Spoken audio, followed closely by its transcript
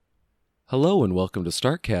Hello and welcome to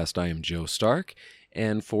StarkCast. I am Joe Stark,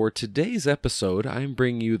 and for today's episode, I am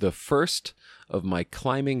bringing you the first of my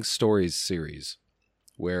Climbing Stories series,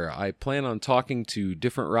 where I plan on talking to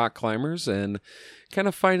different rock climbers and kind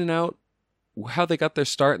of finding out how they got their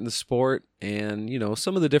start in the sport and,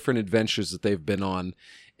 some of the different adventures that they've been on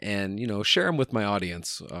and, share them with my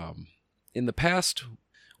audience. In the past,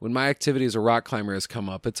 when my activity as a rock climber has come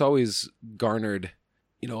up, it's always garnered,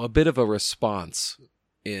 a bit of a response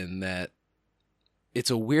in that it's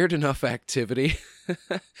a weird enough activity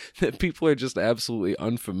that people are just absolutely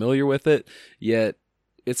unfamiliar with it, yet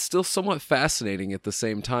it's still somewhat fascinating at the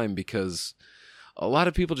same time because a lot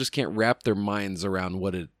of people just can't wrap their minds around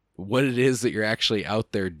what it is that you're actually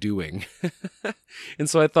out there doing. And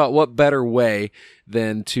so I thought, what better way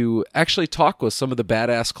than to actually talk with some of the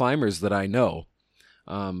badass climbers that I know.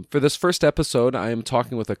 For this first episode, I am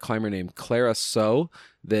talking with a climber named Clara So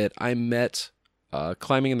that I met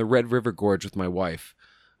climbing in the Red River Gorge with my wife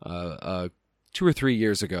 2 or 3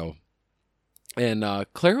 years ago. And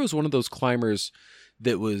Clara was one of those climbers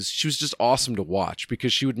she was just awesome to watch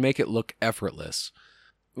because she would make it look effortless.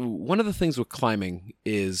 One of the things with climbing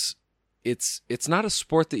is it's not a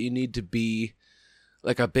sport that you need to be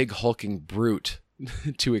like a big hulking brute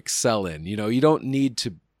to excel in. You don't need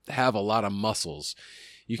to have a lot of muscles.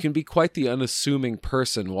 You can be quite the unassuming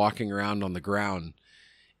person walking around on the ground.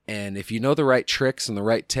 And if you know the right tricks and the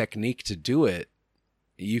right technique to do it,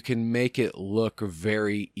 you can make it look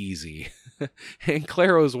very easy. And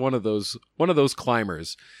Clara was one of those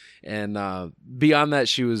climbers. And beyond that,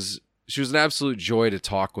 she was an absolute joy to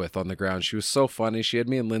talk with on the ground. She was so funny. She had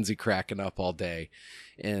me and Lindsay cracking up all day.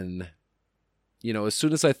 And, as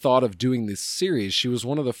soon as I thought of doing this series, she was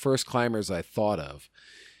one of the first climbers I thought of.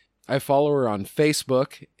 I follow her on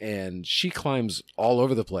Facebook, and she climbs all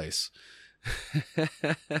over the place.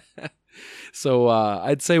 So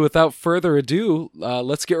I'd say without further ado,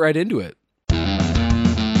 let's get right into it.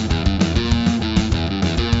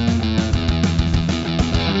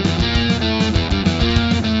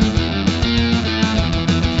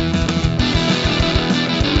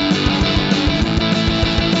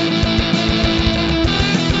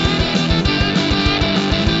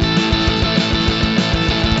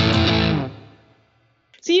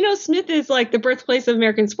 So, Smith is like the birthplace of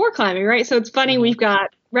American sport climbing, right? So it's funny, we've got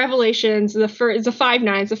Revelations, it's a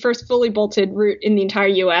 5.9, it's the first fully bolted route in the entire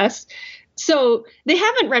U.S. So they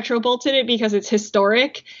haven't retro bolted it because it's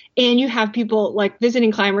historic, and you have people like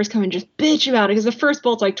visiting climbers come and just bitch about it because the first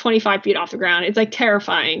bolt's like 25 feet off the ground. It's like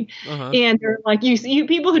terrifying. And they're like, you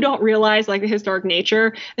people who don't realize like the historic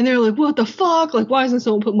nature, and they're like, what the fuck? Like, why doesn't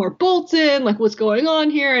someone put more bolts in? Like, what's going on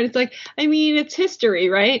here? And it's like, I mean, it's history,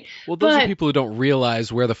 right? Well, those are people who don't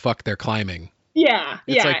realize where the fuck they're climbing. Yeah,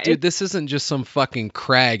 it's like, dude, this isn't just some fucking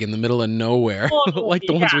crag in the middle of nowhere, like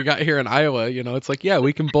the ones we got here in Iowa. It's like, yeah,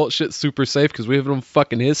 we can bolt shit super safe because we have no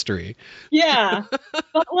fucking history. Yeah,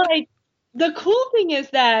 but like the cool thing is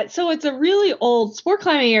that so it's a really old sport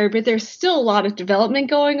climbing area, but there's still a lot of development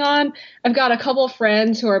going on. I've got a couple of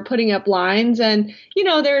friends who are putting up lines, and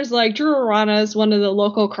there's like Drew Arana's one of the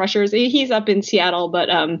local crushers. He's up in Seattle, but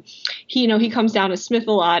he comes down to Smith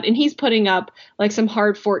a lot, and he's putting up like some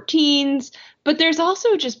hard 14s. But there's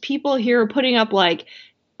also just people here putting up like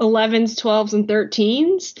 11s, 12s, and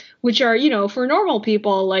 13s, which are, for normal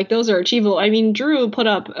people, like those are achievable. I mean, Drew put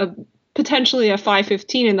up potentially a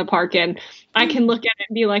 515 in the park, and I can look at it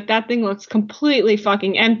and be like, that thing looks completely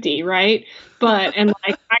fucking empty, right? And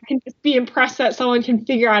like, I can just be impressed that someone can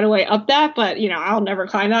figure out a way up that, but, I'll never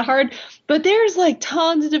climb that hard. But there's like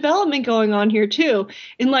tons of development going on here too,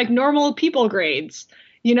 in like normal people grades,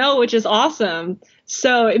 which is awesome.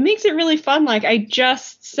 So it makes it really fun. Like I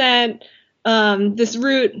just sent this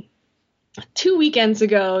route 2 weekends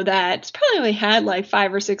ago that's probably only had like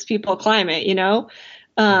 5 or 6 people climb it, so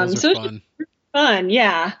it's just fun.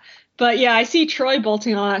 Yeah. But yeah, I see Troy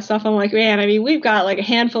bolting all that stuff. I'm like, man, I mean, we've got like a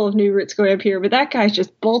handful of new routes going up here, but that guy's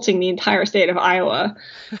just bolting the entire state of Iowa.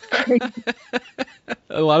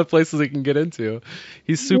 A lot of places he can get into.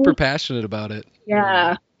 He's super passionate about it.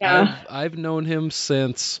 Yeah. Yeah. I've known him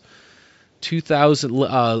since 2000,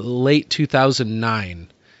 late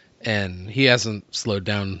 2009, and he hasn't slowed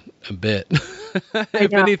down a bit.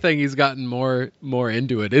 If anything, he's gotten more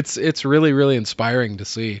into it. It's really, really inspiring to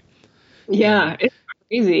see. Yeah, it's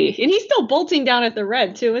crazy. And he's still bolting down at the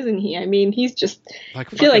Red too, isn't he? I mean, he's just like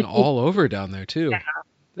fucking all over down there too.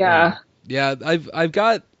 Yeah. Yeah, I've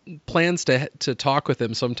got plans to talk with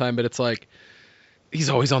him sometime, but it's like he's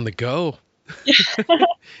always on the go.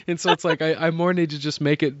 And so it's like I more need to just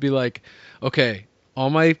make it be like, okay, all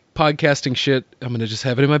my podcasting shit, I'm going to just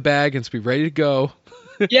have it in my bag and be ready to go.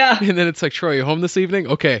 Yeah. And then it's like, Troy, you home this evening?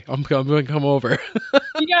 Okay, I'm going to come over.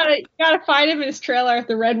 You gotta find him in his trailer at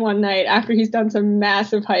the Red one night after he's done some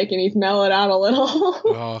massive hike and he's mellowed out a little.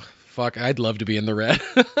 Oh, fuck. I'd love to be in the Red.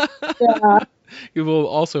 Yeah. Well,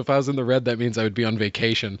 also, if I was in the Red, that means I would be on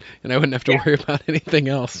vacation and I wouldn't have to worry about anything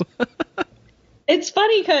else. It's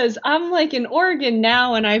funny because I'm like in Oregon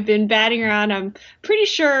now and I've been batting around. I'm pretty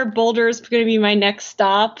sure Boulder's going to be my next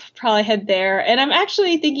stop. Probably head there. And I'm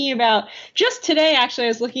actually thinking about just today, actually, I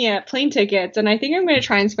was looking at plane tickets and I think I'm going to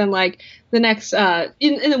try and spend like the next,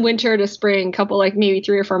 in the winter to spring, couple like maybe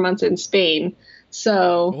 3 or 4 months in Spain.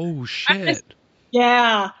 So. Oh, shit.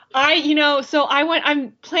 I'm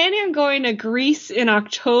planning on going to Greece in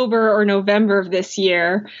October or November of this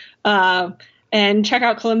year. And check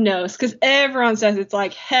out Kalymnos because everyone says it's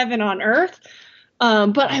like heaven on earth.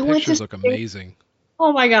 But I went to. Pictures look amazing.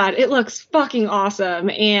 Oh my god, it looks fucking awesome,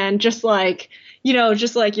 and just like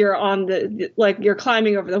you're on you're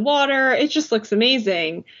climbing over the water. It just looks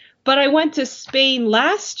amazing. But I went to Spain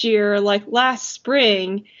last year, like last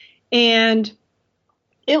spring, and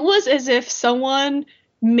it was as if someone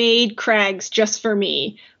made crags just for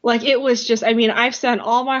me. Like it was just, I mean, I've sent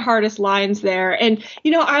all my hardest lines there. And,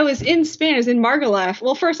 I was in Spain, I was in Margalef.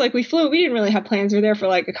 Well, first, like we didn't really have plans. We were there for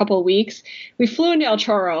like a couple of weeks. We flew into El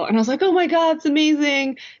Chorro and I was like, oh my God, it's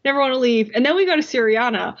amazing. Never want to leave. And then we go to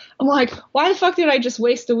Siriana. I'm like, why the fuck did I just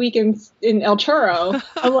waste a week in El Chorro?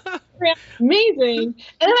 I'm like, amazing. And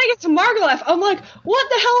then I get to Margalef. I'm like, what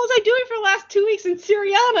the hell was I doing for the last 2 weeks in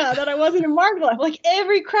Siriana that I wasn't in Margalef? Like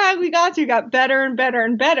every crag we got to got better and better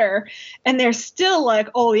and better. And there's still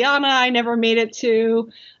like Oliana I never made it to.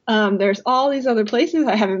 There's all these other places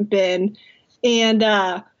I haven't been. And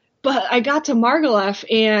but I got to Margalef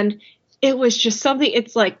and it was just something,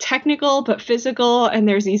 it's like technical but physical, and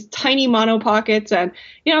there's these tiny mono pockets, and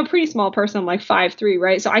I'm a pretty small person, I'm like 5'3",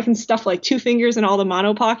 right? So I can stuff like 2 fingers in all the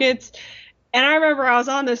mono pockets. And I remember I was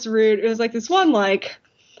on this route, it was like this one like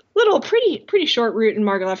little pretty short route in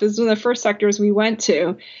Margalef. This was one of the first sectors we went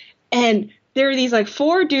to, and there were these like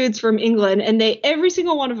 4 dudes from England, and every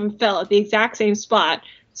single one of them fell at the exact same spot.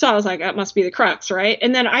 So I was like, that must be the crux, right?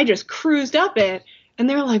 And then I just cruised up it. And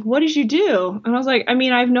they were like, what did you do? And I was like, I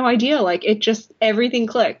mean, I have no idea. Like, it just, everything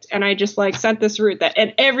clicked. And I just, like, sent this route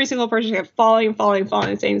and every single person kept falling in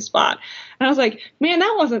the same spot. And I was like, man,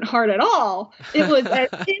 that wasn't hard at all. It was as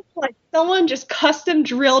if, like, someone just custom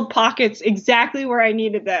drilled pockets exactly where I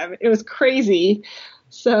needed them. It was crazy.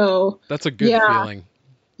 So. That's a good feeling.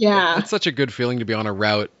 Yeah. It's such a good feeling to be on a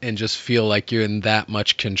route and just feel like you're in that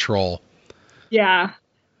much control. Yeah.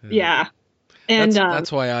 Yeah. And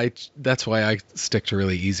that's why I stick to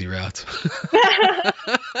really easy routes.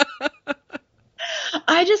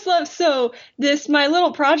 I just love my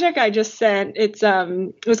little project I just sent. It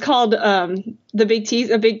was called the Big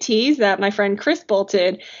Tease that my friend Chris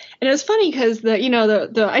bolted, and it was funny because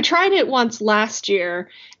I tried it once last year,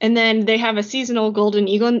 and then they have a seasonal golden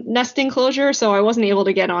eagle nesting closure, so I wasn't able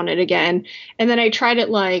to get on it again. And then I tried it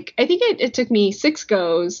I think it took me 6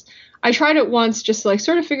 goes. I tried it once just to like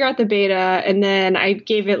sort of figure out the beta, and then I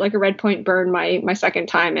gave it like a red point burn my second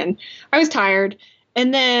time, and I was tired.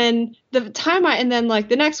 And then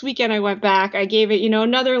the next weekend I went back, I gave it,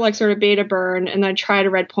 another like sort of beta burn, and then I tried a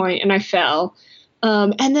red point and I fell.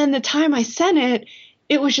 And then the time I sent it,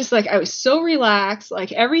 it was just like, I was so relaxed,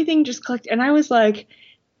 like everything just clicked. And I was like,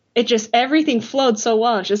 everything flowed so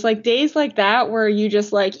well. It's just like days like that where you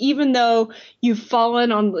just like, even though you've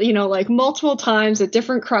fallen on, like multiple times at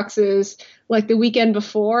different cruxes, like the weekend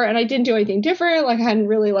before, and I didn't do anything different. Like I hadn't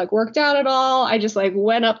really like worked out at all. I just like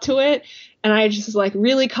went up to it and I just was like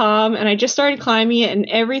really calm, and I just started climbing it and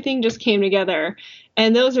everything just came together.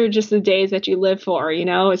 And those are just the days that you live for,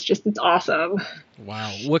 it's awesome.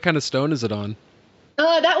 Wow. What kind of stone is it on?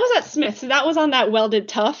 That was at Smith. So that was on that welded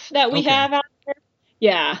tuff that we have out there.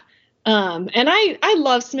 Yeah. And I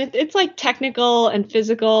love Smith. It's like technical and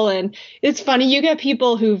physical, and it's funny. You get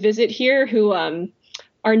people who visit here who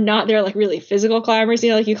are not, they're like really physical climbers,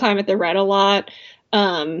 like you climb at the Red a lot.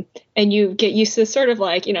 And you get used to sort of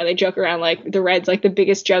like, they joke around like the Red's like the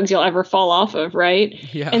biggest jugs you'll ever fall off of, right?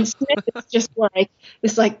 Yeah. And Smith is just like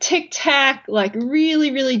this like tic-tac, like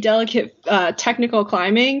really, really delicate technical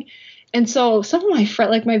climbing. And so some of my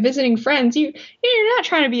like my visiting friends, you're not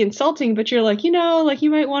trying to be insulting, but you're like, like you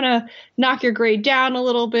might want to knock your grade down a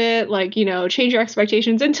little bit, like, change your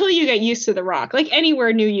expectations until you get used to the rock. Like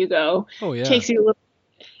anywhere new you go, takes you a little.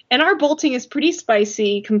 And our bolting is pretty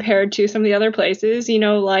spicy compared to some of the other places,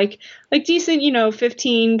 like decent,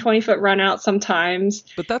 15, 20 foot run out sometimes.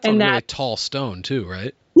 But that's a really tall stone too,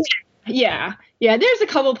 right? Yeah. Yeah. There's a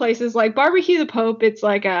couple places like Barbecue the Pope. It's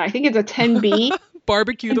like I think it's a 10B.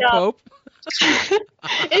 Barbecue And, the Pope.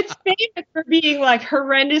 it's famous for being like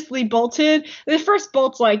horrendously bolted. The first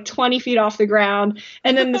bolt's like 20 feet off the ground,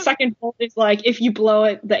 and then the second bolt is like if you blow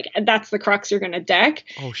it, like that's the crux you're gonna deck.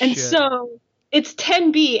 Oh And shit. so it's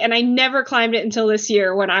 10B, and I never climbed it until this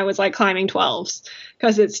year when I was like climbing 12s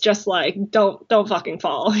because it's just like don't fucking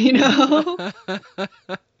fall, you know.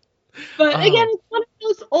 But again, Oh, it's one of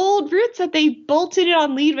those old routes that they bolted it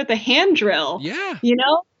on lead with a hand drill, yeah. you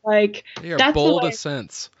know, like They are that's the bold way.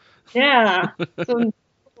 ascents. Yeah. So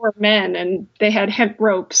were men and they had hemp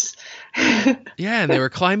ropes. Yeah, and they were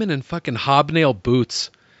climbing in fucking hobnail boots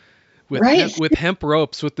Right. with hemp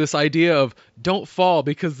ropes with this idea of don't fall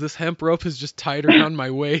because this hemp rope is just tied around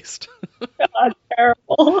my waist. God,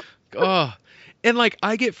 terrible. Oh, and like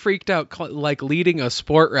I get freaked out like leading a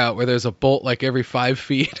sport route where there's a bolt like every 5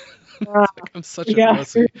 feet. Uh, It's like I'm such a yeah.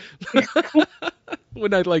 pussy.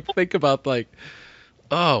 When I like think about like,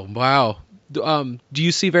 oh wow. Do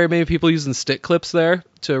you see very many people using stick clips there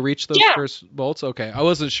to reach those Yeah. first bolts? Okay, I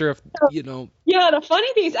wasn't sure if you know. Yeah. The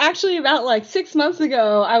funny thing is actually about like 6 months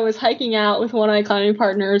ago, I was hiking out with one of my climbing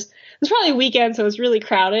partners. It was probably a weekend, so it was really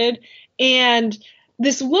crowded. And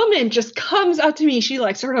this woman just comes up to me. She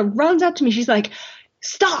like sort of runs up to me. She's like,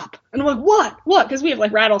 stop. And I'm like, what? What? Because we have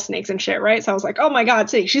like rattlesnakes and shit, right? So I was like, oh my God,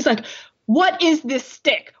 sake. She's like, what is this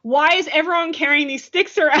stick? Why is everyone carrying these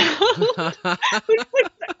sticks around? It was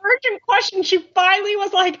like an urgent question. She finally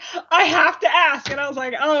was like, I have to ask. And I was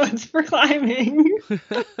like, oh, it's for climbing.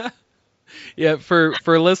 Yeah, for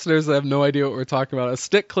listeners that have no idea what we're talking about, a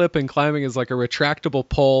stick clip in climbing is like a retractable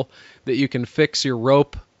pole that you can fix your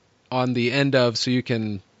rope on the end of, so you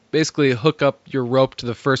can basically hook up your rope to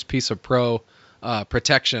the first piece of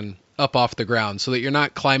protection up off the ground, so that you're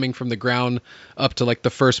not climbing from the ground up to like the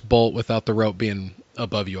first bolt without the rope being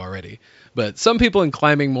above you already. But some people in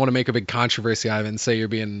climbing want to make a big controversy out of it and say you're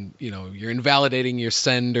being, you're invalidating your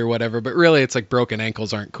send or whatever. But really, it's like broken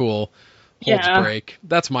ankles aren't cool. Holds Yeah. break.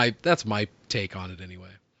 That's my take on it anyway.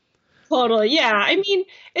 Totally. Yeah. I mean,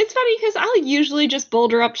 it's funny because I'll usually just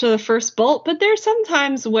boulder up to the first bolt, but there's some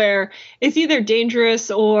times where it's either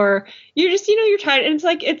dangerous or you're just, you're tired. And it's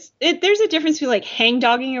like, there's a difference between like hang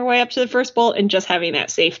dogging your way up to the first bolt and just having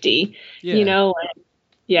that safety, Yeah. and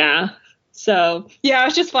yeah. So yeah,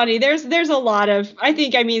 it's just funny. There's a lot of, I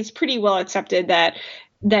mean, it's pretty well accepted that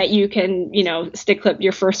you can, stick clip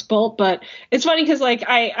your first bolt. But it's funny because like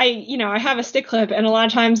I have a stick clip and a lot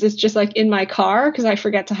of times it's just like in my car because I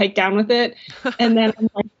forget to hike down with it. And then I'm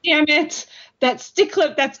like, damn it, that stick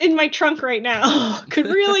clip that's in my trunk right now could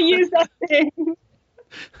really use that thing.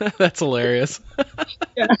 That's hilarious.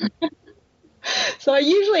 Yeah. So I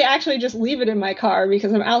usually actually just leave it in my car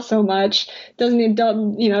because I'm out so much.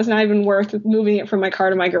 It's not even worth moving it from my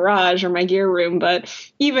car to my garage or my gear room. But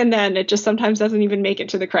even then, it just sometimes doesn't even make it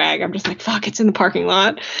to the crag. I'm just like, fuck, it's in the parking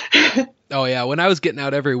lot. Oh yeah, when I was getting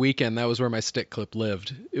out every weekend, that was where my stick clip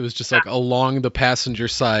lived. It was just like along the passenger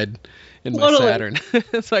side in my Totally. Saturn.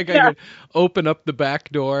 It's like I could open up the back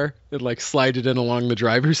door and like slide it in along the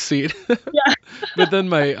driver's seat. Yeah. But then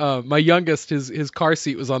my youngest, his car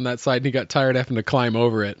seat was on that side, and he got tired having to climb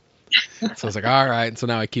over it. So I was like, all right. And so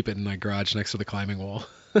now I keep it in my garage next to the climbing wall.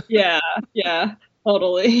 Yeah. Yeah.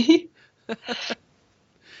 Totally.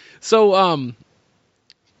 So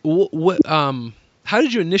how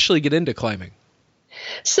did you initially get into climbing?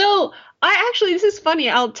 So this is funny.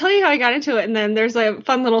 I'll tell you how I got into it, and then there's a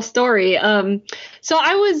fun little story. So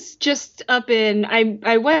I was just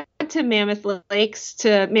I went to Mammoth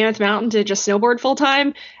Mountain to just snowboard full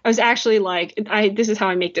time. I was actually like, this is how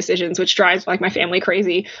I make decisions, which drives like my family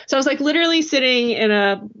crazy. So I was like literally sitting in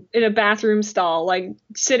a bathroom stall, like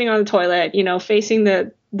sitting on the toilet, facing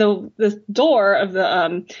the door of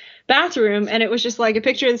the bathroom, and it was just like a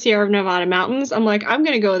picture of the Sierra Nevada mountains. I'm like, I'm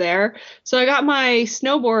gonna go there. So I got my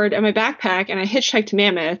snowboard and my backpack and I hitchhiked to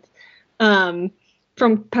Mammoth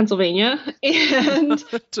from Pennsylvania and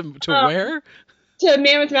to where? to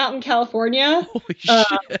Mammoth Mountain, California. Holy shit.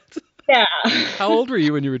 Yeah. How old were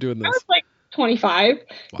you when you were doing this? I was like 25.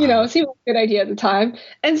 Wow. It seemed like a good idea at the time.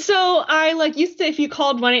 And so I used to, if you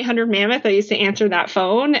called 1-800-MAMMOTH, I used to answer that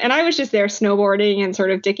phone, and I was just there snowboarding and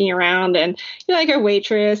sort of dicking around, and like a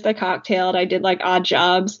waitress, I cocktailed, I did like odd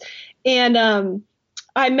jobs. And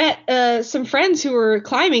I met some friends who were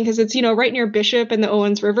climbing because it's, right near Bishop and the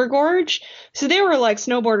Owens River Gorge. So they were like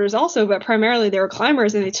snowboarders also, but primarily they were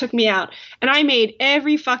climbers, and they took me out. And I made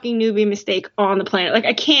every fucking newbie mistake on the planet. Like,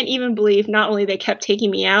 I can't even believe not only they kept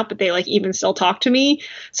taking me out, but they like even still talk to me.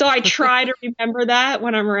 So I try to remember that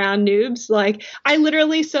when I'm around noobs. Like, I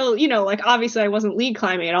literally, so, like obviously I wasn't lead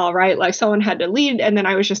climbing at all, right? Like, someone had to lead and then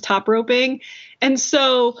I was just top roping. And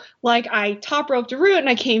so like I top roped a route and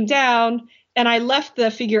I came down and I left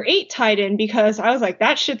the figure 8 tied in because I was like,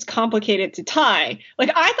 that shit's complicated to tie. Like,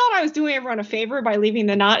 I thought I was doing everyone a favor by leaving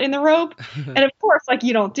the knot in the rope. And of course, like,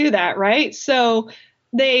 you don't do that, right? So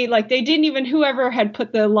they didn't even, whoever had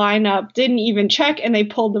put the line up didn't even check, and they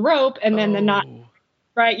pulled the rope, and then the knot,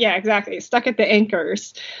 right? Yeah, exactly. Stuck at the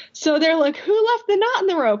anchors. So they're like, who left the knot in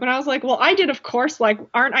the rope? And I was like, well, I did, of course. Like,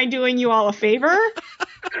 aren't I doing you all a favor?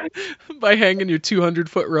 By hanging your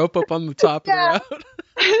 200-foot rope up on the top of the route.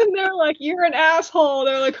 And they're like, you're an asshole.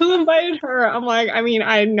 They're like, who invited her? I'm like, I mean,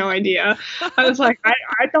 I had no idea. I was like,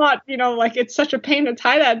 I thought, like, it's such a pain to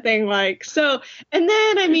tie that thing. Like, so, and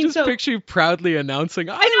then, I mean, just picture you proudly announcing,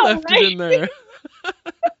 I know, left it in there.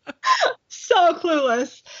 So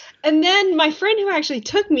clueless. And then my friend who actually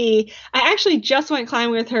took me, I actually just went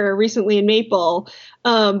climbing with her recently in Maple.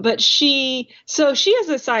 But she has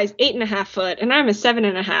a size 8.5 foot and I'm a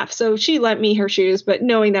 7.5. So she lent me her shoes, but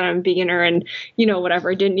knowing that I'm a beginner and,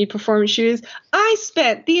 whatever, I didn't need performance shoes. I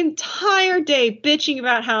spent the entire day bitching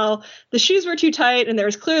about how the shoes were too tight and there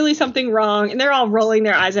was clearly something wrong. And they're all rolling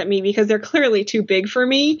their eyes at me because they're clearly too big for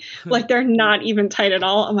me. Like, they're not even tight at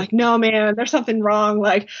all. I'm like, no, man, there's something wrong.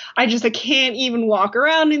 Like, I can't even walk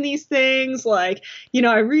around in these things. Like,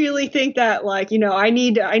 I really think that, like, I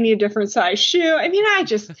need a different size shoe. I mean,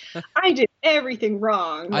 I did everything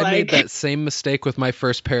wrong. I made that same mistake with my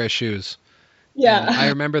first pair of shoes. Yeah. And I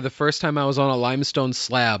remember the first time I was on a limestone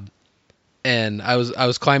slab and I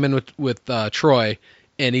was climbing with Troy,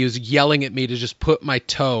 and he was yelling at me to just put my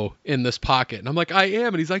toe in this pocket. And I'm like, I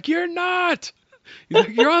am. And he's like, you're not. He's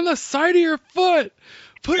like, you're on the side of your foot.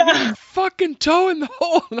 Put your fucking toe in the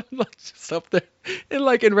hole. And I'm like, just up there. And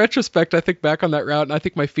like, in retrospect, I think back on that route, and I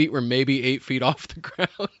think my feet were maybe 8 feet off the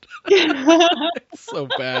ground. It's so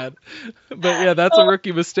bad. But yeah, that's a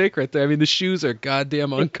rookie mistake right there. I mean, the shoes are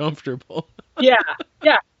goddamn uncomfortable. Yeah.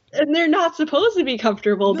 And they're not supposed to be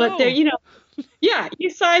comfortable, but they're, yeah, you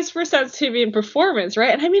size for sensitivity and performance,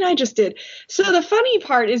 right? And I mean, I just did. So the funny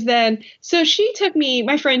part is then, so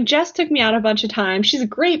my friend Jess took me out a bunch of times. She's a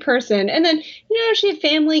great person. And then, she had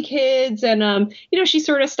family, kids, and, she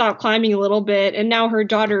sort of stopped climbing a little bit. And now her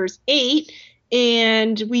daughter's 8.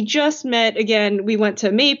 And we just met again. We went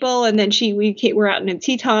to Maple, and then we're out in the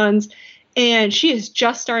Tetons. And she has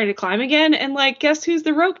just started to climb again. And like, guess who's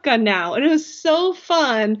the rope gun now? And it was so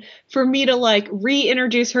fun for me to like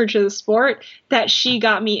reintroduce her to the sport that she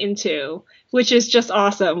got me into, which is just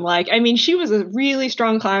awesome. Like, I mean, she was a really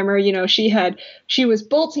strong climber. She was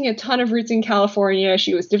bolting a ton of routes in California.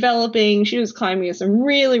 She was developing, she was climbing with some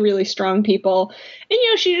really, really strong people.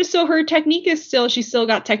 And, her technique is she still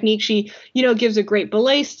got technique. She, gives a great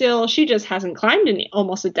belay still. She just hasn't climbed in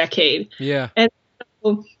almost a decade. Yeah. And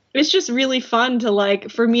so, it's just really fun to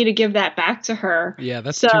for me to give that back to her. Yeah,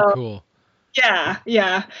 that's too cool.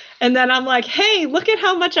 Yeah. And then I'm like, hey, look at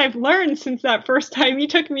how much I've learned since that first time you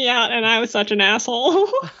took me out and I was such an asshole.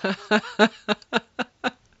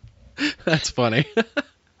 That's funny.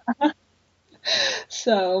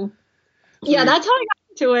 So, yeah, that's how I got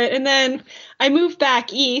into it. And then I moved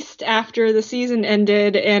back east after the season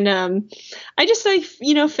ended, and I just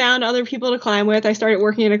found other people to climb with. I started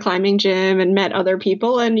working at a climbing gym and met other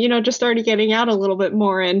people, and just started getting out a little bit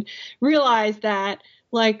more and realized that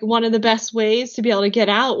like one of the best ways to be able to get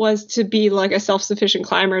out was to be like a self-sufficient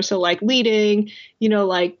climber. So like leading,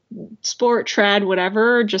 like sport, trad,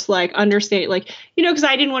 whatever, just like understand, like, because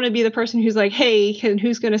I didn't want to be the person who's like, hey,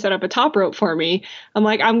 who's going to set up a top rope for me? I'm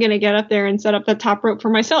like, I'm going to get up there and set up the top rope for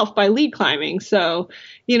myself by lead climbing. So,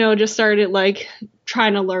 just started like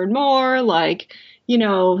trying to learn more, like,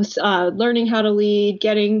 learning how to lead,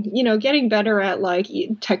 getting better at like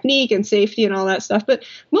technique and safety and all that stuff. But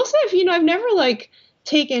mostly, I've never like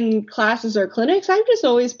taken classes or clinics. I've just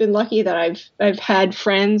always been lucky that I've had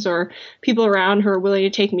friends or people around who are willing to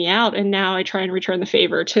take me out, and now I try and return the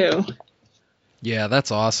favor too. Yeah, that's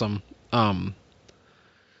awesome.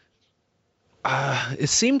 It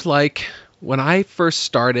seemed like when I first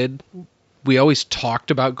started, we always talked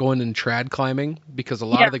about going in trad climbing because a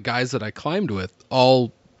lot of the guys that I climbed with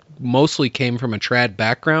all mostly came from a trad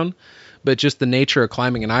background, but just the nature of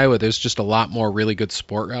climbing in Iowa, there's just a lot more really good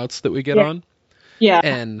sport routes that we get on. Yeah.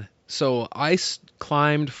 And So I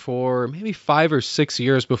climbed for maybe 5 or 6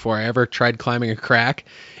 years before I ever tried climbing a crack.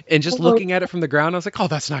 And just Oh, looking at it from the ground, I was like, oh,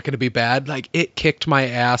 that's not going to be bad. Like, it kicked my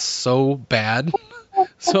ass so bad.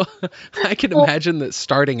 So I can imagine that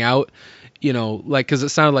starting out, like, because it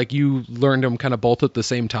sounded like you learned them kind of both at the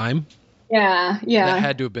same time. yeah, That yeah.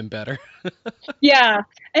 had to have been better. Yeah.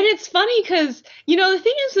 And it's funny because, the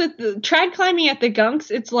thing is with the trad climbing at the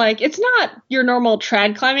gunks, it's like, it's not your normal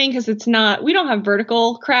trad climbing because we don't have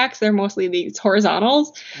vertical cracks. They're mostly these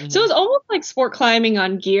horizontals. So Hmm. it's almost like sport climbing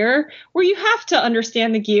on gear where you have to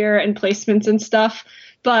understand the gear and placements and stuff,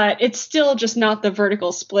 but it's still just not the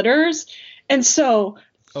vertical splitters. And so,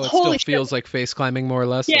 Oh, it still holy shit. feels like face climbing more or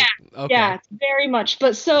less. Yeah, Like, okay. yeah, very much.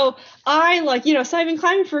 But so I like, so I've been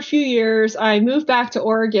climbing for a few years. I moved back to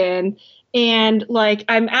Oregon and like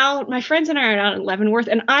I'm out, my friends and I are out in Leavenworth,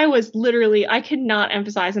 and I could not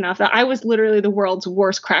emphasize enough that I was literally the world's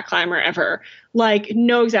worst crack climber ever. Like,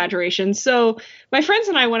 no exaggeration. So my friends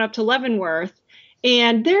and I went up to Leavenworth,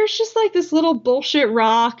 and there's just like this little bullshit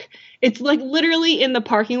rock. It's like literally in the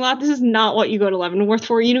parking lot. This is not what you go to Leavenworth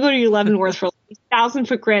for. You go to Leavenworth for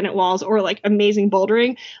 1,000-foot granite walls or like amazing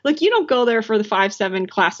bouldering. Like, you don't go there for the 5.7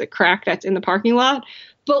 classic crack that's in the parking lot.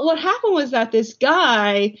 But what happened was that this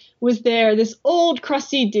guy was there, this old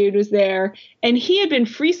crusty dude was there, and he had been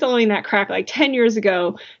free soloing that crack like 10 years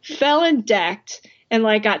ago, fell and decked, and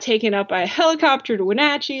like got taken up by a helicopter to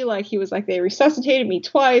Wenatchee. Like, he was like, they resuscitated me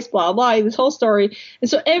twice, blah, blah, this whole story. And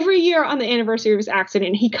so every year on the anniversary of his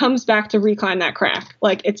accident, he comes back to reclimb that crack.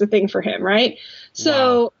 Like, it's a thing for him, right? Wow.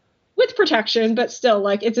 So with protection, but still,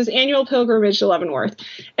 like, it's his annual pilgrimage to Leavenworth.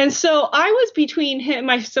 And so I was between him.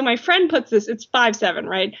 My friend puts this. It's 5.7,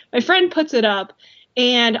 right? My friend puts it up,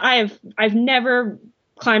 and I've never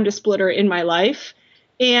climbed a splitter in my life.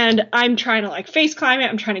 And I'm trying to like face climb it.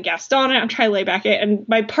 I'm trying to Gaston it. I'm trying to lay back it. And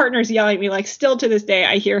my partner's yelling at me, like, still to this day,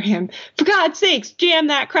 I hear him, for God's sakes, jam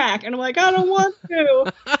that crack. And I'm like, I don't want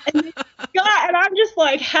to. And God, and I'm just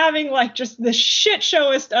like having like just the shit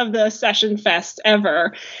showest of the session fest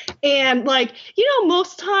ever. And like,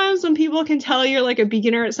 most times when people can tell you're like a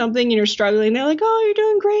beginner at something and you're struggling, they're like, oh, you're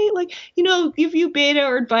doing great. Like, give you beta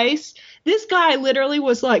or advice. This guy literally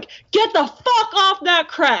was like, get the fuck off that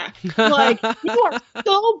crack. Like, you are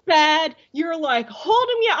so bad. You're like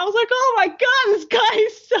holding me. I was like, oh my God, this guy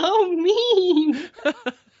is so mean.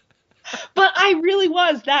 But I really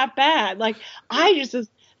was that bad. Like,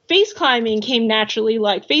 face climbing came naturally.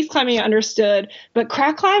 Like, face climbing I understood, but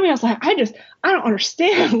crack climbing, I was like, I don't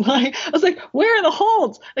understand. Like, I was like, where are the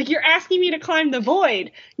holds? Like, you're asking me to climb the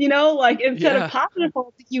void, like instead of positive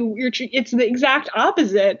holds, it's the exact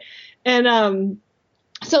opposite. And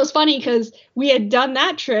so it's funny because we had done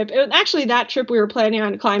that trip. It was actually that trip we were planning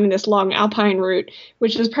on climbing this long alpine route,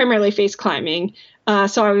 which is primarily face climbing.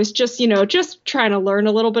 So I was just trying to learn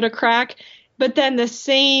a little bit of crack. But then the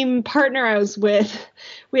same partner I was with,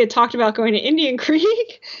 we had talked about going to Indian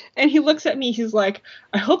Creek, and he looks at me, he's like,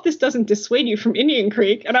 I hope this doesn't dissuade you from Indian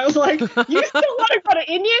Creek. And I was like, you still want to go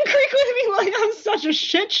to Indian Creek with me? Like, I'm such a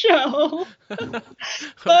shit show.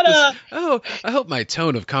 But I hope my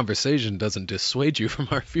tone of conversation doesn't dissuade you from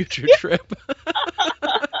our future trip.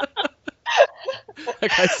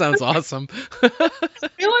 That guy sounds awesome.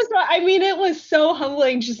 It was so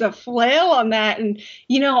humbling, just a flail on that. And,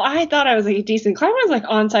 I thought I was like a decent climber. I was like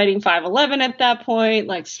on sighting 5.11 at that point,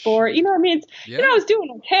 like sport, I was doing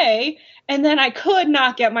okay. And then I could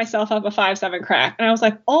not get myself up a 5.7 crack. And I was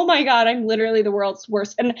like, oh my God, I'm literally the world's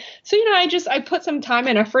worst. And so, I put some time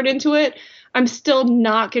and effort into it. I'm still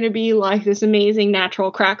not going to be like this amazing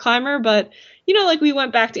natural crack climber, but like we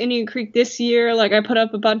went back to Indian Creek this year. Like, I put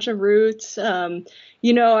up a bunch of routes. I've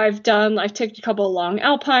taken a couple of long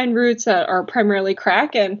alpine routes that are primarily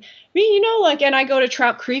crack. And and I go to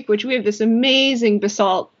Trout Creek, which we have this amazing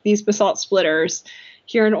these basalt splitters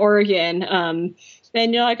here in Oregon. And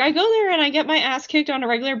I go there and I get my ass kicked on a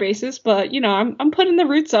regular basis, but I'm putting the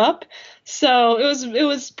roots up. So it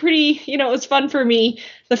was pretty, it was fun for me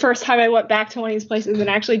the first time I went back to one of these places and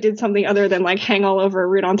actually did something other than like hang all over a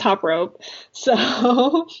root on top rope.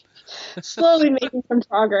 So slowly making some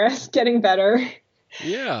progress, getting better.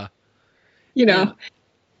 Yeah. And,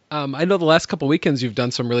 I know the last couple weekends you've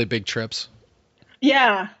done some really big trips.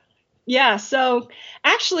 Yeah. Yeah. So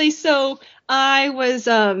actually, I was,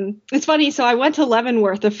 it's funny. So I went to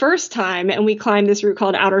Leavenworth the first time and we climbed this route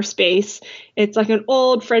called Outer Space. It's like an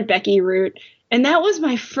old Fred Beckey route. And that was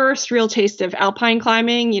my first real taste of alpine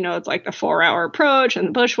climbing. It's like the 4-hour approach and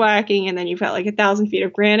the bushwhacking. And then you've got like 1,000 feet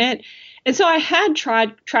of granite. And so I had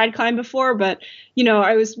tried climb before, but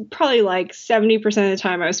I was probably like 70% of the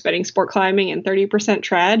time I was spending sport climbing and 30%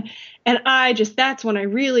 trad. And that's when I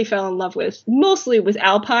really fell in love with, mostly with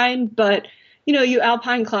alpine, but you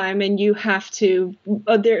alpine climb and you have to,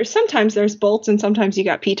 sometimes there's bolts and sometimes you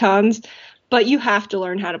got pitons, but you have to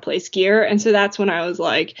learn how to place gear. And so that's when I was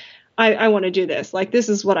like, I want to do this. Like, this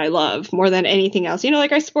is what I love more than anything else.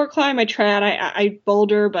 Like I sport climb, I trad, I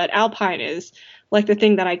boulder, but alpine is like the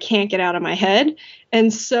thing that I can't get out of my head.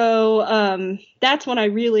 And so that's when I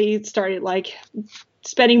really started like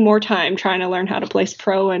spending more time trying to learn how to place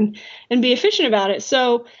pro and be efficient about it.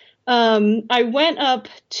 So I went up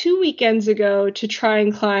 2 weekends ago to try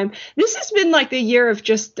and climb. This has been like the year of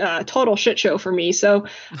just total shit show for me. So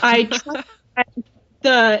I tried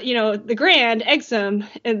the Grand Exum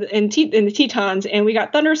and the Tetons, and we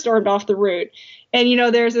got thunderstormed off the route. And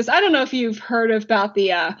there's this. I don't know if you've heard about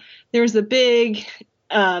there's a big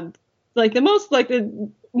the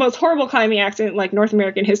most horrible climbing accident like North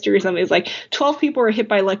American history or something. It's like 12 people were hit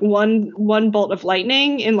by like one bolt of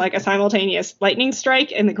lightning in like a simultaneous lightning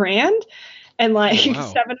strike in the Grand, and like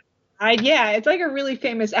 7 died. Yeah, it's like a really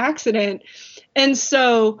famous accident. And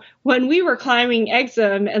so when we were climbing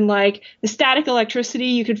Exum and like the static electricity,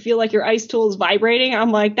 you could feel like your ice tool is vibrating.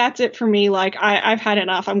 I'm like, that's it for me. Like I've had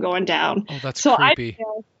enough. I'm going down. Oh, that's so creepy.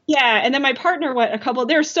 Yeah. And then my partner went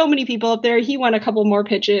there's so many people up there. He went a couple more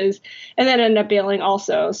pitches and then ended up bailing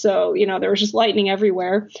also. So, there was just lightning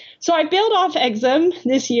everywhere. So I bailed off Exum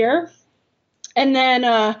this year. And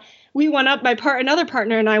then, we went up, another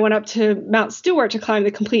partner and I went up to Mount Stewart to climb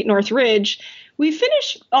the complete North Ridge. We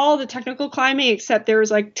finished all the technical climbing, except there was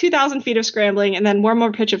like 2,000 feet of scrambling and then one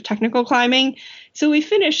more pitch of technical climbing. So we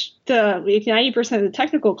finished the 90% of the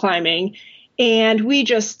technical climbing, and we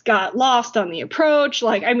just got lost on the approach.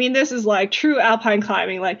 Like, I mean, this is like true alpine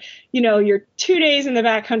climbing. Like, you're 2 days in the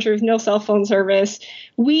backcountry with no cell phone service.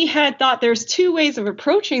 We had thought there's two ways of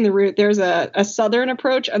approaching the route. There's a southern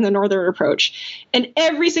approach and the northern approach. And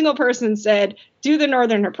every single person said, do the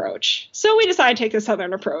northern approach. So we decided to take the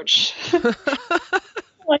southern approach.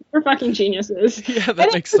 Like, we're fucking geniuses. Yeah,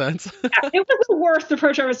 that makes sense. Yeah, it was the worst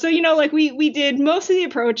approach ever. So, like we did most of the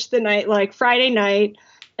approach the night, like Friday night.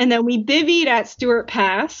 And then we bivvied at Stewart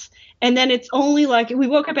Pass. And then it's only like, we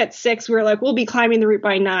woke up at 6. We were like, we'll be climbing the route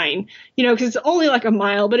by 9, because it's only like a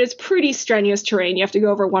mile, but it's pretty strenuous terrain. You have to go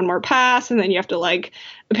over one more pass, and then you have to like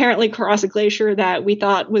apparently cross a glacier that we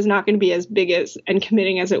thought was not going to be as big as and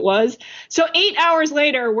committing as it was. So 8 hours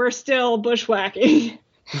later, we're still bushwhacking,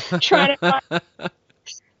 trying to climb.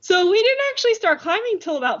 So we didn't actually start climbing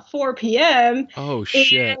till about 4 p.m. Oh,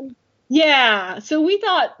 shit. Yeah, so we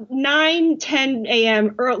thought 9, 10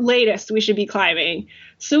 a.m. or latest we should be climbing.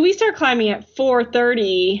 So we start climbing at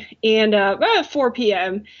 4:30 and 4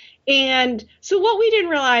 p.m. And so what we didn't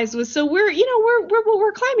realize was, so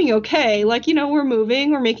we're climbing okay, like we're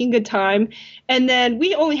moving, we're making good time, and then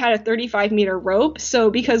we only had a 35-meter rope.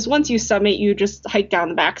 So because once you summit, you just hike down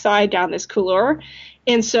the backside down this couloir,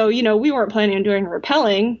 and so we weren't planning on doing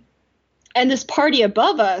rappelling, and this party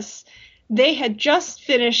above us, they had just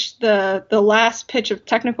finished the last pitch of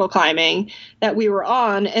technical climbing that we were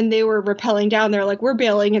on, and they were rappelling down. They're like, we're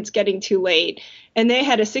bailing, it's getting too late. And they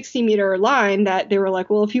had a 60-meter line that they were like,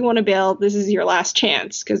 well, if you want to bail, this is your last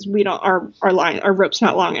chance, because our rope's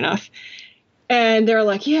not long enough. And they're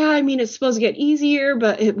like, yeah, I mean, it's supposed to get easier,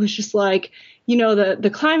 but it was just like,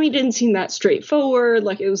 the climbing didn't seem that straightforward.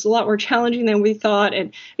 Like, it was a lot more challenging than we thought.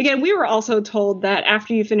 And again, we were also told that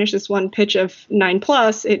after you finish this one pitch of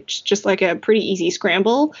 9+, it's just like a pretty easy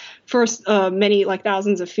scramble for many, like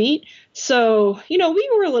thousands of feet. So, we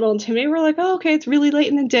were a little intimidated. We're like, oh, okay, it's really late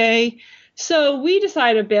in the day. So we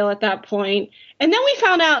decided to bail at that point. And then we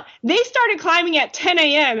found out they started climbing at 10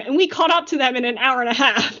 a.m. and we caught up to them in an hour and a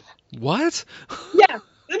half. What? Yeah.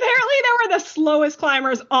 Apparently they were the slowest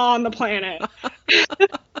climbers on the planet.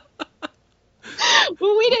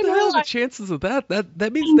 Well, we didn't realize the chances of that.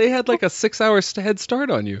 That means they had like a 6-hour head start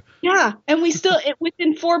on you. Yeah, and we still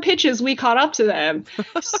within 4 pitches we caught up to them.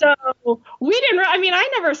 So we didn't. I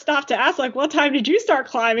never stopped to ask like, what time did you start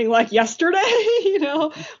climbing? Like yesterday,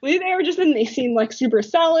 They were just they seemed like super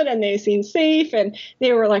solid and they seemed safe, and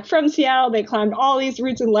they were like from Seattle. They climbed all these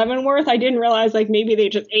routes in Leavenworth. I didn't realize like maybe they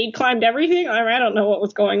just climbed everything. I don't know what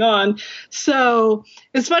was going on. So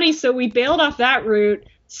it's funny. So we bailed off that route.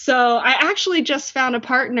 So I actually just found a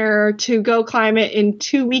partner to go climb it in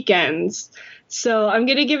 2 weekends. So I'm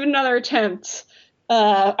going to give it another attempt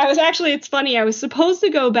it's funny, I was supposed to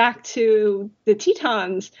go back to the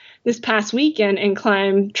Tetons this past weekend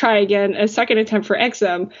and try again a second attempt for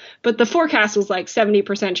Exum, but the forecast was like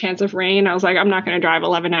 70% chance of rain. I was like, I'm not going to drive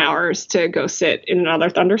 11 hours to go sit in another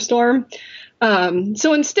thunderstorm.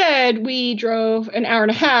 So instead, we drove an hour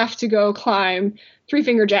and a half to go climb Three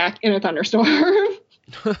Finger Jack in a thunderstorm.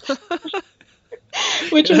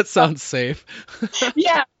 That sounds safe.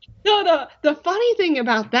 Yeah. So the funny thing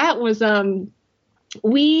about that was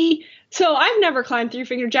so I've never climbed Three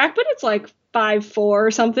Finger Jack, but it's like 5'4"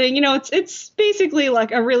 or something. You know, it's basically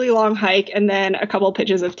like a really long hike and then a couple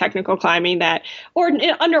pitches of technical climbing that,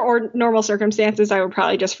 under normal circumstances, I would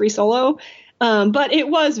probably just free solo. But it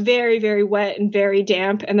was very, very wet and very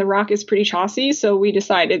damp, and the rock is pretty chalky. So we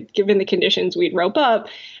decided, given the conditions, we'd rope up.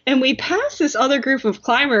 And we passed this other group of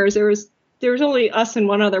climbers. There was only us and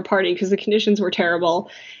one other party because the conditions were terrible.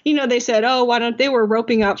 You know, they said, oh, they were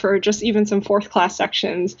roping up for just even some fourth class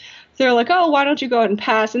sections. So they're like, oh, why don't you go ahead and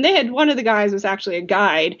pass? And one of the guys was actually a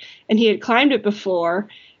guide, and he had climbed it before.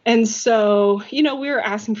 And so, you know, we were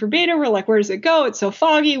asking for beta. We're like, where does it go? It's so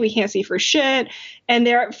foggy. We can't see for shit. And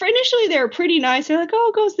initially they were pretty nice. They're like,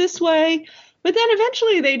 oh, it goes this way. But then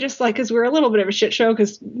eventually they just like, because we're a little bit of a shit show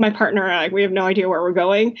because my partner and I, like, we have no idea where we're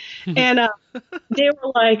going. And they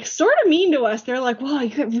were like sort of mean to us. They're like, well,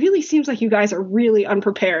 it really seems like you guys are really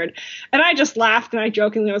unprepared. And I just laughed and I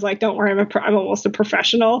jokingly was like, don't worry, I'm almost a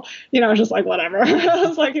professional. You know, I was just like, whatever. I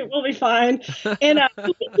was like, it will be fine. And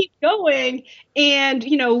we keep going. And,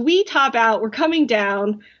 you know, we top out, we're coming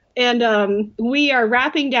down, and we are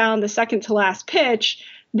wrapping down the second to last pitch.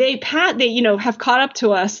 They you know, have caught up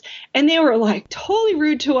to us, and they were like totally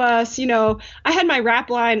rude to us. You know, I had my wrap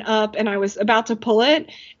line up and I was about to pull it,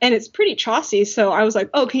 and it's pretty chossy. So I was like,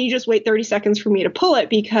 oh, can you just wait 30 seconds for me to pull it?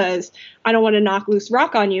 Because I don't want to knock loose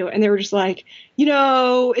rock on you. And they were just like, you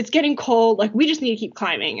know, it's getting cold. Like, we just need to keep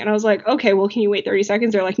climbing. And I was like, okay, well, can you wait 30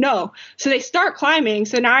 seconds? They're like, no. So they start climbing.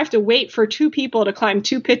 So now I have to wait for two people to climb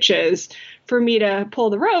 2 pitches for me to pull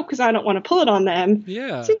the rope because I don't want to pull it on them.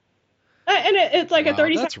 Yeah. So, and it's like a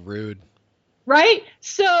 30 That's second, rude. right?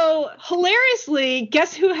 So hilariously,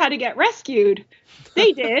 guess who had to get rescued?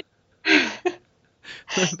 They did.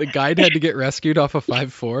 The guide had to get rescued off of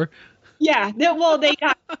 5'4". Yeah. They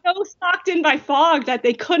got so socked in by fog that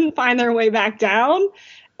they couldn't find their way back down.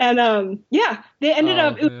 And yeah, they ended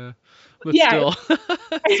up. Yeah. But yeah. Still,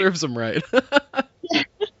 serves them right.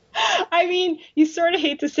 I mean, you sort of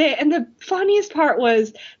hate to say it. And the funniest part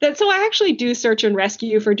was that, so I actually do search and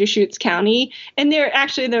rescue for Deschutes County. And they're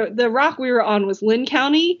actually, the rock we were on was Lynn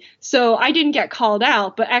County. So I didn't get called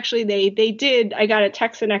out, but actually they did. I got a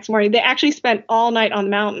text the next morning. They actually spent all night on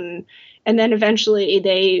the mountain. And then eventually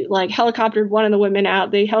they like helicoptered one of the women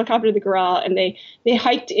out. They helicoptered the girl and they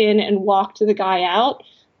hiked in and walked the guy out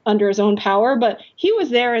under his own power. But he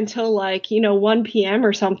was there until like, 1 p.m.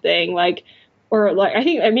 or something, or I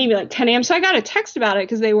think maybe like 10 a.m. So I got a text about it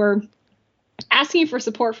because they were asking for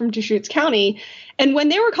support from Deschutes County. And when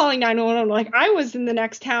they were calling 911, like, I was in the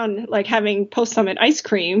next town, like, having post-summit ice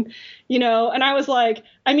cream, and I was like,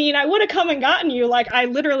 I mean, I would have come and gotten you. Like, I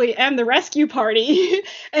literally am the rescue party.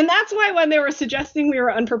 And that's why when they were suggesting we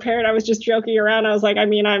were unprepared, I was just joking around. I was like, I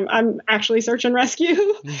mean, I'm actually search and rescue.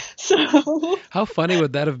 So how funny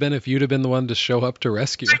would that have been if you'd have been the one to show up to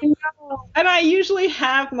rescue? I know. And I usually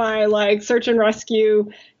have my like search and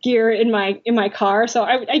rescue gear in my car. So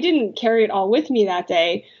I didn't carry it all with me that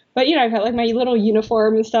day. But, I've got like my little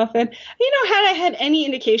uniform and stuff. And, had I had any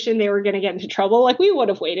indication they were going to get into trouble, like, we would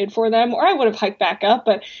have waited for them or I would have hiked back up.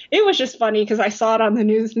 But it was just funny because I saw it on the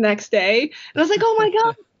news the next day. And I was like, oh, my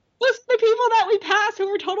God, listen to people that we passed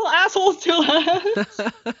who were total assholes to us.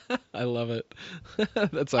 I love it.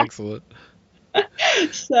 That's excellent.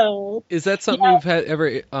 So is that something you've had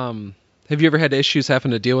ever have you ever had issues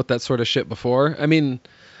having to deal with that sort of shit before? I mean,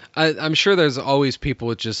 I'm sure there's always people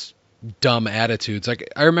with just dumb attitudes.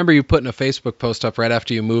 Like, I remember you putting a Facebook post up right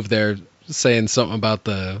after you moved there saying something about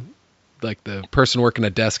the person working a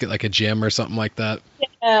desk at like a gym or something like that.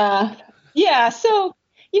 Yeah. So,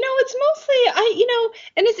 it's mostly,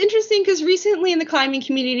 and it's interesting because recently in the climbing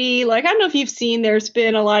community, like, I don't know if you've seen, there's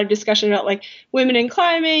been a lot of discussion about like women in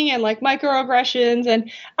climbing and like microaggressions. And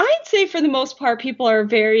I'd say for the most part, people are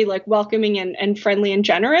very like welcoming and friendly and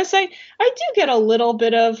generous. I do get a little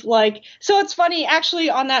bit of like, so it's funny, actually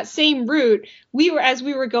on that same route, as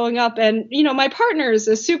we were going up and, my partner is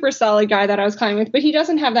a super solid guy that I was climbing with, but he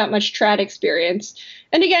doesn't have that much trad experience.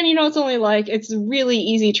 And again, it's only like, it's really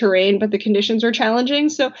easy terrain, but the conditions are challenging.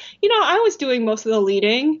 So, I was doing most of the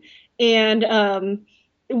leading and,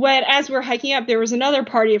 as we're hiking up, there was another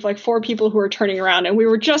party of like 4 people who were turning around, and we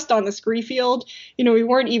were just on the scree field. We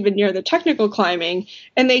weren't even near the technical climbing,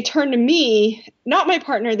 and they turned to me, not my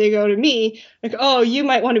partner. They go to me like, "Oh, you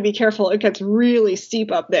might want to be careful. It gets really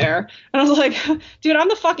steep up there." And I was like, "Dude, I'm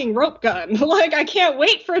the fucking rope gun. Like, I can't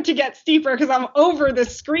wait for it to get steeper because I'm over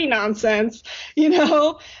this scree nonsense,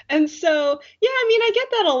 And so, yeah, I mean, I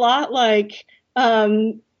get that a lot. Like,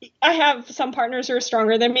 I have some partners who are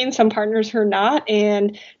stronger than me and some partners who are not.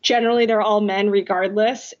 And generally they're all men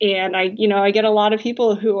regardless. And I get a lot of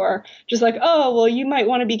people who are just like, "Oh, well, you might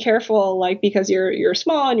want to be careful, like, because you're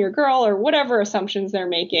small and you're a girl," or whatever assumptions they're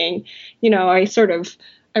making.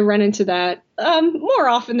 I run into that more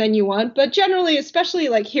often than you want. But generally, especially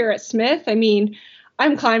like here at Smith, I mean,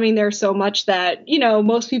 I'm climbing there so much that,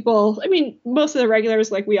 most people, I mean, most of the regulars,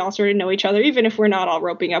 like, we all sort of know each other, even if we're not all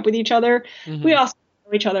roping up with each other. Mm-hmm. We also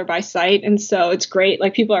know each other by sight. And so it's great.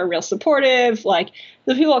 Like, people are real supportive. Like,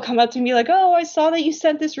 the people will come up to me like, "Oh, I saw that you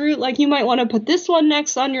sent this route. Like, you might want to put this one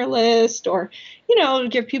next on your list," or,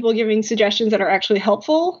 giving suggestions that are actually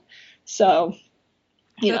helpful. So,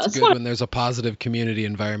 that's good when there's a positive community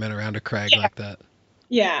environment around a crag like that.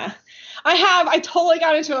 Yeah. I totally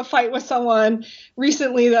got into a fight with someone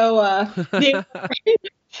recently, though. They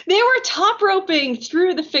were top roping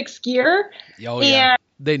through the fixed gear. Oh, yeah.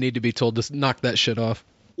 They need to be told to knock that shit off.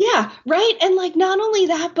 Yeah, right? And, like, not only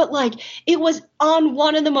that, but, like, it was on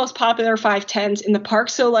one of the most popular 510s in the park.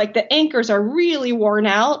 So, like, the anchors are really worn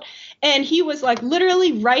out. And he was, like,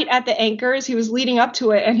 literally right at the anchors. He was leading up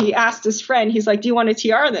to it, and he asked his friend, he's like, "Do you want to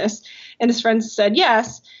TR this?" And his friend said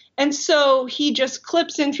yes. And so he just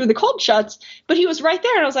clips in through the cold shuts, but he was right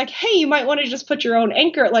there. And I was like, "Hey, you might want to just put your own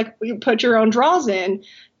anchor, like, you put your own draws in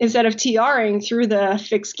instead of TRing through the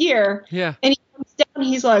fixed gear." Yeah. And he comes down and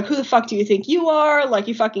he's like, "Who the fuck do you think you are? Like,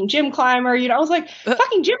 you fucking gym climber." I was like,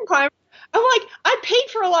 "Fucking gym climber?" I'm like, "I paid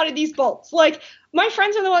for a lot of these bolts. Like, my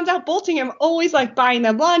friends are the ones out bolting. I'm always, like, buying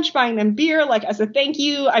them lunch, buying them beer, like, as a thank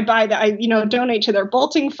you. I donate to their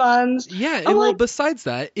bolting funds." Yeah, and well, besides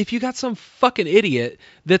that, if you got some fucking idiot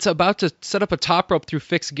that's about to set up a top rope through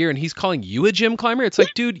fixed gear and he's calling you a gym climber, it's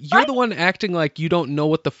like, dude, you're the one acting like you don't know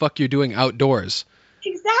what the fuck you're doing outdoors.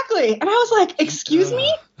 Exactly. And I was like, "Excuse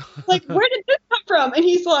me? Like, where did this come from?" And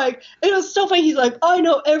he's like, it was so funny. He's like, "I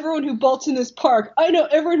know everyone who bolts in this park. I know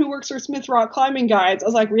everyone who works for Smith Rock Climbing Guides." I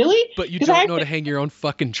was like, "Really?" But you don't know to hang your own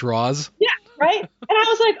fucking draws? Yeah, right? And I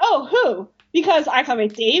was like, "Oh, who?" Because I climb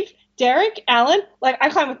with Dave, Derek, Alan. Like, I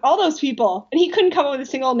climb with all those people. And he couldn't come up with a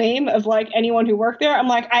single name of, like, anyone who worked there. I'm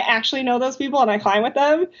like, I actually know those people and I climb with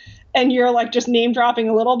them. And you're, like, just name dropping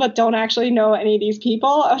a little, but don't actually know any of these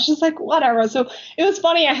people. I was just like, whatever. So it was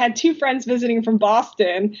funny. I had 2 friends visiting from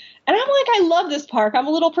Boston, and I'm like, I love this park. I'm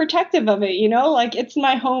a little protective of it, like, it's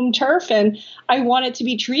my home turf and I want it to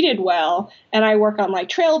be treated well. And I work on, like,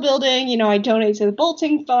 trail building, I donate to the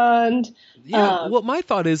bolting fund. Yeah. Well, my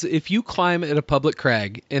thought is, if you climb at a public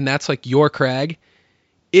crag and that's like your crag,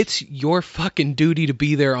 it's your fucking duty to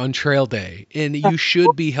be there on trail day, and you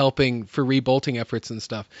should be helping for rebolting efforts and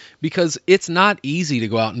stuff, because it's not easy to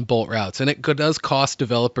go out and bolt routes, and it does cost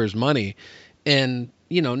developers money. And,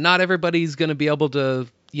 not everybody's going to be able to,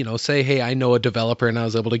 say, "Hey, I know a developer and I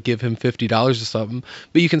was able to give him $50 or something,"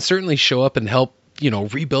 but you can certainly show up and help,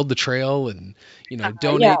 rebuild the trail and,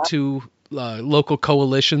 donate to local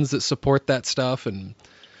coalitions that support that stuff. And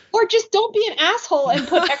or just don't be an asshole and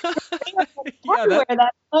put extra hardware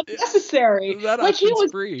that's unnecessary. Like, he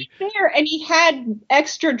was free there and he had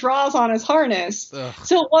extra draws on his harness. Ugh.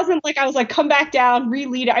 So it wasn't like I was like, "Come back down,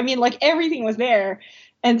 re-lead it." I mean, like, everything was there.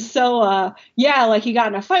 And so, like, he got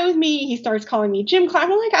in a fight with me. He starts calling me gym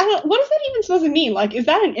climber. I'm like, what is that even supposed to mean? Like, is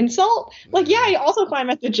that an insult? Like, yeah, I also climb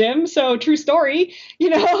at the gym. So true story,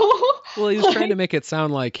 Well, he was trying to make it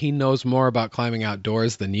sound like he knows more about climbing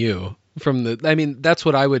outdoors than you. That's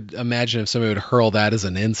what I would imagine if somebody would hurl that as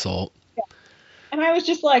an insult. Yeah. And I was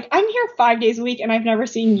just like, "I'm here 5 days a week and I've never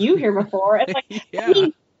seen you here before." And like, yeah. I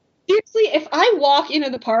mean, seriously, if I walk into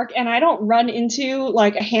the park and I don't run into,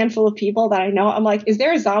 like, a handful of people that I know, I'm like, is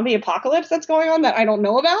there a zombie apocalypse that's going on that I don't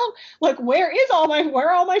know about? Like, where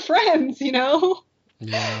are all my friends,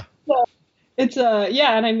 Yeah. So it's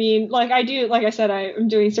and I mean, like, I said, I'm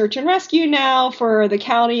doing search and rescue now for the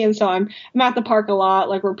county, and so I'm at the park a lot.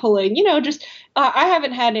 Like, we're pulling, just I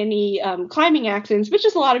haven't had any climbing accidents, but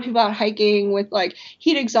just a lot of people out hiking with, like,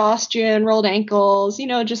 heat exhaustion, rolled ankles,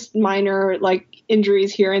 just minor, like,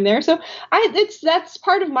 injuries here and there. So that's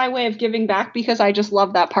part of my way of giving back, because I just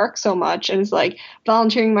love that park so much, and it's like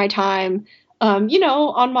volunteering my time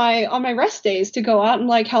on my rest days to go out and,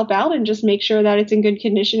 like, help out and just make sure that it's in good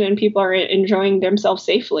condition and people are enjoying themselves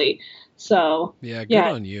safely. So yeah, good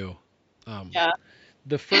on you. Yeah.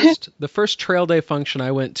 The first trail day function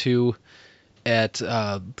I went to at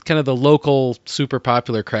kind of the local super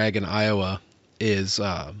popular crag in Iowa is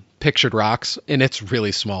Pictured Rocks, and it's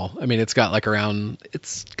really small. I mean, it's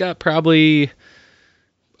got probably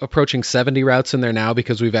approaching 70 routes in there now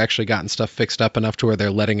because we've actually gotten stuff fixed up enough to where they're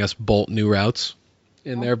letting us bolt new routes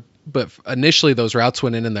in there. But initially those routes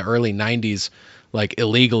went in the early 90s like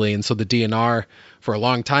illegally, and so the DNR for a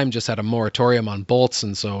long time just had a moratorium on bolts,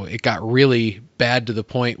 and so it got really bad to the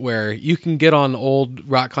point where you can get on old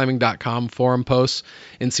rockclimbing.com forum posts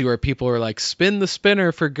and see where people are like, spin the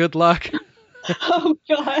spinner for good luck. Oh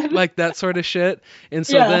God. Like that sort of shit. And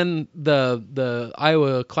so then the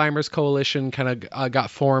Iowa Climbers Coalition kind of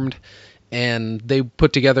got formed, and they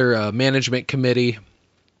put together a management committee,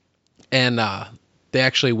 and they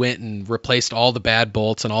actually went and replaced all the bad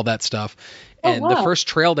bolts and all that stuff. And the first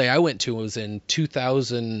trail day I went to was in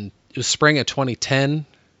 2000. It was spring of 2010,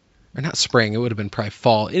 or not spring. It would have been probably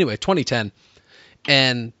fall. Anyway, 2010.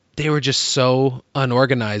 And they were just so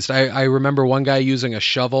unorganized. I remember one guy using a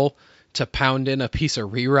shovel to pound in a piece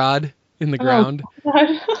of re-rod in the ground.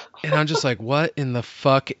 And I'm just like, what in the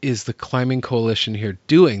fuck is the Climbing Coalition here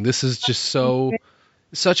doing? This is just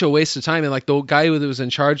such a waste of time. And like the guy who was in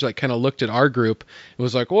charge, like kind of looked at our group and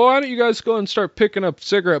was like, well, why don't you guys go and start picking up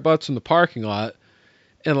cigarette butts in the parking lot?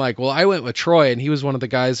 And like, well, I went with Troy, and he was one of the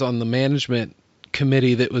guys on the management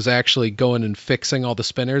committee that was actually going and fixing all the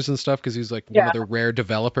spinners and stuff, because he's like one of the rare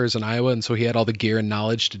developers in Iowa, and so he had all the gear and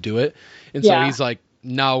knowledge to do it. And so he's like,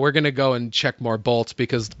 no, we're going to go and check more bolts,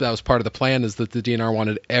 because that was part of the plan, is that the DNR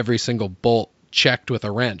wanted every single bolt checked with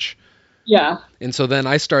a wrench. Yeah. And so then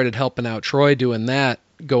I started helping out Troy doing that,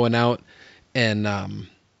 going out and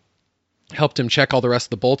helped him check all the rest of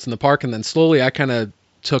the bolts in the park. And then slowly I kind of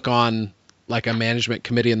took on like a management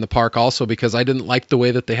committee in the park also, because I didn't like the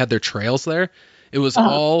way that they had their trails there. It was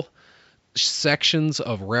all sections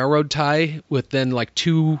of railroad tie with then like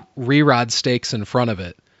 2 re-rod stakes in front of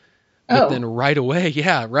it. But then right away.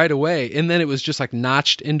 And then it was just like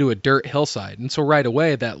notched into a dirt hillside. And so right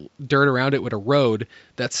away, that dirt around it would erode.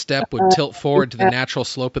 That step would tilt forward to the natural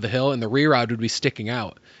slope of the hill, and the re-rod would be sticking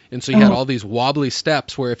out. And so you had all these wobbly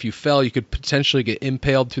steps where if you fell, you could potentially get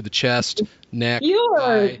impaled through the chest, neck,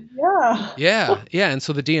 eye. Yeah. And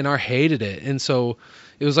so the DNR hated it. And so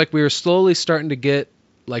it was like we were slowly starting to get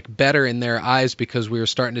like better in their eyes, because we were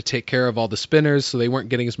starting to take care of all the spinners, so they weren't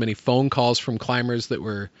getting as many phone calls from climbers that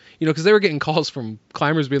were, because they were getting calls from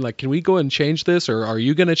climbers being like, can we go and change this, or are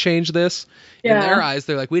you going to change this? In their eyes,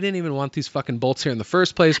 they're like, we didn't even want these fucking bolts here in the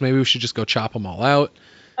first place. Maybe we should just go chop them all out.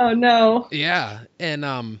 Oh no. Yeah. And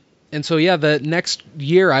so the next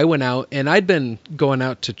year I went out, and I'd been going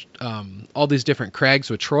out to all these different crags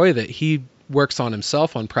with Troy that he works on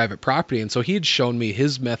himself on private property. And so he had shown me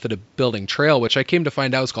his method of building trail, which I came to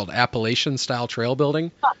find out is called Appalachian style trail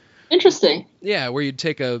building. Oh, interesting. Yeah. Where you'd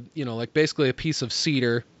take like basically a piece of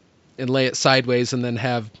cedar and lay it sideways, and then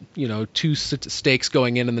have, 2 stakes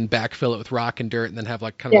going in, and then backfill it with rock and dirt, and then have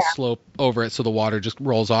like kind of a slope over it so the water just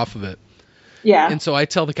rolls off of it. Yeah. And so I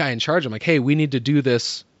tell the guy in charge, I'm like, hey, we need to do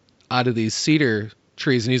this out of these cedar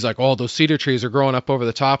trees. And he's like, oh, those cedar trees are growing up over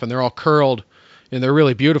the top, and they're all curled, and they're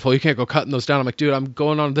really beautiful. You can't go cutting those down. I'm like, dude, I'm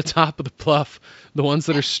going on the top of the bluff, the ones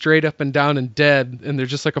that are straight up and down and dead, and they're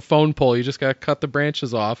just like a phone pole. You just got to cut the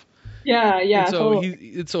branches off. Yeah. And so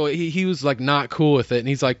totally. he was like not cool with it. And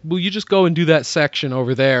he's like, well, you just go and do that section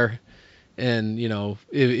over there. And,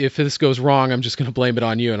 if this goes wrong, I'm just going to blame it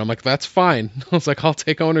on you. And I'm like, that's fine. I was like, I'll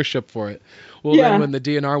take ownership for it. Well, then when the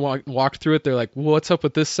DNR walked through it, they're like, well, what's up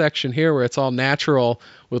with this section here where it's all natural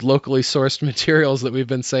with locally sourced materials that we've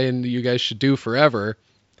been saying you guys should do forever?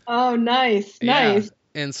 Oh, nice. Yeah. Nice.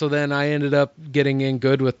 And so then I ended up getting in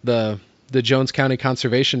good with the Jones County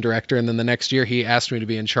Conservation Director. And then the next year he asked me to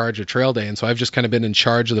be in charge of Trail Day. And so I've just kind of been in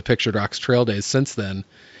charge of the Pictured Rocks Trail Days since then.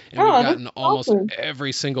 And we've gotten almost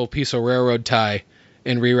every single piece of railroad tie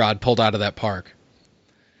and re-rod pulled out of that park.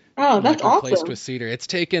 Oh, that's awesome. Replaced with cedar. It's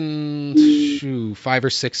taken 5 or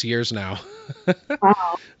 6 years now.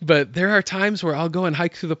 Wow. But there are times where I'll go and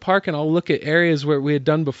hike through the park, and I'll look at areas where we had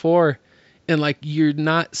done before, and like you're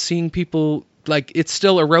not seeing people, like it's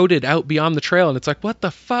still eroded out beyond the trail, and it's like, what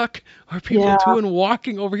the fuck are people doing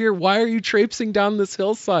walking over here? Why are you traipsing down this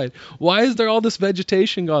hillside? Why is there all this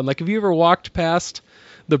vegetation gone? Like, have you ever walked past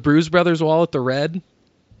the Bruise Brothers wall at the Red?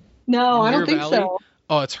 No, I don't think so.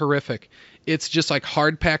 Oh, it's horrific. It's just like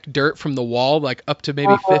hard packed dirt from the wall, like up to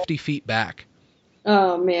maybe 50 feet back.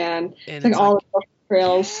 Oh man. And it's like all the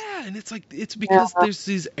trails. Yeah, and it's because there's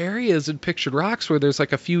these areas in Pictured Rocks where there's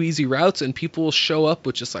like a few easy routes, and people will show up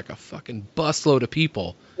with just like a fucking busload of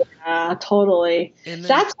people. Yeah, totally. And then,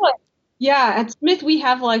 that's what Yeah, at Smith we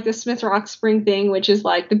have like the Smith Rock Spring thing, which is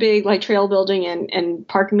like the big like trail building and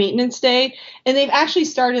park maintenance day. And they've actually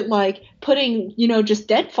started like putting, just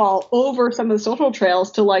deadfall over some of the social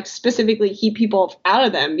trails to like specifically keep people out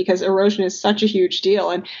of them because erosion is such a huge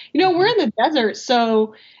deal. And we're Hmm. in the desert,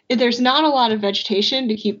 so there's not a lot of vegetation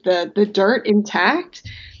to keep the dirt intact.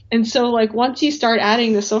 And so like once you start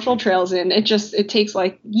adding the social trails in, it takes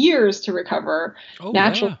like years to recover Oh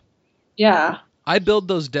naturally. yeah. Yeah. I build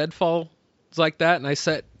those deadfalls like that, and I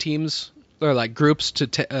set teams or like groups to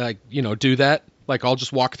do that. Like I'll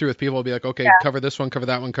just walk through with people. I'll be like, okay, cover this one, cover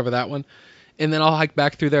that one, cover that one, and then I'll hike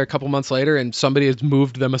back through there a couple months later, and somebody has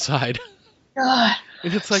moved them aside. God.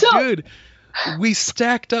 And it's like, So dude, we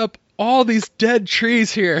stacked up all these dead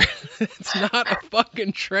trees here. It's not a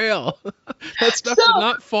fucking trail. That stuff So did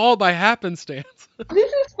not fall by happenstance.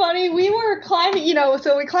 this is funny. We were climbing,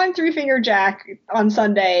 so we climbed Three Finger Jack on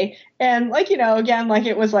Sunday. And like, again, like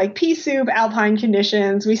it was like pea soup, alpine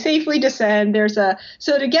conditions. We safely descend.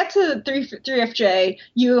 So to get to 3FJ,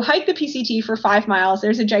 you hike the PCT for 5 miles.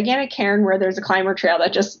 There's a gigantic cairn where there's a climber trail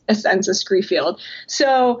that just ascends a scree field.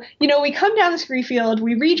 So, we come down the scree field,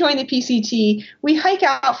 we rejoin the PCT, we hike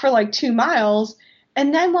out for like 2 miles.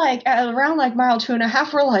 And then like at around like mile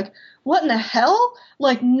 2.5, we're like, what in the hell?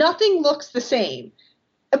 Like nothing looks the same.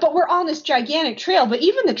 But we're on this gigantic trail, but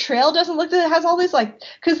even the trail doesn't look that it has all this like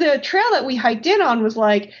because the trail that we hiked in on was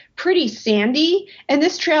like pretty sandy, and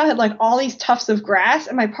this trail had like all these tufts of grass.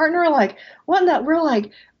 And my partner were like, what in that? We're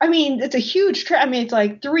like, I mean, it's a huge trail. I mean, it's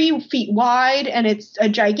like 3 feet wide and it's a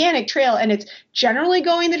gigantic trail and it's generally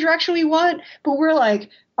going the direction we want. But we're like,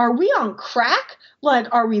 are we on crack? Like,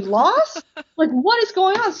 are we lost? Like, what is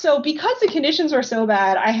going on? So because the conditions were so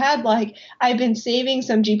bad, I've been saving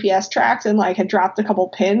some GPS tracks and like had dropped a couple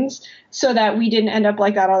pins so that we didn't end up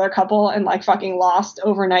like that other couple and like fucking lost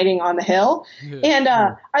overnighting on the hill. Yeah. And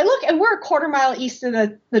I look and we're a quarter mile east of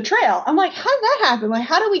the trail. I'm like, how did that happen? Like,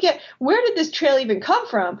 where did this trail even come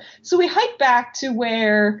from? So we hike back to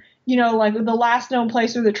where, like the last known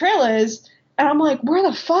place where the trail is. And I'm like, where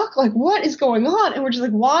the fuck? Like, what is going on? And we're just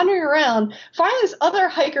like wandering around. Finally, this other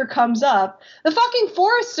hiker comes up. The fucking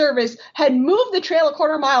Forest Service had moved the trail a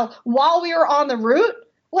quarter mile while we were on the route.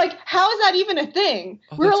 Like, how is that even a thing?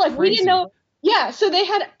 Oh, We were that's like, we crazy. didn't know. Yeah, so they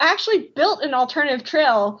had actually built an alternative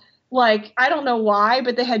trail. Like, I don't know why,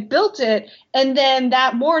 but they had built it. And then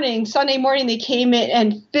that morning, Sunday morning, they came in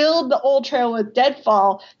and filled the old trail with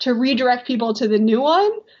deadfall to redirect people to the new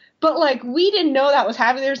one. But like we didn't know that was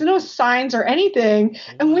happening. There's no signs or anything.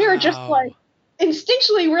 And we were just Wow. like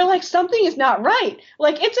instinctually we're like something is not right.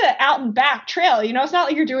 Like it's an out and back trail, it's not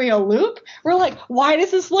like you're doing a loop. We're like, why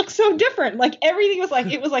does this look so different? Like everything was like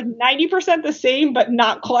it was like 90% the same but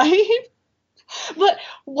not quite. But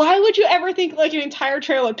why would you ever think like an entire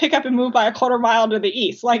trail would pick up and move by a quarter mile to the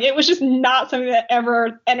east? Like it was just not something that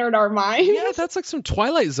ever entered our minds. Yeah, that's like some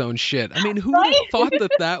Twilight Zone shit. I mean, who would have Right? thought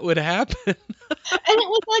that would happen? And it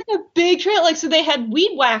was like a big trail. Like, so they had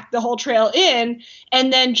weed whacked the whole trail in,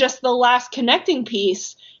 and then just the last connecting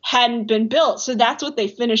piece hadn't been built. So that's what they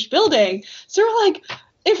finished building. So we're like,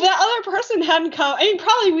 if that other person hadn't come, I mean,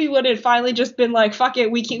 probably we would have finally just been like, fuck it,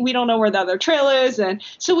 we don't know where the other trail is. And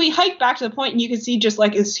so we hiked back to the point, and you could see just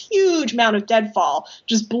like this huge amount of deadfall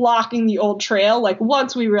just blocking the old trail. Like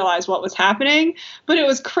once we realized what was happening, but it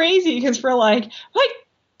was crazy because for like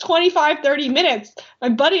 25, 30 minutes, my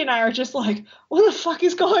buddy and I are just like, what the fuck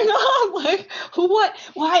is going on? Like,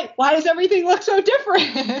 why does everything look so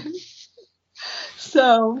different?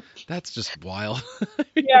 So, That's just wild.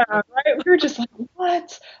 yeah, right. We were just like,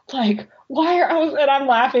 what? Like, and I'm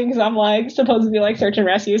laughing because I'm like supposed to be like search and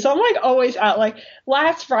rescue. So I'm like always out. Like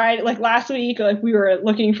last Friday, like last week, like we were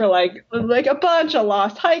looking for like a bunch of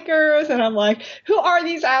lost hikers. And I'm like, who are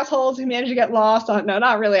these assholes who managed to get lost? No,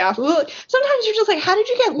 not really assholes. Sometimes you're just like, how did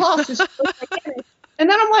you get lost? And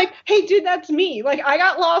then I'm like, hey, dude, that's me. Like I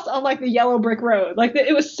got lost on like the yellow brick road. Like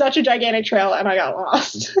it was such a gigantic trail and I got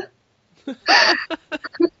lost.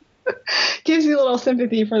 Gives you a little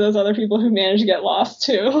sympathy for those other people who managed to get lost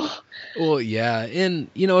too. Well, yeah, and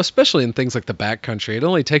especially in things like the backcountry, it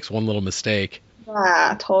only takes one little mistake,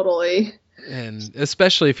 Ah, totally. and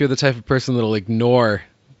especially if you're the type of person that'll ignore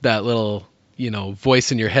that little,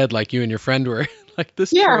 voice in your head, like you and your friend were. Like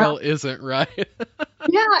this Yeah. trail isn't right. Yeah,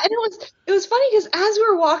 and it was funny because as we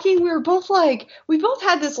were walking, we both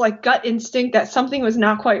had this like gut instinct that something was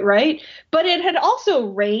not quite right, but it had also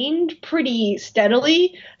rained pretty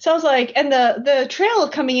steadily. So I was like, and the trail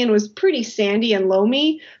coming in was pretty sandy and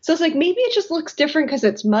loamy. So I was like, maybe it just looks different because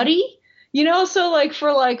it's muddy. So like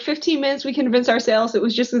for like 15 minutes, we convinced ourselves it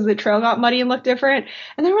was just because the trail got muddy and looked different.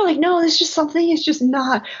 And then we're like, no, it's just something. It's just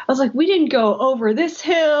not. I was like, we didn't go over this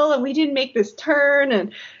hill and we didn't make this turn.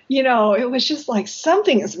 And, it was just like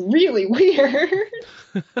something is really weird.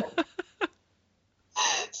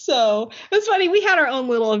 So it was funny. We had our own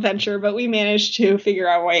little adventure, but we managed to figure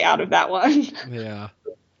our way out of that one. Yeah.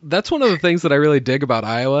 That's one of the things that I really dig about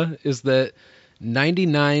Iowa is that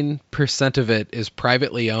 99% of it is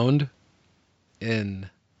privately owned. And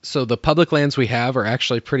so the public lands we have are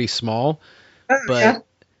actually pretty small, but Yeah.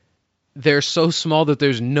 they're so small that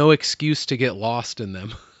there's no excuse to get lost in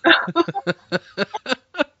them.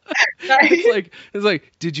 It's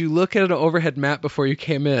like, did you look at an overhead map before you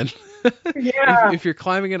came in? Yeah. If you're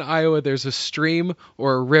climbing in Iowa, there's a stream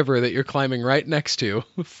or a river that you're climbing right next to.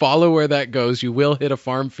 Follow where that goes. You will hit a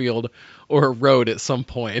farm field or a road at some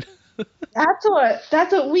point. That's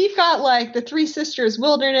what we've got, like the Three Sisters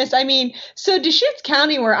Wilderness. I mean, so Deschutes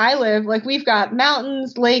County where I live, like we've got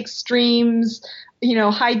mountains, lakes, streams,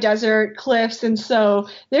 high desert, cliffs. And so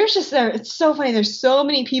it's so funny. There's so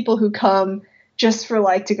many people who come just for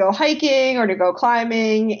like to go hiking or to go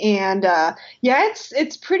climbing. And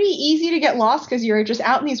it's pretty easy to get lost because you're just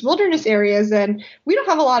out in these wilderness areas and we don't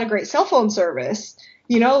have a lot of great cell phone service.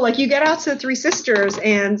 Like you get out to Three Sisters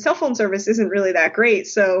and cell phone service isn't really that great.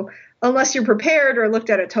 So unless you're prepared or looked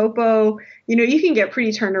at a topo, you can get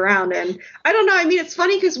pretty turned around. And I don't know. I mean, it's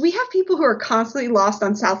funny because we have people who are constantly lost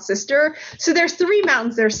on South Sister. So there's 3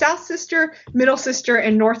 mountains. There's South Sister, Middle Sister,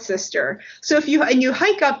 and North Sister. So if you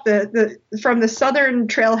hike up from the southern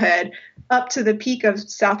trailhead up to the peak of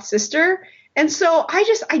South Sister. And so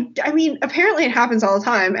I mean, apparently it happens all the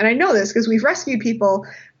time. And I know this because we've rescued people.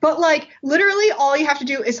 But like literally all you have to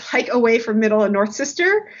do is hike away from Middle and North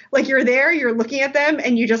Sister. Like you're there, you're looking at them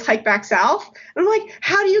and you just hike back south. And I'm like,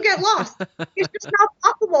 how do you get lost? It's just not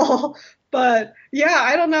possible. But yeah,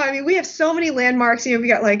 I don't know. I mean, we have so many landmarks. We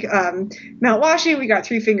got like Mount Washington, we got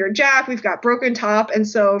Three Finger Jack, we've got Broken Top. And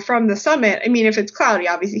so from the summit, I mean, if it's cloudy,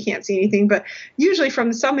 obviously you can't see anything. But usually from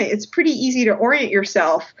the summit, it's pretty easy to orient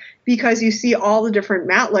yourself because you see all the different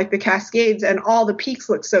like the Cascades and all the peaks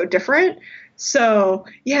look so different. So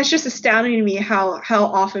yeah, it's just astounding to me how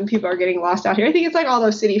often people are getting lost out here. I think it's like all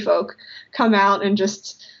those city folk come out and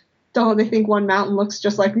just they think one mountain looks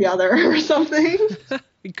just like the other or something.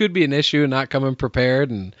 It could be an issue not coming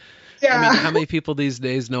prepared. And yeah. I mean, how many people these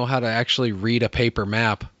days know how to actually read a paper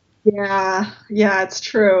map? Yeah, it's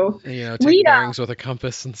true. Take bearings with a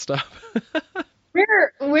compass and stuff.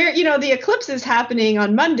 We're the eclipse is happening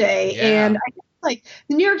on Monday, yeah. And I guess like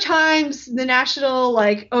the New York Times, the National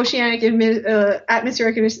like Oceanic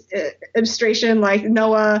Atmospheric Administration, like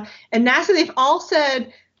NOAA and NASA, they've all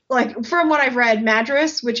said, like from what I've read,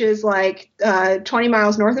 Madras, which is like 20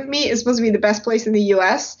 miles north of me, is supposed to be the best place in the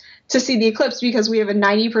U.S. to see the eclipse because we have a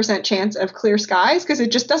 90% chance of clear skies because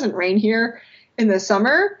it just doesn't rain here in the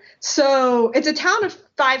summer. So it's a town of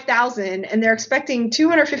 5,000 and they're expecting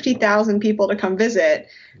 250,000 people to come visit,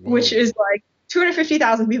 which is like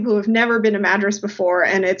 250,000 people who have never been to Madras before.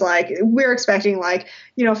 And it's like, we're expecting like,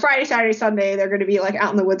 Friday, Saturday, Sunday, they're going to be like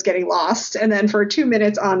out in the woods getting lost. And then for 2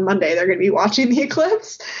 minutes on Monday, they're going to be watching the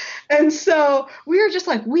eclipse. And so we were just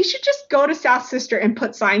like, we should just go to South Sister and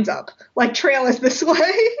put signs up like trail is this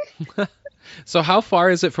way. So how far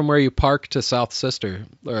is it from where you park to South Sister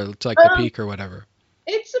or to like the peak or whatever?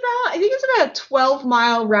 I think it's about a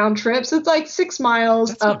 12-mile round trip. So it's like 6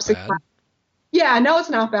 miles that's up, 6 miles. Yeah, no, it's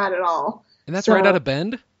not bad at all. And that's right out of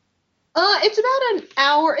Bend? It's about an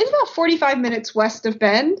hour. It's about 45 minutes west of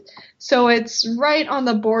Bend. So it's right on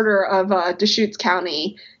the border of Deschutes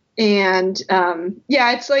County. And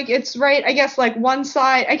it's right, I guess, like one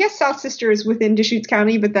side. I guess South Sister is within Deschutes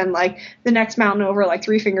County, but then like the next mountain over, like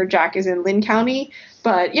Three Finger Jack, is in Lynn County.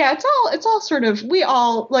 But yeah, it's all sort of, we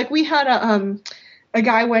had a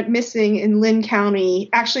guy went missing in Lynn County,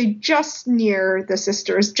 actually just near the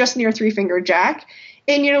Sisters, just near Three Finger Jack.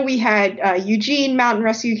 And, we had Eugene Mountain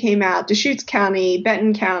Rescue came out, Deschutes County,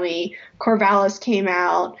 Benton County, Corvallis came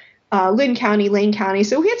out, Lynn County, Lane County.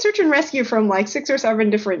 So we had search and rescue from like 6 or 7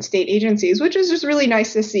 different state agencies, which is just really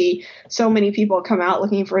nice to see so many people come out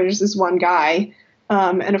looking for just this one guy.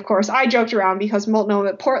 And of course, I joked around because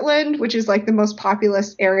Multnomah, Portland, which is like the most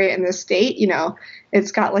populous area in the state,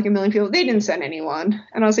 it's got like 1 million people. They didn't send anyone.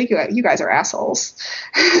 And I was like, you guys are assholes.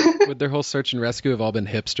 Would their whole search and rescue have all been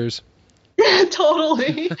hipsters? Yeah,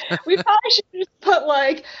 totally. We probably should just put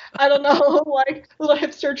like, I don't know, like little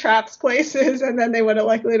hipster traps places. And then they would have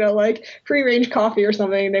like, like free range coffee or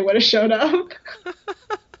something. They would have showed up.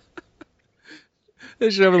 They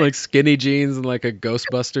should have like skinny jeans and like a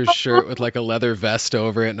Ghostbusters shirt with like a leather vest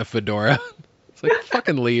over it and a fedora. It's like,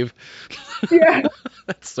 fucking leave. Yeah.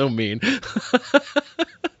 That's so mean.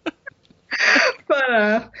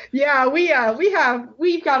 But yeah,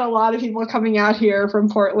 we've got a lot of people coming out here from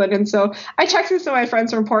Portland, and so I texted some of my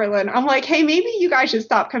friends from Portland. I'm like, hey, maybe you guys should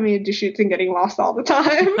stop coming to Deschutes and getting lost all the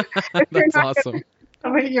time. If you're That's not awesome.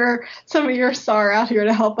 some of your SAR out here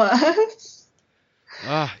to help us.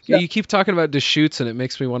 Yeah, you keep talking about Deschutes, and it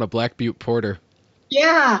makes me want a Black Butte Porter.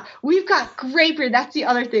 Yeah, we've got great beer. That's the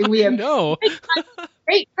other thing. We have No.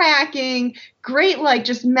 great kayaking, great like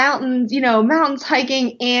just mountains, mountains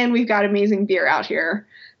hiking, and we've got amazing beer out here.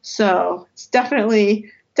 So it's definitely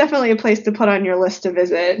a place to put on your list to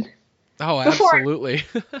visit. Oh, absolutely.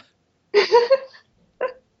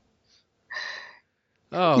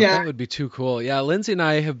 Oh, yeah. That would be too cool. Yeah, Lindsay and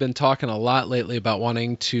I have been talking a lot lately about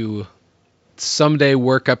wanting to someday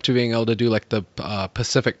work up to being able to do like the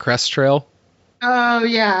Pacific Crest Trail. Oh,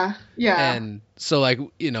 yeah. Yeah. And so like,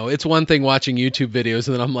 it's one thing watching YouTube videos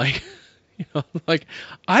and then I'm like, like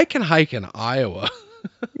I can hike in Iowa.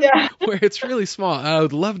 Yeah. Where it's really small. I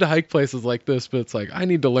would love to hike places like this, but it's like I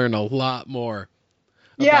need to learn a lot more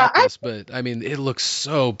about this. But I mean, it looks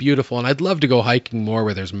so beautiful and I'd love to go hiking more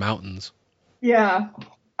where there's mountains. Yeah.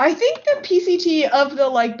 I think the PCT of the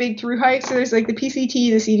like big through hikes, so there's like the PCT,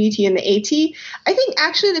 the CDT, and the AT. I think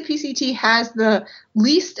actually the PCT has the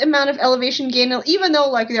least amount of elevation gain, even though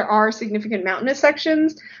like there are significant mountainous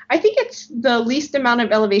sections. I think it's the least amount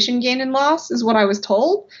of elevation gain and loss is what I was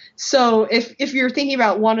told. So if you're thinking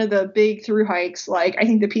about one of the big through hikes, like I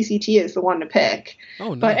think the PCT is the one to pick.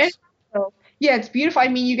 Oh, nice. But yeah, it's beautiful. I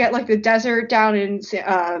mean, you get like the desert down in,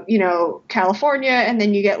 California, and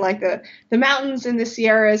then you get like the mountains in the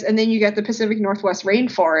Sierras, and then you get the Pacific Northwest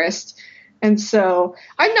rainforest. And so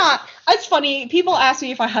it's funny. People ask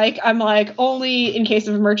me if I hike. I'm like, only in case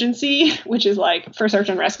of emergency, which is like for search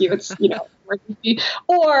and rescue. It's, emergency.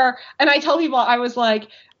 And I tell people, I was like,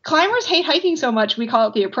 climbers hate hiking so much, we call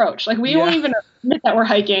it the approach. Like, we won't even admit that we're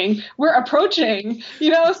hiking. We're approaching,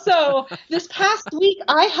 So this past week,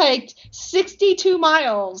 I hiked 62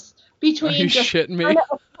 miles between shitting me? Trying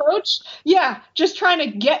to approach. Yeah, just trying to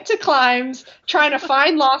get to climbs, trying to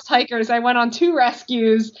find lost hikers. I went on 2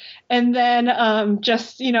 rescues, and then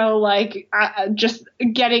just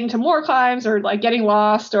getting to more climbs or like getting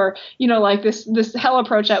lost or, like this hell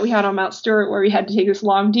approach that we had on Mount Stewart where we had to take this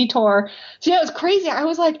long detour. So yeah, it was crazy. I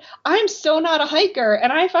was like, I'm so not a hiker,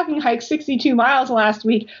 and I fucking hiked 62 miles last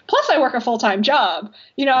week. Plus I work a full-time job,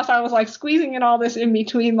 so I was like squeezing in all this in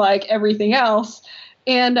between like everything else.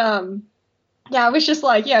 And yeah, it was just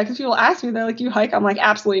like, because people ask me, they're like, you hike? I'm like,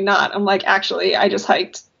 absolutely not. I'm like, actually, I just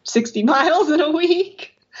hiked 60 miles in a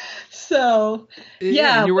week. So,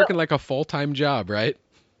 yeah. And you're working like a full-time job, right?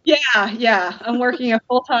 Yeah. I'm working a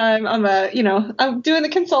full-time. I'm doing the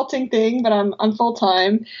consulting thing, but I'm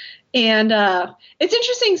full-time. And it's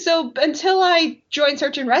interesting. So until I joined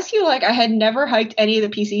Search and Rescue, like I had never hiked any of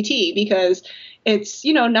the PCT because it's,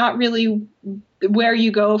 not really where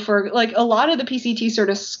you go for like a lot of the PCT sort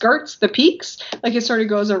of skirts the peaks, like it sort of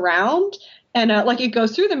goes around and like it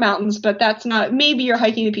goes through the mountains, but that's not, maybe you're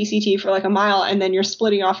hiking the PCT for like a mile and then you're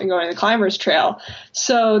splitting off and going to the Climbers Trail.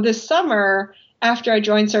 So this summer, after I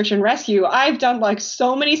joined Search and Rescue, I've done like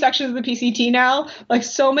so many sections of the PCT now, like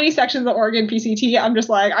so many sections of the Oregon PCT. I'm just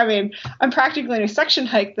like, I'm practically going to section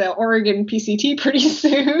hike the Oregon PCT pretty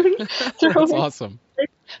soon. That's awesome.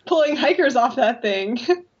 Pulling hikers off that thing.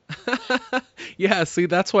 Yeah, see,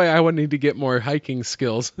 that's why I would need to get more hiking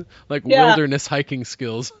skills, like wilderness hiking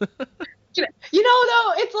skills.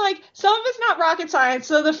 Though, it's like some of it's not rocket science.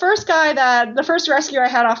 So the first rescue I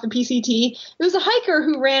had off the PCT, it was a hiker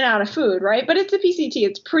who ran out of food, right? But it's a PCT.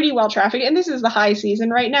 It's pretty well trafficked, and this is the high season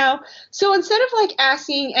right now. So instead of like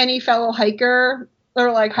asking any fellow hiker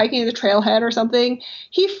or like hiking the trailhead or something,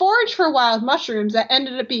 he foraged for wild mushrooms that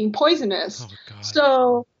ended up being poisonous. Oh, God.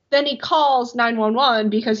 So then he calls 911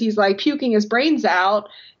 because he's like puking his brains out.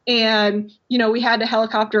 And, we had to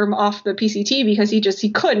helicopter him off the PCT because he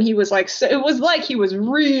couldn't. He was like, so it was like he was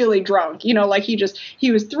really drunk, like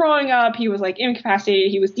he was throwing up. He was like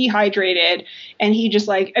incapacitated. He was dehydrated. And he just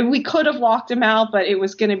like, and we could have walked him out, but it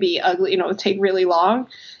was going to be ugly, it would take really long.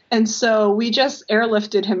 And so we just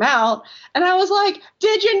airlifted him out. And I was like,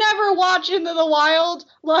 did you never watch Into the Wild?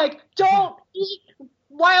 Like, don't eat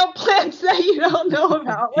wild plants that you don't know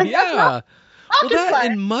about. Like, yeah. Well, that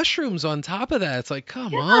and mushrooms on top of that. It's like,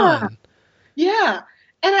 come on. Yeah.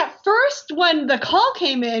 And at first, when the call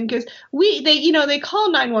came in, because they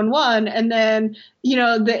call 911, and then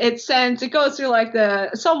it goes through like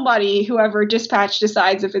whoever dispatch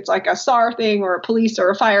decides if it's like a SAR thing or a police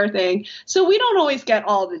or a fire thing. So we don't always get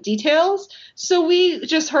all the details. So we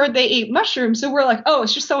just heard they ate mushrooms. So we're like, oh,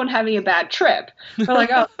 it's just someone having a bad trip. We're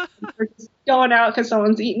like, oh, we're just going out because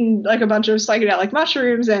someone's eaten like a bunch of psychedelic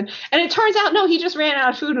mushrooms. And it turns out, no, he just ran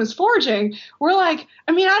out of food and was foraging. We're like,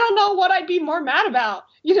 I mean, I don't know what I'd be more mad about,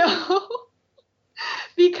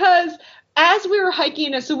 because as we were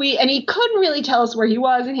hiking, and he couldn't really tell us where he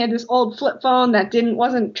was, and he had this old flip phone that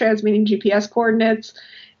wasn't transmitting GPS coordinates.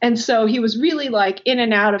 And so he was really like in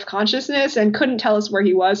and out of consciousness and couldn't tell us where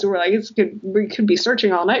he was. So we're like, we could be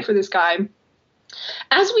searching all night for this guy.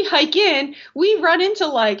 As we hike in, we run into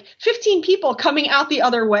like 15 people coming out the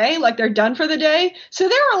other way, like they're done for the day. So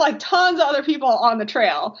there were like tons of other people on the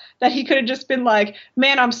trail that he could have just been like,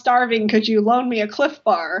 man, I'm starving. Could you loan me a Cliff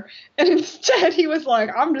Bar? And instead he was like,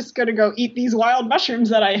 I'm just going to go eat these wild mushrooms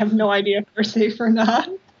that I have no idea if they're safe or not.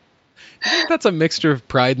 I think that's a mixture of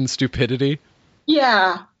pride and stupidity.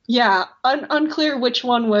 Yeah. Yeah. Unclear which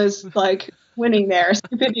one was like winning there.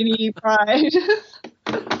 Stupidity, pride.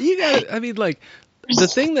 The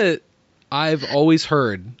thing that I've always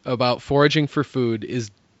heard about foraging for food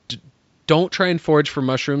is don't try and forage for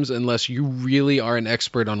mushrooms unless you really are an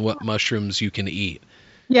expert on what mushrooms you can eat.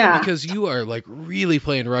 Yeah. Because you are like really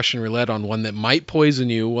playing Russian roulette on one that might poison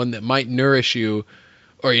you, one that might nourish you,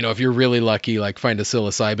 or, if you're really lucky, like find a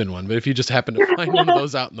psilocybin one. But if you just happen to find one of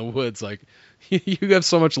those out in the woods, like you have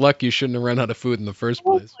so much luck you shouldn't have run out of food in the first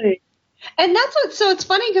place. And so it's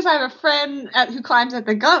funny because I have a friend who climbs at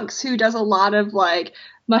the Gunks who does a lot of like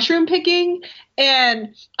mushroom picking,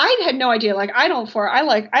 and I had no idea. Like I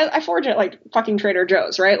forage at like fucking Trader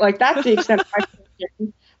Joe's, right? Like that's the extent of my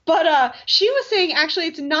foraging. But she was saying actually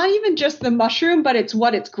it's not even just the mushroom, but it's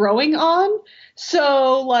what it's growing on.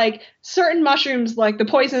 So like certain mushrooms, like the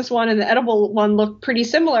poisonous one and the edible one, look pretty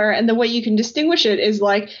similar. And the way you can distinguish it is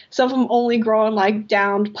like some of them only grow on like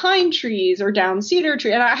downed pine trees or downed cedar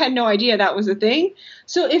tree. And I had no idea that was a thing.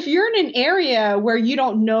 So if you're in an area where you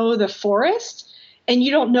don't know the forest and you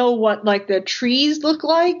don't know what like the trees look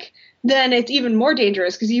like, then it's even more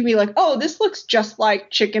dangerous because you'd be like, oh, this looks just like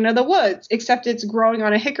chicken of the woods, except it's growing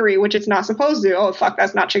on a hickory, which it's not supposed to. Oh, fuck,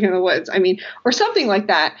 that's not chicken of the woods. I mean, or something like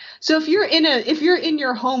that. So if you're in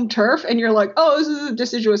your home turf and you're like, oh, this is a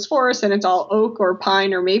deciduous forest and it's all oak or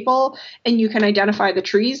pine or maple, and you can identify the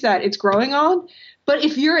trees that it's growing on. But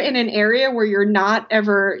if you're in an area where you're not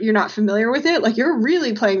familiar with it, like you're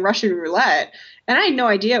really playing Russian roulette. And I had no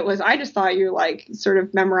idea it was. I just thought you like sort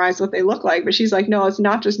of memorized what they look like. But she's like, no, it's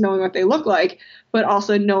not just knowing what they look like, but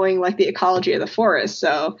also knowing like the ecology of the forest.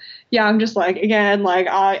 So yeah, I'm just like, again, like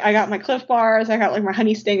I got my Cliff Bars, I got like my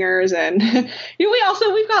honey stingers, and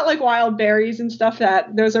we've got like wild berries and stuff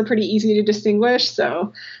that those are pretty easy to distinguish.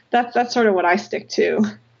 So that's sort of what I stick to.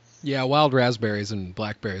 Yeah, wild raspberries and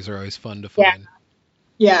blackberries are always fun to find.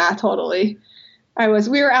 Yeah, totally.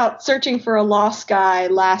 We were out searching for a lost guy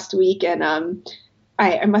last week, and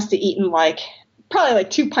I must have eaten probably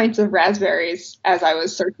like 2 pints of raspberries as I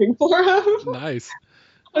was searching for him. Nice.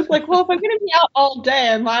 I was like, well, if I'm going to be out all day,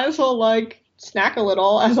 I might as well like snack a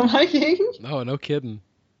little as I'm hiking. Oh, no kidding.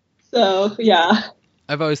 So, yeah.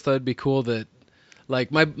 I've always thought it'd be cool that,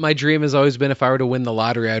 like, my dream has always been if I were to win the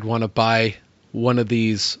lottery, I'd want to buy one of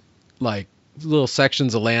these, like, little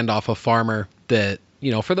sections of land off a farmer that,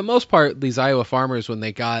 for the most part, these Iowa farmers, when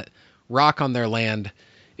they got rock on their land,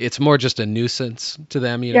 it's more just a nuisance to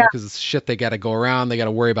them, because it's shit they got to go around. They got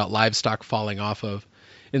to worry about livestock falling off of.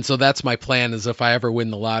 And so that's my plan, is if I ever win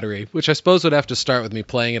the lottery, which I suppose would have to start with me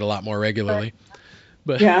playing it a lot more regularly.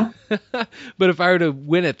 But yeah. But if I were to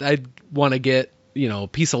win it, I'd want to get, a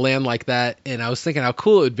piece of land like that. And I was thinking how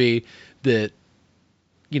cool it would be that,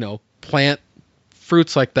 plant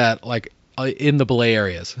fruits like that, like in the belay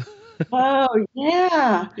areas. Oh,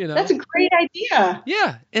 yeah. That's a great idea.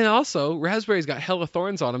 Yeah. And also, raspberries got hella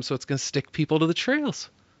thorns on them, so it's going to stick people to the trails.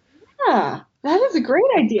 Yeah, that is a great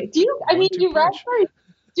idea. Do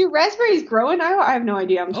raspberries grow in Iowa? I have no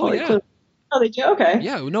idea. I'm totally clueless. Oh, they do? Okay.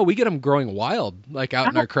 Yeah, no, we get them growing wild, like out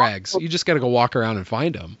in our crags. You just got to go walk around and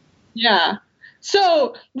find them. Yeah.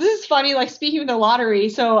 So this is funny, like speaking of the lottery.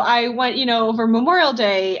 So I went, over Memorial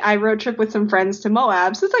Day, I road trip with some friends to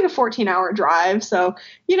Moab. So it's like a 14-hour drive. So,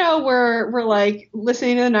 we're like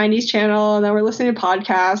listening to the 90s channel, and then we're listening to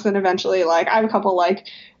podcasts, and eventually like I have a couple like,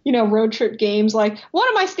 road trip games. Like one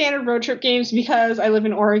of my standard road trip games, because I live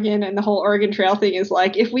in Oregon and the whole Oregon Trail thing is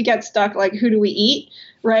like, if we get stuck, like who do we eat?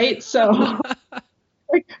 Right. So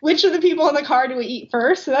like, which of the people in the car do we eat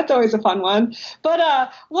first? So that's always a fun one. But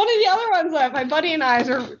one of the other ones that my buddy and I,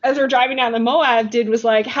 as we're driving down the Moab, did was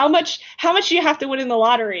like, how much do you have to win in the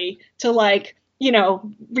lottery to like,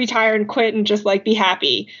 retire and quit and just like be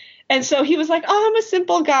happy? And so he was like, oh, I'm a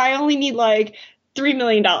simple guy. I only need like $3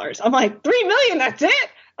 million. I'm like, 3 million, that's it?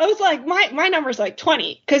 I was like, my number's like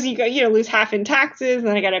 20, because you lose half in taxes, and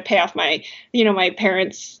then I got to pay off my, my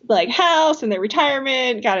parents' like house and their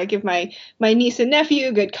retirement. Got to give my niece and nephew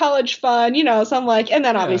a good college fund, So I'm like, and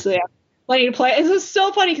then obviously I have plenty to play. It was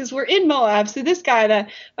so funny because we're in Moab, so this guy that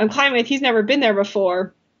I'm climbing with, he's never been there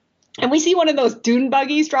before. And we see one of those dune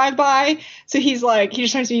buggies drive by. So he's like, he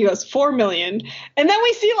just turns to me, he goes, 4 million. And then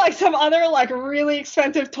we see like some other like really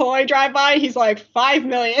expensive toy drive by. He's like, 5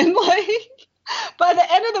 million. Like, by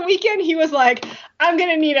the end of the weekend, he was like, I'm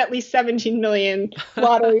going to need at least 17 million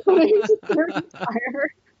lottery winnings to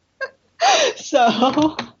retire.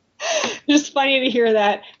 So just funny to hear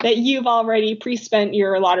that you've already pre-spent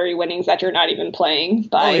your lottery winnings that you're not even playing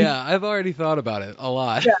by. Oh yeah, I've already thought about it a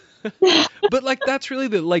lot. Yeah. But like that's really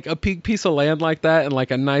like a piece of land like that, and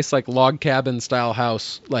like a nice like log cabin style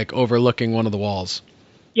house like overlooking one of the walls.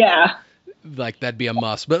 Yeah. Like that'd be a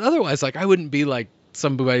must. But otherwise, like I wouldn't be like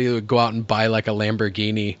somebody who would go out and buy like a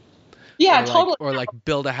Lamborghini. Yeah, or totally. Or like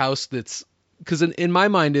build a house that's, because in my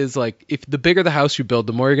mind is like, if the bigger the house you build,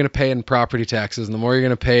 the more you're going to pay in property taxes, and the more you're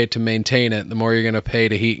going to pay to maintain it, the more you're going to pay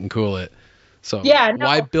to heat and cool it. So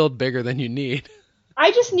why build bigger than you need?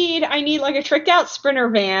 I need like a tricked out Sprinter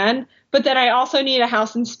van, but then I also need a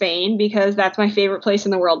house in Spain because that's my favorite place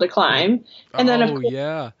in the world to climb. And then of course,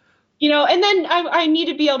 yeah. And then I need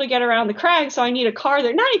to be able to get around the crag, so I need a car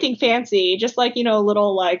there. Not anything fancy, just like, a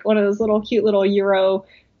little, like, one of those little cute little Euro,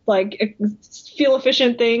 like, fuel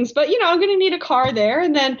efficient things. But, I'm going to need a car there.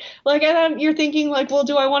 And then, like, you're thinking, like, well,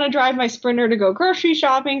 do I want to drive my Sprinter to go grocery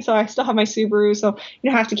shopping? So I still have my Subaru, so you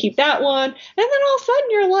have to keep that one. And then all of a sudden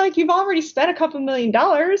you're like, you've already spent a couple $1 million,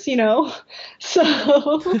 So,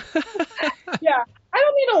 yeah. I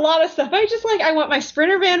don't need a lot of stuff. I want my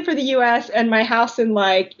Sprinter van for the U.S. and my house in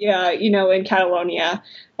in Catalonia,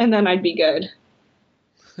 and then I'd be good.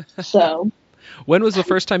 So, when was the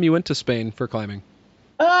first time you went to Spain for climbing?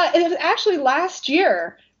 It was actually last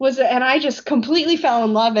year. And I just completely fell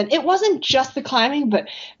in love. And it wasn't just the climbing, but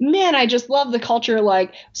man, I just love the culture.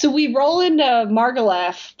 Like, so we roll into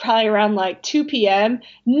Margalef probably around like 2 p.m.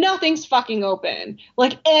 Nothing's fucking open.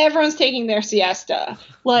 Like, everyone's taking their siesta.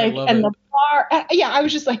 Like, and the bar. I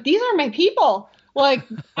was just like, these are my people. Like,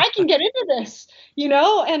 I can get into this,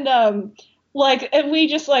 And and we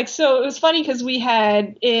just so it was funny because we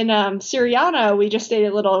had in Siriana, we just stayed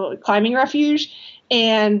at a little climbing refuge.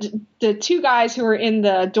 And the two guys who were in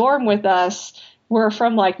the dorm with us were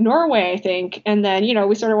from like Norway, I think. And then,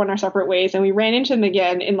 we sort of went our separate ways, and we ran into them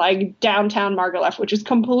again in like downtown Margalef, which is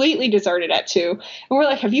completely deserted at 2. And we're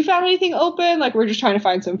like, have you found anything open? Like, we're just trying to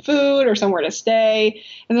find some food or somewhere to stay.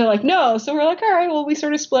 And they're like, no. So we're like, all right, well, we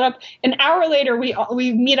sort of split up. An hour later,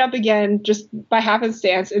 we meet up again just by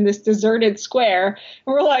happenstance in this deserted square.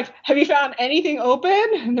 And we're like, have you found anything open?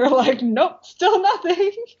 And they're like, nope, still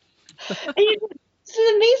nothing.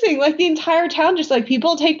 It's amazing. Like, the entire town, just like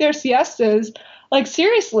people take their siestas, like,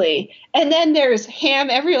 seriously. And then there's ham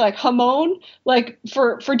like jamon, like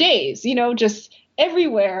for days, just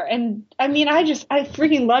everywhere. And I mean, I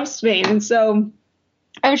freaking love Spain. And so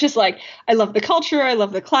I was just like, I love the culture. I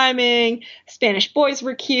love the climbing. Spanish boys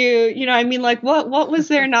were cute. Like, what was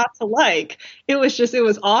there not to like? It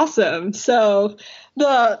was awesome. So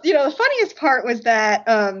the funniest part was that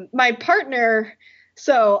my partner,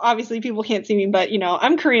 so obviously people can't see me, but,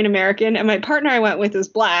 I'm Korean American, and my partner I went with is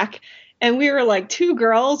Black. And we were like 2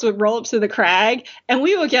 girls would roll up to the crag, and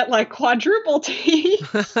we would get like quadruple teeth.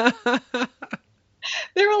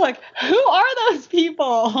 They were like, who are those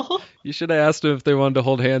people? You should have asked them if they wanted to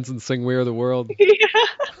hold hands and sing We Are the World. Yeah.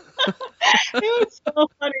 It was so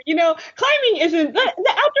funny. Climbing the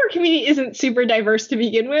outdoor community isn't super diverse to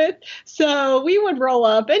begin with. So we would roll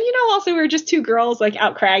up, and, also we were just 2 girls like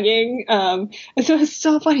out cragging. And so it was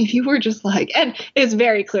so funny. People were just like, and it's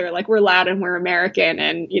very clear, like, we're loud and we're American,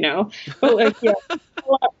 and, but like,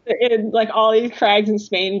 in like all these crags in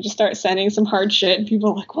Spain, you just start sending some hard shit, and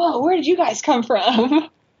people are like, whoa, where did you guys come from?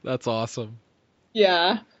 That's awesome.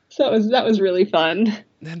 Yeah. So that was really fun.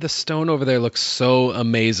 And the stone over there looks so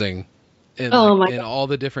amazing. In all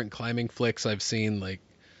the different climbing flicks I've seen, like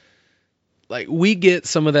we get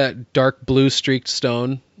some of that dark blue streaked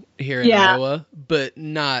stone here in Iowa, but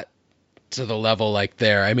not to the level like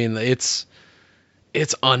there. I mean, it's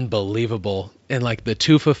unbelievable. And like the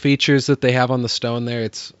tufa features that they have on the stone there,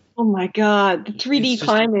 it's, oh my God, the 3D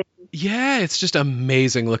climbing. Yeah, it's just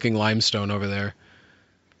amazing looking limestone over there.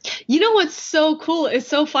 You know what's so cool? It's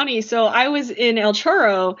so funny. So I was in El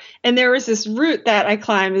Chorro, and there was this route that I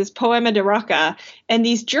climbed, this Poema de Roca, and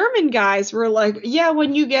these German guys were like, "Yeah,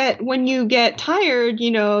 when you get tired,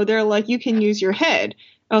 they're like, you can use your head."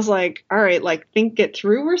 I was like, "All right, like think it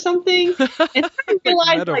through or something." And I Like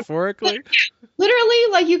realized, metaphorically.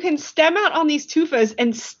 literally, like you can stem out on these tufas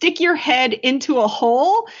and stick your head into a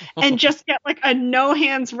hole and just get like a no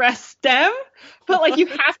hands rest stem. But like you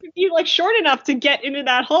have to be like short enough to get into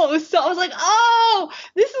that hole. So I was like, oh,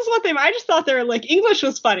 this is what I just thought they were like English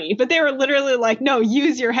was funny, but they were literally like, no,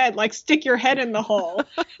 use your head, like stick your head in the hole.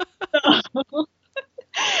 So,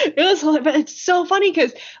 it was, but it's so funny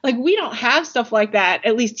because like we don't have stuff like that,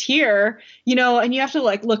 at least here, and you have to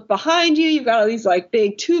like look behind you. You've got all these like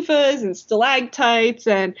big tufas and stalactites,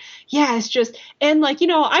 and yeah, it's just, and like,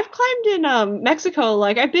 I've climbed in Mexico,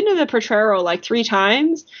 like I've been to the Potrero like 3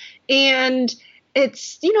 times, and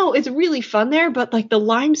it's really fun there, but like the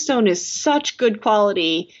limestone is such good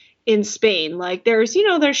quality in Spain. Like there's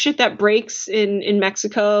shit that breaks in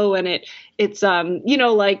Mexico, and it's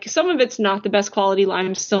like some of it's not the best quality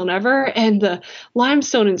limestone ever, and the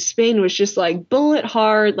limestone in Spain was just like bullet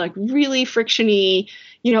hard, like really frictiony.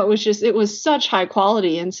 It was such high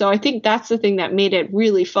quality, and so I think that's the thing that made it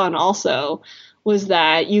really fun also, was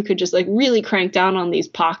that you could just like really crank down on these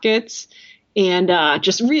pockets, and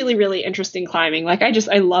just really, really interesting climbing. Like I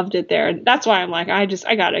loved it there. That's why I'm like, I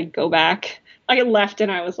gotta go back. I left and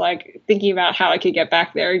I was like thinking about how I could get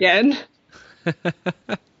back there again.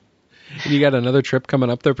 You got another trip coming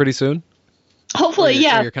up there pretty soon? Hopefully,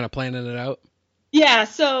 yeah. You're kind of planning it out? Yeah,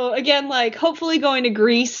 so again, like hopefully going to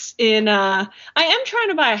Greece I am trying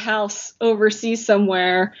to buy a house overseas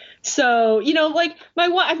somewhere. So, like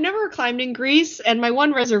I've never climbed in Greece, and my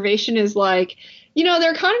one reservation is like,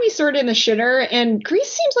 their economy's sort of in the shitter, and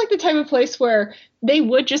Greece seems like the type of place where they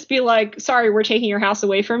would just be like, sorry, we're taking your house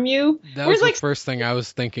away from you. That was the first thing I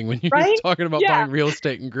was thinking when you were talking about buying real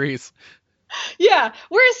estate in Greece. Yeah.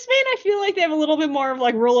 Whereas Spain, I feel like they have a little bit more of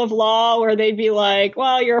like rule of law, where they'd be like,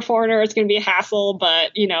 well, you're a foreigner, it's going to be a hassle,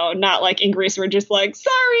 but, not like in Greece, we're just like,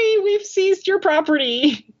 sorry, we've seized your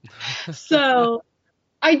property. So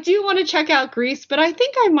I do want to check out Greece, but I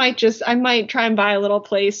think I might try and buy a little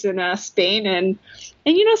place in Spain and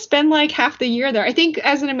spend like half the year there. I think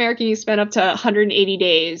as an American, you spend up to 180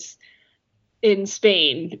 days in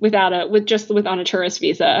Spain on a tourist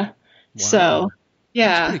visa. Wow. So yeah,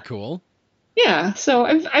 that's pretty cool. Yeah, so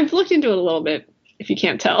I've looked into it a little bit, if you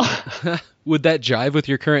can't tell. Would that jive with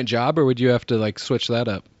your current job, or would you have to like switch that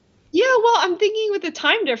up? Yeah, well, I'm thinking with the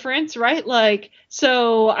time difference, right? Like,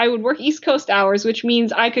 so I would work East Coast hours, which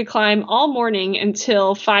means I could climb all morning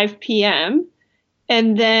until 5 p.m.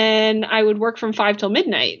 And then I would work from 5 till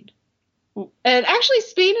midnight. And actually,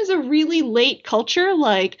 Spain is a really late culture.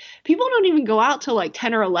 Like, people don't even go out till like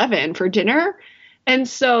 10 or 11 for dinner. And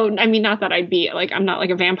so, I mean, not that I'm not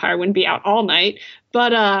like a vampire, wouldn't be out all night,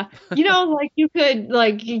 but, like you could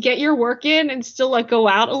like get your work in and still like go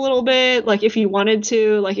out a little bit. Like if you wanted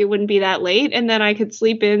to, like it wouldn't be that late. And then I could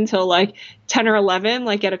sleep in till like 10 or 11,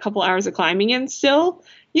 like get a couple hours of climbing in still,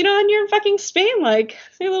 and you're in fucking Spain, like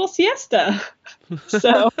say a little siesta.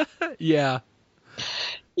 So yeah.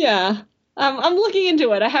 Yeah. I'm looking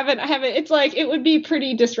into it. I haven't, it's like, it would be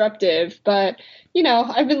pretty disruptive, but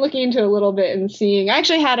I've been looking into it a little bit and seeing, I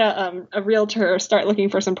actually had a realtor start looking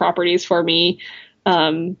for some properties for me.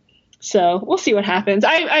 So we'll see what happens.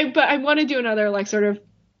 But I want to do another like sort of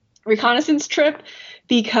reconnaissance trip,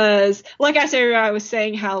 because like I was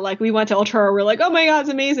saying how like we went to El Chorro, we're like, oh my God, it's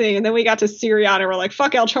amazing. And then we got to Siriana, we're like,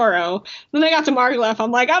 fuck El Chorro. Then I got to Margalef,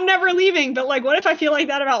 I'm like, I'm never leaving. But like, what if I feel like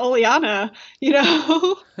that about Oleana,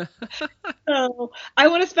 So I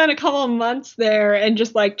want to spend a couple of months there and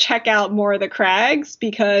just like check out more of the crags,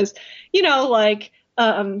 because, like,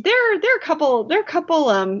 they're a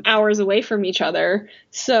couple hours away from each other.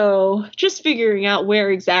 So just figuring out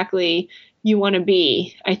where exactly you want to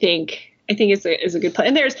be, I think is a good plan.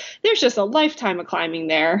 And there's just a lifetime of climbing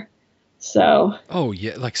there. So. Oh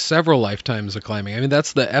yeah, like several lifetimes of climbing. I mean,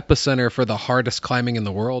 that's the epicenter for the hardest climbing in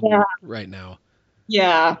the world right now.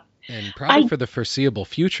 Yeah. And probably for the foreseeable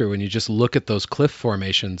future, when you just look at those cliff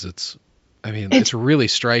formations, it's really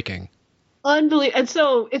striking. Unbelievable. And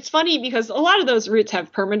so it's funny because a lot of those routes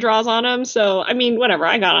have permadraws on them. So, I mean, whatever.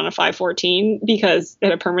 I got on a 514 because it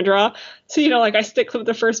had a permadraw. So, like I stick clipped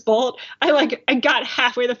the first bolt. I got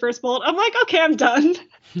halfway the first bolt. I'm like, okay, I'm done.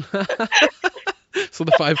 So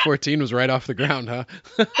the 514 was right off the ground, huh?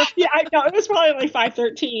 Yeah, I know. It was probably like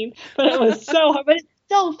 513, but it was but it's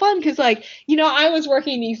so fun because I was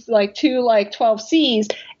working these like 2 like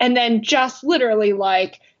 12Cs, and then just literally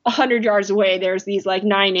like 100 yards away, there's these like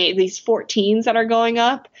 9-8, these 14s that are going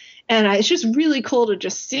up. And it's just really cool to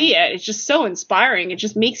just see it. It's just so inspiring. It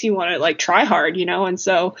just makes you want to like try hard, you know? And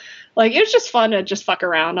so like, it was just fun to just fuck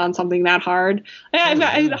around on something that hard.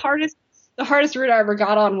 The hardest route I ever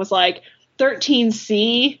got on was like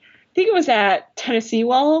 13C. I think it was at Tennessee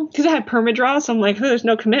Well because it had permadraw. So I'm like, oh, there's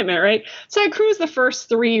no commitment, right? So I cruised the first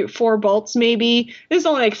 3-4 bolts, maybe. It was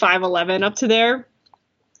only like 5'11" up to there.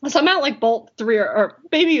 So I'm at like bolt 3 or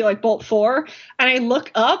maybe like bolt 4. And I look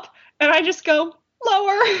up and I just go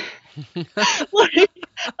lower. Like,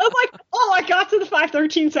 I was like, oh, I got to the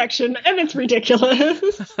 513 section and it's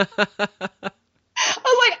ridiculous. I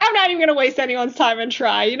was like, I'm not even going to waste anyone's time and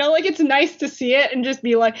try, you know, like it's nice to see it and just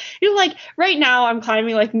be like, you know, like right now I'm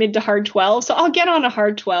climbing like mid to hard 12. So I'll get on a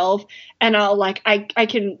hard 12 and I'll like, I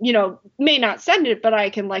can, you know, may not send it, but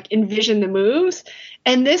I can like envision the moves.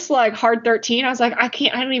 And this like hard 13, I was like, I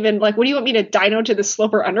don't even like, what do you want me to dyno to the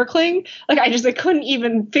sloper undercling? Like, I couldn't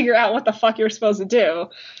even figure out what the fuck you're supposed to do.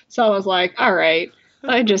 So I was like, all right,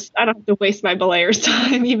 I don't have to waste my belayer's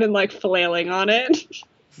time even like flailing on it.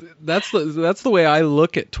 That's the way I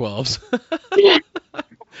look at 12s.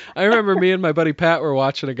 I remember me and my buddy Pat were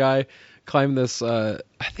watching a guy climb this, I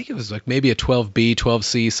think it was like maybe a 12B,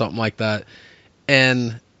 12C, something like that.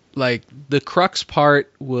 And like the crux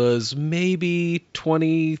part was maybe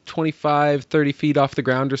 20, 25, 30 feet off the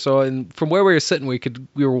ground or so. And from where we were sitting, we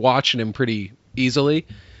were watching him pretty easily.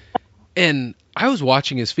 And I was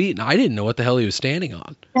watching his feet and I didn't know what the hell he was standing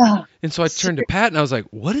on. Yeah. And so I turned to Pat and I was like,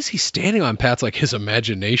 what is he standing on? Pat's like, his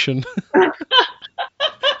imagination.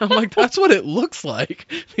 I'm like, that's what it looks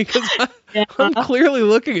like. Because I'm clearly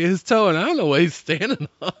looking at his toe and I don't know what he's standing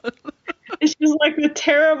on. It's just like the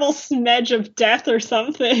terrible smedge of death or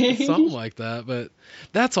something. Something like that. But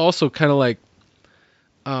that's also kind of like,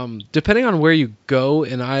 depending on where you go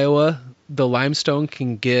in Iowa, the limestone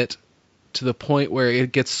can get to the point where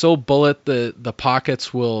it gets so bullet the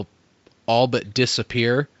pockets will all but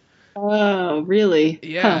disappear. Oh, really?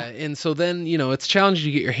 Yeah. Huh. And so then, you know, it's challenging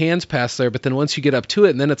to get your hands past there, but then once you get up to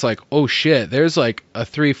it, and then it's like, oh shit, there's like a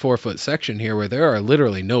 3-4 foot section here where there are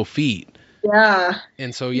literally no feet. Yeah.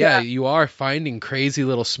 And so, you are finding crazy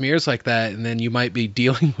little smears like that, and then you might be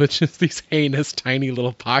dealing with just these heinous tiny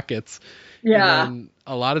little pockets. Yeah. And then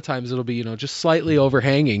a lot of times it'll be, you know, just slightly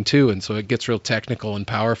overhanging too, and so it gets real technical and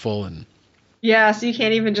powerful. And yeah, so you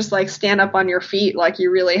can't even just like stand up on your feet. Like you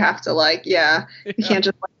really have to like, you can't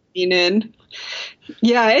just like lean in.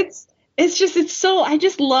 Yeah, it's so, I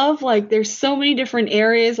just love like, there's so many different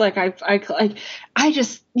areas. Like I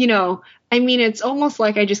just, you know, I mean, it's almost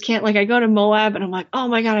like I just can't, like I go to Moab and I'm like, oh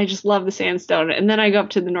my God, I just love the sandstone. And then I go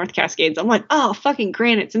up to the North Cascades. I'm like, oh, fucking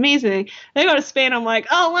granite's amazing. Then I go to Spain. I'm like,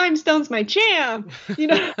 oh, limestone's my jam, you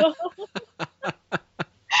know?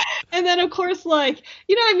 And then, of course, like,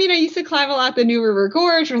 you know, I mean, I used to climb a lot the New River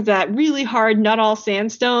Gorge with that really hard Nuttall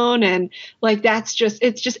sandstone. And like, it's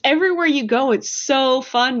just everywhere you go, it's so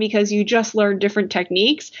fun because you just learn different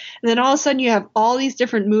techniques. And then all of a sudden you have all these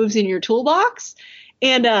different moves in your toolbox.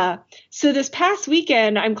 And so this past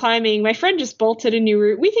weekend, I'm climbing. My friend just bolted a new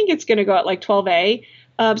route. We think it's going to go at like 12A.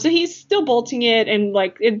 So he's still bolting it. And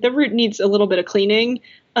like the route needs a little bit of cleaning.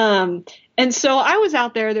 And so I was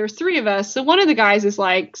out there, there's 3 of us. So one of the guys is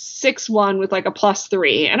like 6'1" with like a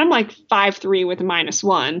 +3 and I'm like 5'3" with a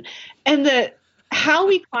 -1. And how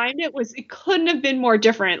we climbed it couldn't have been more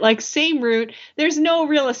different. Like same route. There's no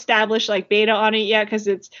real established like beta on it yet because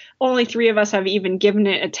it's only 3 of us have even given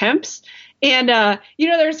it attempts. And, you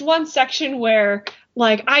know, there's one section where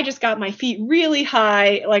like I just got my feet really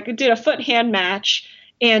high, like did a foot hand match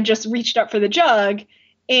and just reached up for the jug.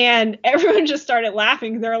 And everyone just started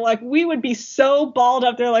laughing. They're like, we would be so balled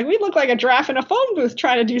up. They're like, we look like a giraffe in a phone booth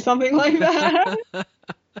trying to do something like that.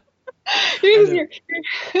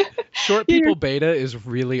 Short people beta is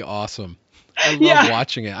really awesome. I love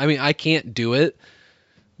watching it. I mean, I can't do it,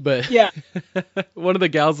 but one of the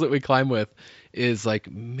gals that we climb with is like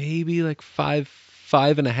maybe like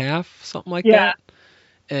 5.5, something like that.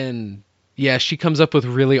 And yeah, she comes up with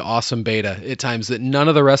really awesome beta at times that none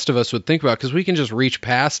of the rest of us would think about because we can just reach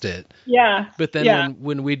past it. Yeah. But then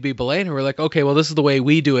when we'd be belaying her, we're like, okay, well, this is the way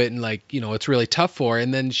we do it. And like, you know, it's really tough for her.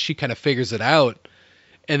 And then she kind of figures it out.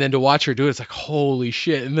 And then to watch her do it, it's like, holy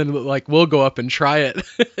shit. And then like, we'll go up and try it.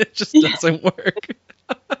 It just doesn't work.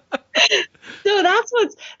 So that's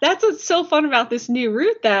what's so fun about this new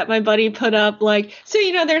route that my buddy put up. Like, so,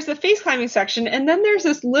 you know, there's the face climbing section and then there's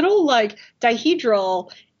this little like dihedral.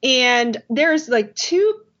 And there's like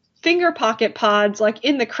 2 finger pocket pods like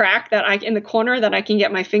in the crack in the corner that I can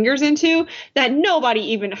get my fingers into that nobody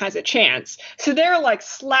even has a chance. So they're like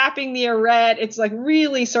slapping the arete. It's like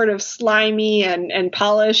really sort of slimy and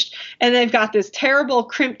polished. And they've got this terrible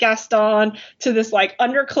crimp Gaston to this like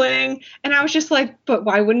undercling. And I was just like, but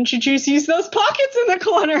why wouldn't you just use those pockets in the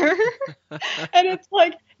corner? And it's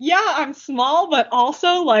like, yeah, I'm small, but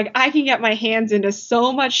also like I can get my hands into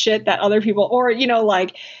so much shit that other people, or, you know,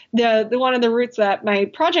 like the one of the roots that my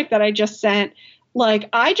project that I just sent, like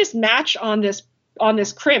I just match on this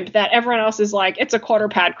crimp that everyone else is like, it's a quarter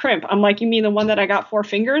pad crimp. I'm like, you mean the one that I got 4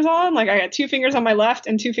 fingers on? Like I got 2 fingers on my left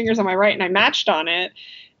and 2 fingers on my right and I matched on it.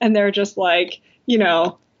 And they're just like, you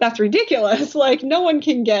know, that's ridiculous. Like no one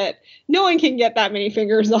can get that many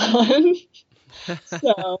fingers on.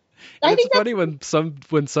 So I it's think funny when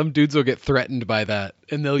some dudes will get threatened by that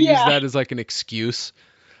and they'll use that as like an excuse.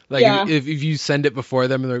 Like if you send it before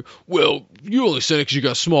them and they're like, well, you only sent it because you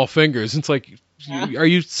got small fingers. It's like, are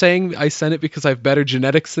you saying I sent it because I have better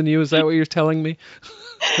genetics than you? Is that what you're telling me?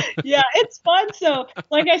 Yeah, it's fun. So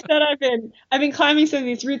like I said, I've been climbing some of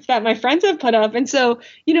these routes that my friends have put up. And so,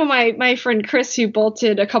 you know, my friend Chris, who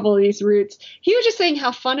bolted a couple of these routes, he was just saying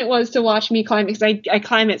how fun it was to watch me climb because I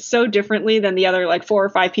climb it so differently than the other like 4 or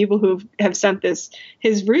 5 people who have sent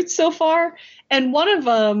his routes so far. And one of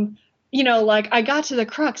them, you know, like I got to the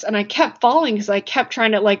crux and I kept falling because I kept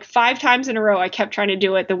trying to, like 5 times in a row, I kept trying to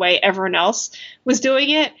do it the way everyone else was doing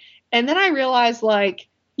it. And then I realized, like,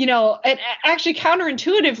 you know, and actually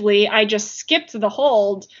counterintuitively, I just skipped the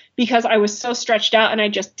hold because I was so stretched out and I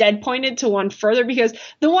just dead pointed to one further because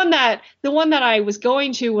the one that I was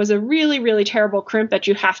going to was a really, really terrible crimp that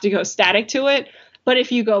you have to go static to it. But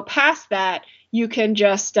if you go past that, you can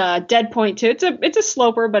just dead point to it's a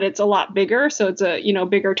sloper, but it's a lot bigger. So it's a, you know,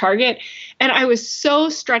 bigger target. And I was so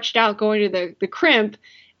stretched out going to the crimp.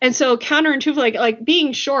 And so counterintuitively, like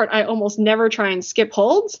being short, I almost never try and skip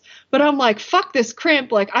holds, but I'm like, fuck this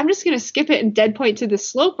crimp. Like, I'm just going to skip it and dead point to the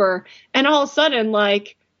sloper. And all of a sudden,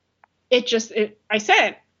 like, I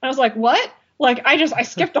said, I was like, what? Like, I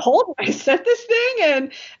skipped a hold and I set this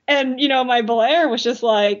thing. And, you know, my belayer was just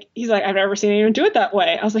like, he's like, I've never seen anyone do it that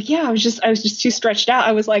way. I was like, yeah, I was just too stretched out.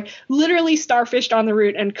 I was like literally starfished on the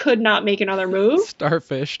route and could not make another move.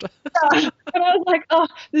 Starfished. And I was like, oh,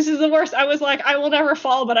 this is the worst. I was like, I will never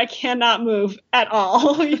fall, but I cannot move at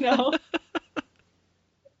all, you know?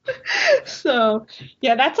 So,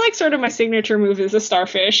 yeah, that's like sort of my signature move is a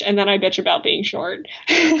starfish. And then I bitch about being short.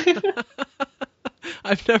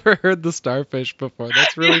 I've never heard the starfish before.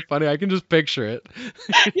 That's really funny. I can just picture it.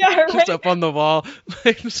 Yeah, right. Just up on the wall.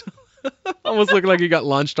 Almost looking like you got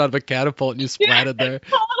launched out of a catapult and you splatted there.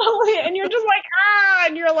 Totally. And you're just like,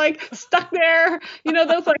 and you're like stuck there. You know,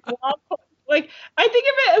 those like wall, like I think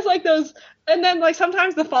of it as like those, and then like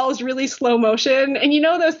sometimes the fall is really slow motion. And you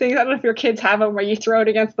know those things, I don't know if your kids have them where you throw it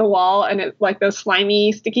against the wall and it's like those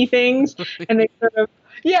slimy, sticky things. And they sort of,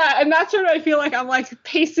 yeah, and that's sort of, I feel like I'm like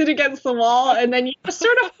pasted against the wall and then you just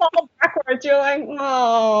sort of fall backwards. You're like,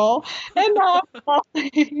 oh, and now I'm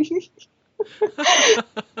falling.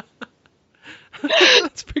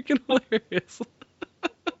 That's freaking hilarious.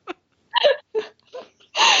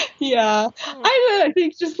 Yeah, I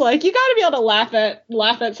think just like you got to be able to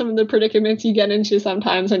laugh at some of the predicaments you get into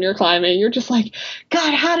sometimes when you're climbing. You're just like,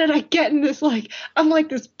 God, how did I get in this? Like, I'm like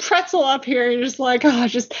this pretzel up here. And you're just like, oh,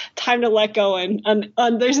 just time to let go. And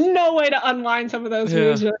there's no way to unwind some of those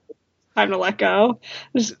moves. Time to let go.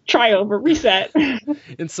 Just try over, reset.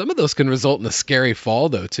 And some of those can result in a scary fall,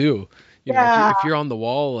 though, too. You know, if you're on the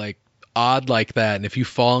wall, like odd like that, and if you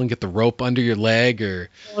fall and get the rope under your leg, or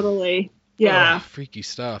totally. Yeah. Freaky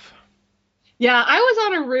stuff. Yeah, I was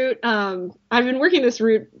on a route. I've been working this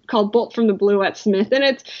route called Bolt from the Blue at Smith, and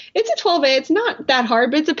it's a 12A. It's not that hard,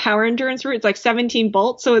 but it's a power endurance route. It's like 17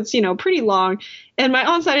 bolts, so it's, you know, pretty long. And my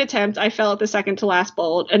onside attempt, I fell at the second to last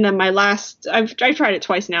bolt, and then my last, I've tried it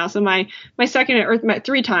twice now, so my second, or my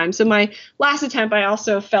 3 times. So my last attempt, I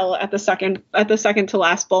also fell at the second to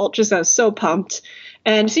last bolt. Just I was so pumped.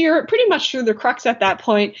 And so you're pretty much through the crux at that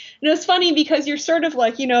point. And it's funny because you're sort of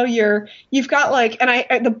like, you know, you've got like,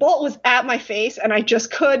 and the bolt was at my face and I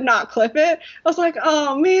just could not clip it. I was like,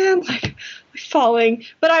 oh man, like falling.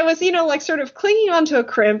 But I was, you know, like sort of clinging onto a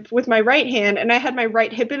crimp with my right hand and I had my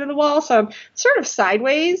right hip into the wall. So I'm sort of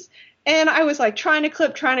sideways. And I was like trying to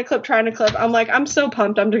clip. I'm like, I'm so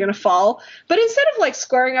pumped. I'm going to fall. But instead of like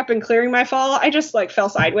squaring up and clearing my fall, I just like fell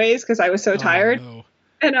sideways because I was so tired. No.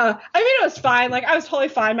 And I mean, it was fine. Like, I was totally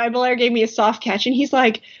fine. My belayer gave me a soft catch, and he's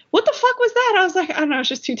like, what the fuck was that? I was like, I don't know, I was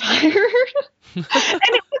just too tired. And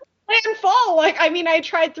it was and fall. Like, I mean, I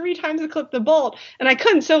tried 3 times to clip the bolt and I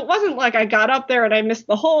couldn't. So it wasn't like I got up there and I missed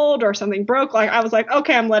the hold or something broke. Like, I was like,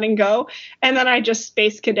 okay, I'm letting go. And then I just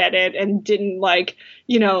space cadetted and didn't like,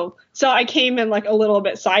 so I came in like a little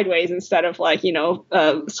bit sideways instead of like,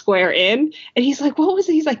 square in. And he's like, what was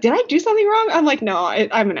it? He's like, did I do something wrong? I'm like, no,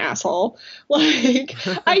 I'm an asshole. Like,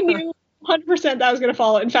 I knew 100% that I was going to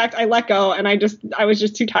fall. In fact, I let go and I was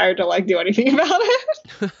just too tired to like do anything about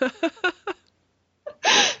it.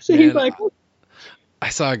 So Man, he's like, I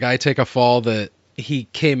saw a guy take a fall that he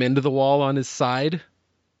came into the wall on his side.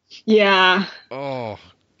 yeah. Oh,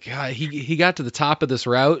 God. He got to the top of this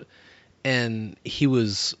route and he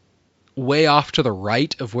was way off to the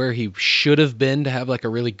right of where he should have been to have like a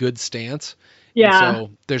really good stance. Yeah. And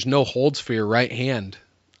so there's no holds for your right hand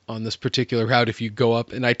on this particular route if you go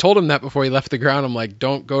up. And I told him that before he left the ground. I'm like,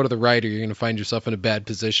 don't go to the right or you're going to find yourself in a bad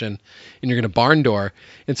position and you're going to barn door.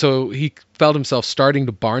 And so he felt himself starting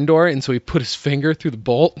to barn door. And so he put his finger through the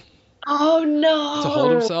bolt Oh no. to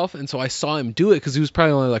hold himself. And so I saw him do it because he was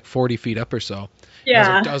probably only like 40 feet up or so.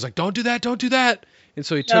 Yeah. I was like, don't do that. Don't do that. And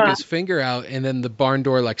so he took his finger out and then the barn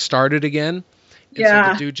door like started again. And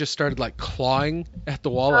so the dude just started like clawing at the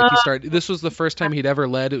wall. Like this was the first time he'd ever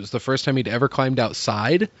led. It was the first time he'd ever climbed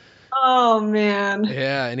outside. Oh man.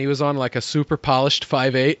 Yeah. And he was on like a super polished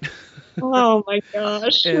 5.8. Oh my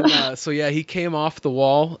gosh. And so yeah, he came off the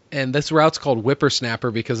wall and this route's called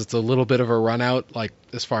Whippersnapper because it's a little bit of a run out, like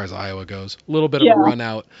as far as Iowa goes, a little bit of a run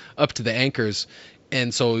out up to the anchors.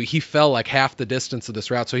 And so he fell like half the distance of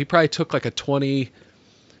this route. So he probably took like a 20.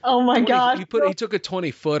 Oh my gosh. He took a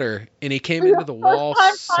 20-footer and he came into the wall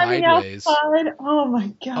sideways. Oh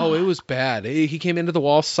my god. Oh, it was bad. He came into the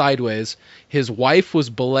wall sideways. His wife was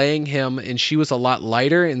belaying him and she was a lot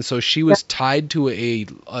lighter. And so she was tied to a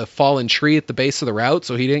fallen tree at the base of the route.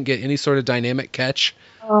 So he didn't get any sort of dynamic catch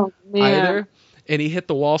either. And he hit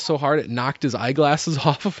the wall so hard it knocked his eyeglasses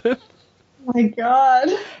off of him. Oh my god.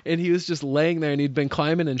 And he was just laying there and he'd been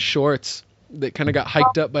climbing in shorts that kind of got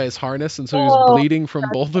hiked up by his harness. And so he was bleeding from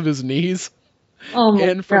both of his knees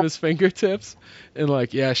and from his fingertips. And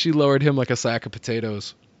like, yeah, she lowered him like a sack of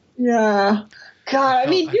potatoes. Yeah. God,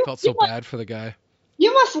 I felt so bad for the guy.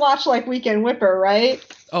 You must watch like Weekend Whipper, right?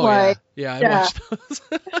 Oh, like, yeah. I watched those.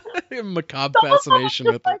 I have a macabre fascination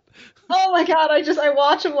with it. Oh my god, I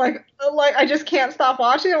watch them like I just can't stop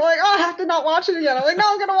watching it. I'm like, oh, I have to not watch it again. I'm like, no,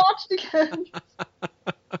 I'm gonna watch it again.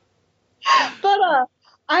 But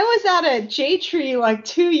I was at a J Tree like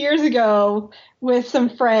 2 years ago with some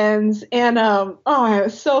friends and it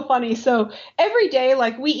was so funny. So every day,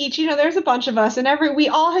 like we each, there's a bunch of us and we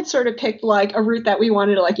all had sort of picked like a route that we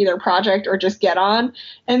wanted to like either project or just get on.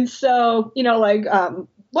 And so,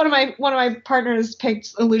 one of my partners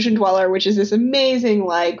picked Illusion Dweller, which is this amazing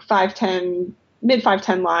like 510 mid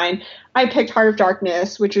 510 line. I picked Heart of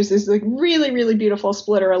Darkness, which was this like really, really beautiful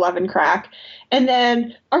splitter 11 crack. And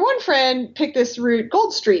then our one friend picked this route,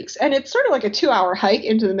 Gold Streaks, and it's sort of like a 2-hour hike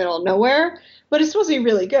into the middle of nowhere, but it's supposed to be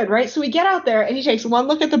really good, right? So we get out there and he takes one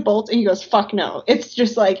look at the bolts and he goes, fuck no. It's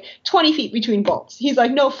just like 20 feet between bolts. He's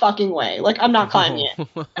like, no fucking way. Like, I'm not climbing it. And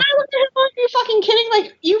I looked at him like, are you fucking kidding?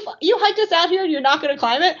 Like, you hiked us out here and you're not going to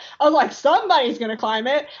climb it? I was like, somebody's going to climb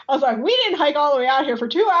it. I was like, we didn't hike all the way out here for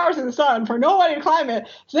 2 hours in the sun for nobody to climb it.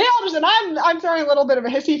 So they all just, and I'm throwing a little bit of a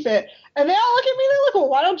hissy fit. And they all look at me, they're like, well,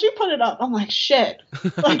 why don't you put it up? I'm like, shit.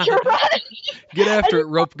 Like, you're right. Get after it,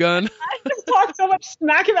 rope gun. I just talked so much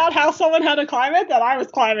smack about how someone had to climb it that I was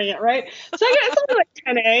climbing it, right? So I get something like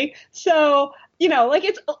 10A. So, like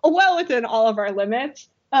it's well within all of our limits.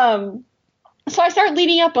 So I started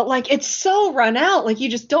leading up, but like it's so run out, like you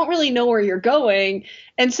just don't really know where you're going.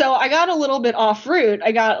 And so I got a little bit off route.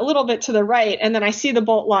 I got a little bit to the right, and then I see the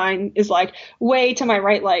bolt line is like way to my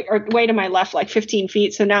right, like, or way to my left, like 15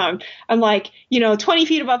 feet. So now I'm like, 20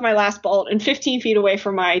 feet above my last bolt and 15 feet away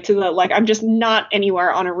from I'm just not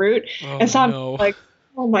anywhere on a route. And so I'm like,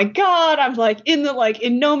 oh my God, I'm like in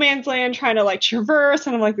no man's land trying to like traverse.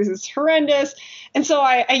 And I'm like, this is horrendous. And so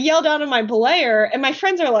I yelled out at my belayer, and my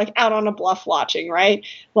friends are like out on a bluff watching, right?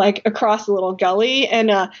 Like across a little gully.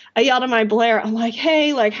 And I yelled at my belayer. I'm like,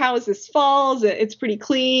 hey, like, how is this falls? It's pretty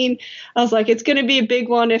clean. I was like, it's going to be a big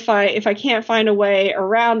one if I can't find a way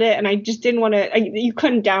around it. And I just didn't want to, you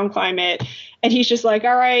couldn't down climb it. And he's just like,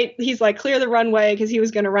 all right. He's like, clear the runway, because he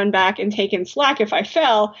was going to run back and take in slack if I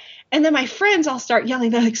fell. And then my friends all start yelling.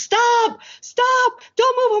 They're like, stop,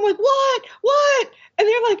 don't move. I'm like, what? And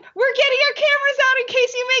they're like, we're getting our cameras out in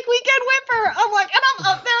case you make Weekend Whipper. I'm like, and I'm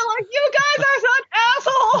up there like, you guys are such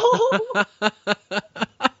assholes.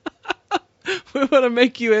 We want to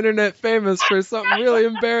make you internet famous for something really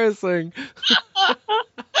embarrassing. I'm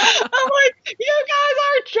like, you guys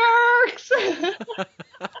are jerks.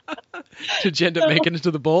 Did you end up making it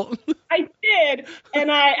to the bolt? I did,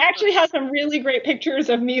 and I actually have some really great pictures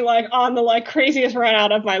of me like on the like craziest run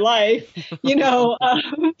out of my life, you know.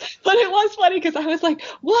 But it was funny because I was like,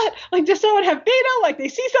 "What? Like, does someone have beta? Like, they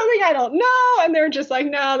see something I don't know?" And they're just like,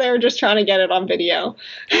 "No, they were just trying to get it on video."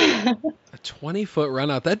 A 20-foot run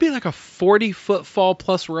out. That'd be like a 40-foot fall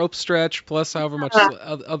plus rope stretch plus however much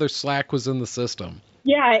other slack was in the system.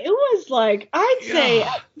 Yeah, it was like, I'd say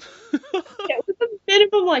it was a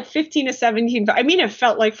minimum like 15 to 17. I mean, it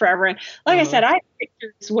felt like forever. And like I said, I have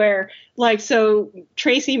pictures where like, so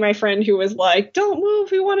Tracy, my friend who was like, "Don't move.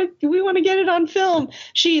 We want to get it on film."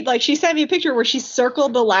 She sent me a picture where she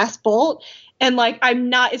circled the last bolt. And like,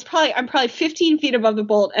 I'm probably 15 feet above the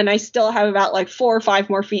bolt, and I still have about like 4 or 5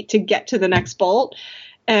 more feet to get to the next bolt.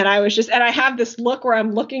 And I have this look where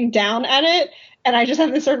I'm looking down at it, and I just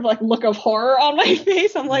have this sort of like look of horror on my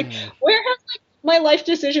face. I'm like, where have like my life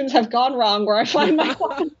decisions have gone wrong, where I find my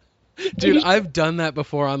Dude, I've done that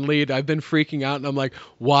before on lead. I've been freaking out, and I'm like,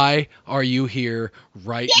 why are you here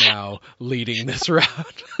right now leading this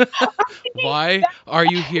route? Why are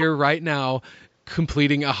you here right now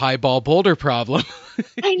completing a high ball boulder problem?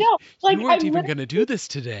 I know. Like, you weren't even going to do this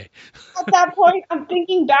today. At that point, I'm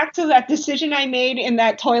thinking back to that decision I made in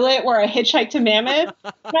that toilet where I hitchhiked to Mammoth.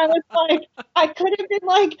 And I was like, I could have been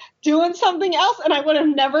like doing something else, and I would have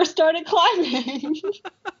never started climbing.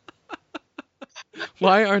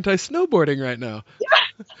 Why aren't I snowboarding right now?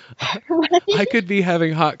 Yeah, right? I could be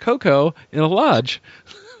having hot cocoa in a lodge.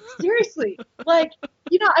 Seriously, like,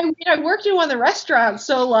 you know, I worked in one of the restaurants,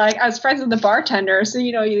 so like I was friends with the bartender. So,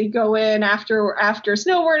 you know, you go in after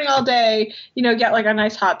snowboarding all day, you know, get like a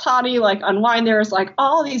nice hot toddy, like unwind. There's like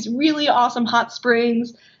all these really awesome hot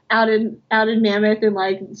springs out in Mammoth in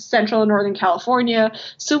like central and northern California.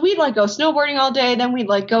 So we'd like go snowboarding all day, then we'd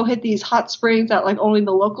like go hit these hot springs that like only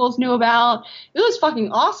the locals knew about. It was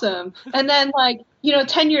fucking awesome. And then like, you know,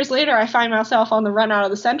 10 years later, I find myself on the run out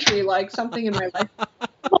of the century, like something in my life.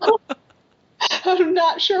 I'm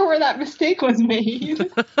not sure where that mistake was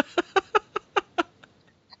made.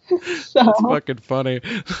 So. That's fucking funny.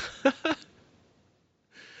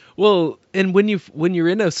 Well, and when you're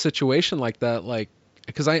in a situation like that, like,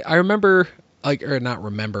 because I remember, like, or not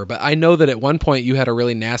remember, but I know that at one point you had a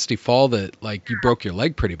really nasty fall that like you broke your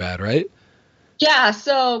leg pretty bad, right? Yeah,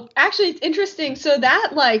 so actually it's interesting. So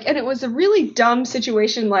that like, and it was a really dumb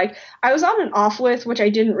situation. Like I was on an off width, which I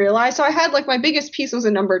didn't realize. So I had like my biggest piece was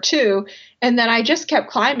a number 2, and then I just kept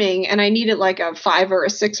climbing, and I needed like a 5 or a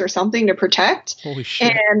 6 or something to protect. Holy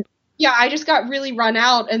shit. And yeah, I just got really run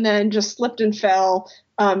out and then just slipped and fell.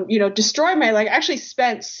 You know, destroyed my leg. I actually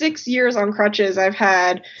spent 6 years on crutches. I've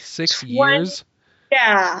had 6 years?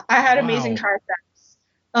 Yeah, I had amazing triceps.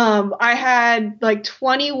 I had like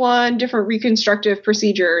 21 different reconstructive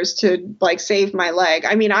procedures to like save my leg.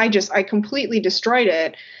 I mean, I completely destroyed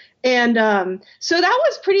it. And so that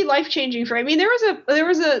was pretty life-changing for me. I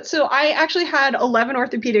mean, so I actually had 11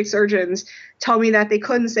 orthopedic surgeons tell me that they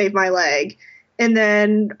couldn't save my leg. And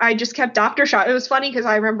then I just kept doctor shot. It was funny because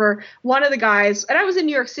I remember one of the guys, and I was in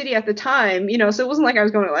New York City at the time, you know, so it wasn't like I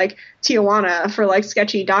was going to like Tijuana for like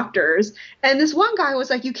sketchy doctors. And this one guy was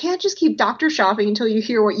like, "You can't just keep doctor shopping until you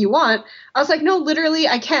hear what you want." I was like, "No, literally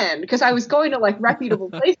I can," because I was going to like reputable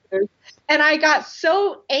places. And I got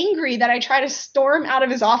so angry that I tried to storm out of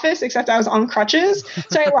his office, except I was on crutches.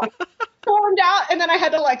 So I like stormed out, and then I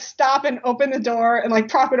had to like stop and open the door and like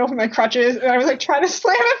prop it over my crutches. And I was like trying to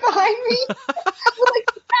slam it behind me. Like,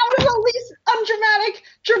 that was the least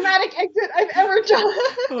undramatic exit I've ever done.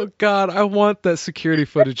 Oh God, I want that security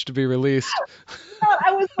footage to be released.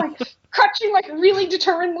 I was like crutching like really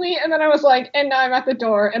determinedly, and then I was like, and now I'm at the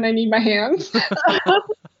door and I need my hands.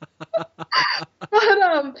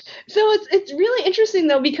 But so it's really interesting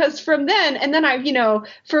though, because from then, and then I, you know,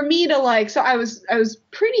 for me to like, so I was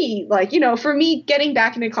pretty like, you know, for me getting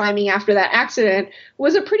back into climbing after that accident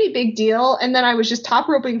was a pretty big deal. And then I was just top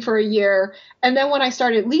roping for a year. And then when I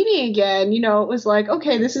started leading again, you know, it was like,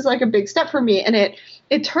 okay, this is like a big step for me. And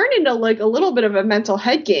it turned into like a little bit of a mental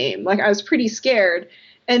head game. Like I was pretty scared.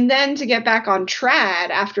 And then to get back on trad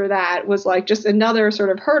after that was like just another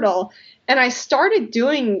sort of hurdle. And I started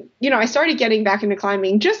doing, you know, I started getting back into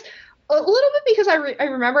climbing just a little bit because I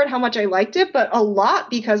remembered how much I liked it, but a lot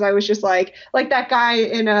because I was just like that guy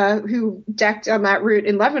who decked on that route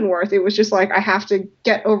in Leavenworth. It was just like, I have to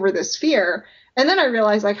get over this fear. And then I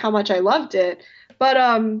realized like how much I loved it. But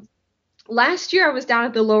last year I was down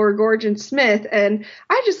at the Lower Gorge in Smith, and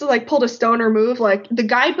I just like pulled a stoner move. Like the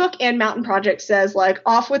guidebook and Mountain Project says like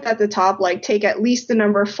off width at the top, like take at least the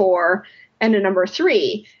number 4 and a number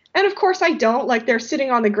 3. And of course I don't. Like they're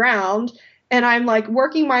sitting on the ground. and I'm like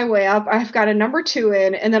working my way up. I've got a number 2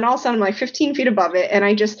 in, and then all of a sudden I'm like 15 feet above it, and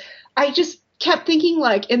I just kept thinking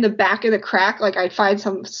like in the back of the crack, like I'd find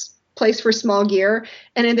some place for small gear,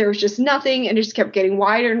 and then there was just nothing, and it just kept getting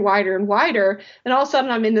wider and wider and wider, and all of a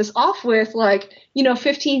sudden I'm in this off with like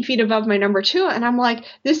 15 feet above my number 2, and I'm like,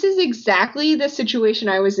 this is exactly the situation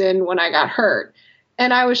I was in when I got hurt.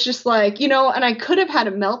 And I was just like, and I could have had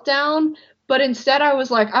a meltdown, but instead I was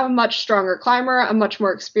like, I'm a much stronger climber, I'm much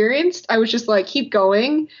more experienced. I was just like, keep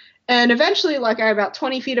going. And eventually, like, I about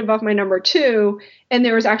 20 feet above my number 2, and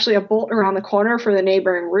there was actually a bolt around the corner for the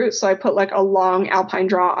neighboring route. So I put like a long alpine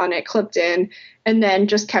draw on it, clipped in, and then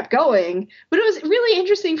just kept going. But it was really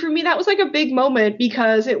interesting for me. That was like a big moment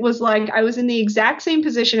because it was like I was in the exact same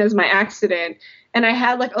position as my accident. And I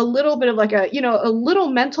had like a little bit of like a little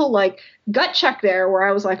mental like gut check there where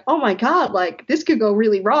I was like, oh my God, like this could go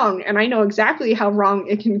really wrong. And I know exactly how wrong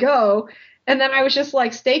it can go. And then I was just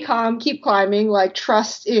like, stay calm, keep climbing, like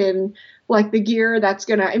trust in like the gear that's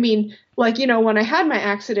gonna, when I had my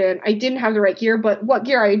accident, I didn't have the right gear, but what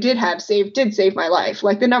gear I did have did save my life.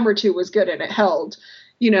 Like the number 2 was good and it held,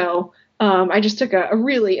 I just took a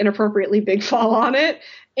really inappropriately big fall on it.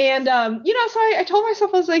 And, so I told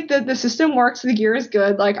myself, I was like, the system works, the gear is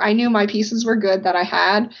good. Like I knew my pieces were good that I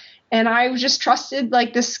had. And I just trusted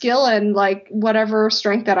like the skill and like whatever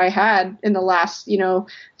strength that I had in the last,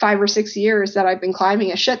 5 or 6 years that I've been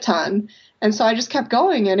climbing a shit ton. And so I just kept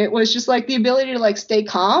going. And it was just like the ability to like stay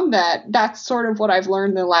calm. That's sort of what I've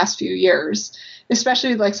learned in the last few years,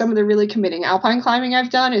 especially like some of the really committing alpine climbing I've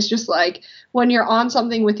done is just like when you're on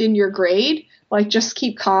something within your grade, like just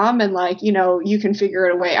keep calm and like, you can figure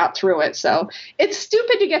a way out through it. So it's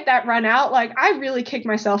stupid to get that run out. Like I really kicked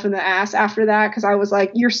myself in the ass after that because I was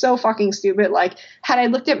like, you're so fucking stupid. Like had I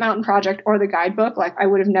looked at Mountain Project or the guidebook, like I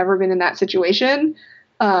would have never been in that situation.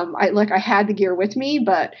 I had the gear with me,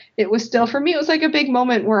 but it was still, for me, it was like a big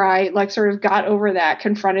moment where I like sort of got over that,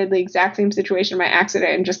 confronted the exact same situation in my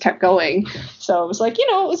accident and just kept going. So it was like, it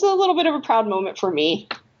was a little bit of a proud moment for me.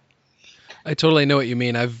 I totally know what you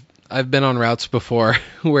mean. I've been on routes before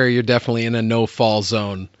where you're definitely in a no fall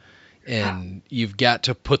zone and you've got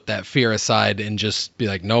to put that fear aside and just be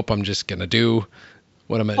like, nope, I'm just going to do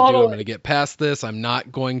what I'm going to do. I'm going to get past this. I'm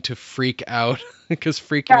not going to freak out because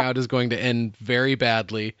freaking out is going to end very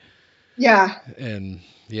badly. Yeah. And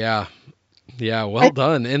yeah, well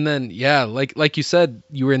done. And then, like you said,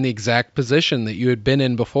 you were in the exact position that you had been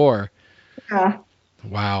in before. Yeah.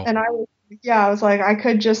 Wow. And I was like, I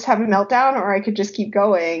could just have a meltdown or I could just keep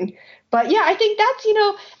going. But yeah, I think that's,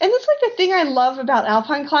 and that's like the thing I love about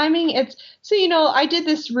alpine climbing. I did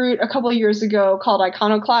this route a couple of years ago called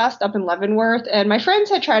Iconoclast up in Leavenworth, and my friends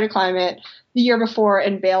had tried to climb it the year before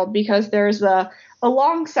and bailed because there's a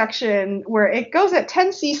long section where it goes at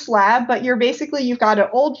 10C slab, but you've got an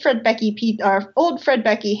old Fred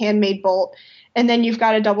Becky handmade bolt, and then you've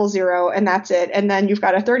got a 00, and that's it. And then you've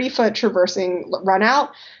got a 30-foot traversing run out.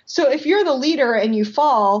 So if you're the leader and you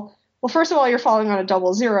fall, well, first of all, you're falling on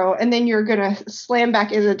a 00, and then you're going to slam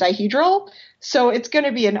back into the dihedral. So it's going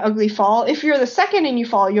to be an ugly fall. If you're the second and you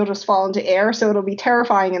fall, you'll just fall into air. So it'll be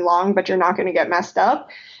terrifying and long, but you're not going to get messed up.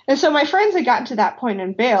 And so my friends had gotten to that point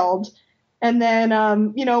and bailed. And then,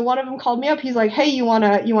 one of them called me up. He's like, hey, you want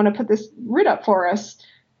to put this route up for us?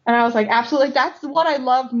 And I was like, absolutely. That's what I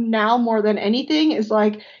love now more than anything is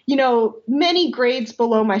like, many grades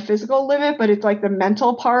below my physical limit, but it's like the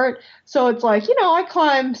mental part. So it's like, I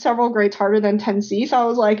climb several grades harder than 10C. So I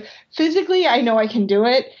was like, physically, I know I can do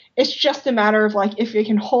it. It's just a matter of like, if I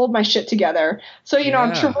can hold my shit together. So,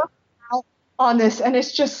 I'm traversing out on this and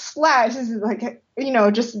it's just slabs. This is like,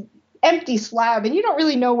 just empty slab. And you don't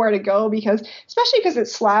really know where to go especially because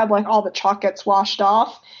it's slab, like all the chalk gets washed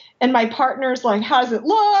off. And my partner's like, how does it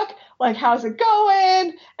look? Like, how's it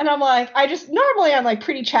going? And I'm like, normally I'm like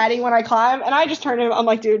pretty chatty when I climb. And I just turn to him. I'm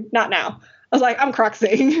like, dude, not now. I was like, I'm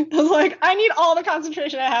cruxing. I was like, I need all the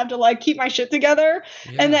concentration I have to like keep my shit together.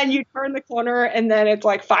 Yeah. And then you turn the corner and then it's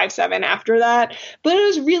like 5-7 after that. But it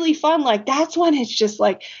was really fun. Like, that's when it's just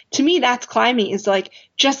like, to me, that's climbing is like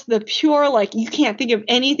just the pure, like, you can't think of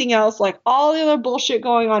anything else, like all the other bullshit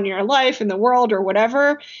going on in your life, in the world or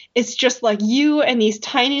whatever. It's just like you and these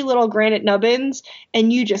tiny little granite nubbins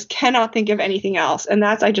and you just cannot think of anything else. And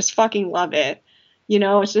I just fucking love it.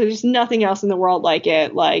 There's nothing else in the world like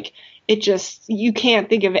it. Like, you can't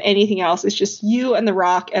think of anything else. It's just you and the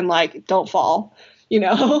rock and like, don't fall,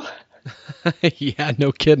 Yeah,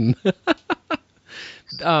 no kidding.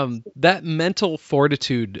 That mental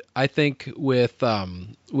fortitude, I think with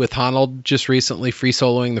Honnold just recently free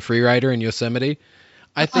soloing the Freerider in Yosemite,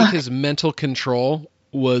 I think his mental control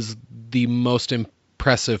was the most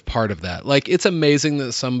impressive part of that. Like, it's amazing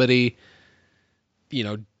that somebody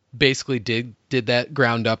basically did that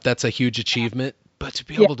ground up. That's a huge achievement. But to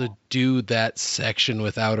be Yeah, able to do that section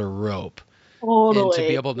without a rope and to be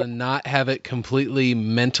totally. able to not have it completely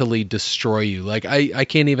mentally destroy you, like I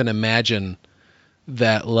can't even imagine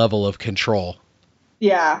that level of control.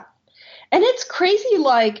 Yeah. And it's crazy,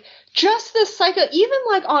 like, just this cycle, even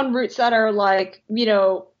like on routes that are like,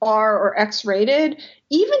 R or X rated,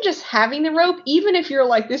 even just having the rope, even if you're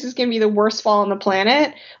like, this is going to be the worst fall on the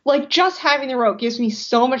planet, like, just having the rope gives me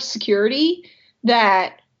so much security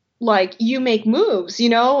that, like, you make moves.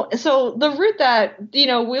 So the route that,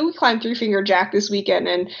 we climbed Three Finger Jack this weekend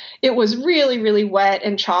and it was really, really wet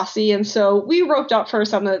and chossy. And so we roped up for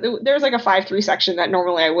some of there's like a 5-3 section that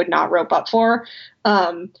normally I would not rope up for.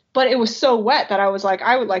 But it was so wet that I was like,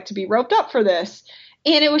 I would like to be roped up for this.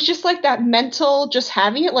 And it was just like that mental, just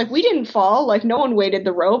having it. Like, we didn't fall, like, no one weighted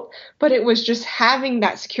the rope, but it was just having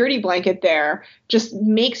that security blanket there just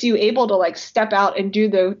makes you able to, like, step out and do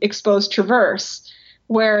the exposed traverse.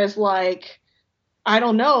 Whereas, like, I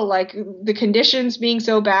don't know, like, the conditions being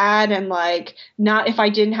so bad and, like, not, if I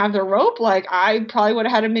didn't have the rope, like, I probably would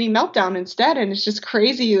have had a mini meltdown instead. And it's just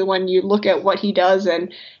crazy when you look at what he does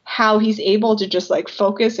and how he's able to just, like,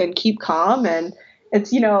 focus and keep calm. And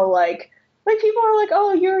it's, like people are like,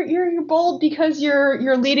 oh, you're bold because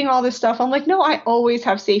you're leading all this stuff. I'm like, no, I always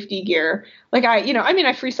have safety gear. Like,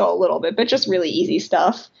 I free solo a little bit, but just really easy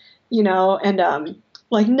stuff, and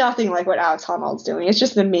like, nothing like what Alex Honnold's doing. It's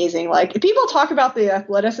just amazing. Like, people talk about the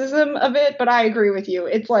athleticism of it, but I agree with you.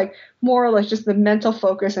 It's like more or less just the mental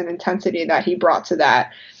focus and intensity that he brought to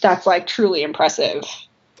that. That's, like, truly impressive.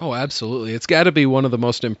 Oh, absolutely. It's got to be one of the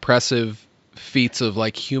most impressive feats of,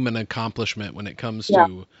 like, human accomplishment when it comes Yeah.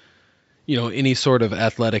 to, any sort of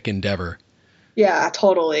athletic endeavor. Yeah,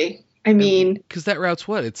 totally. I mean, because that route's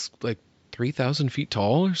what? It's like 3,000 feet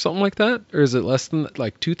tall or something like that? Or is it less than,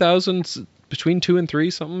 like, 2,000? Between 2 and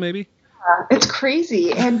 3, something maybe? it's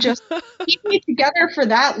crazy. And just keeping it together for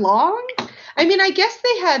that long. I mean, I guess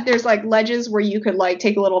there's like ledges where you could, like,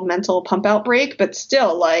 take a little mental pump out break, but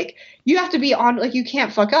still, like, you have to be on, like, you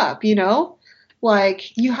can't fuck up,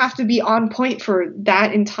 Like, you have to be on point for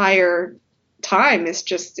that entire time.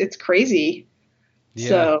 It's crazy. Yeah.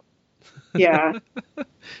 So, yeah.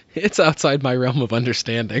 It's outside my realm of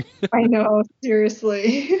understanding. I know,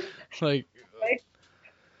 seriously. Like,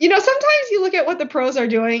 sometimes you look at what the pros are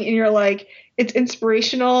doing and you're like, it's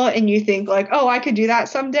inspirational and you think, like, oh, I could do that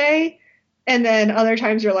someday. And then other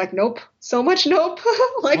times you're like, nope, so much nope.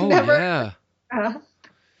 Like, oh, never. Yeah.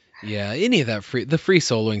 Yeah, any of that the free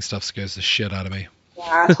soloing stuff scares the shit out of me.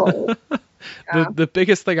 Yeah, totally. Yeah. The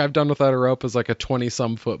biggest thing I've done without a rope is like a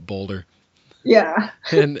 20-some foot boulder. Yeah.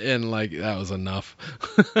 And like, that was enough.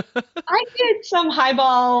 I did some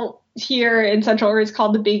highball here in Central where it's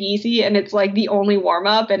called the Big Easy, and it's like the only warm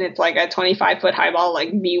up, and it's like a 25-foot highball,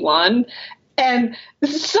 like V1. And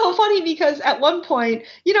this is so funny because at one point,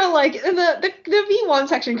 like, the V1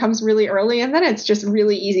 section comes really early, and then it's just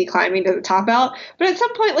really easy climbing to the top out. But at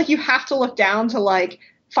some point, like, you have to look down to, like,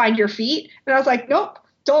 find your feet. And I was like, nope.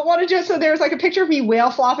 Don't want to just, so there's like a picture of me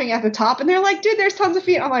whale flopping at the top, and they're like, dude, there's tons of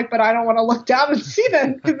feet. I'm like, but I don't want to look down and see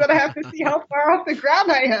them because then I have to see how far off the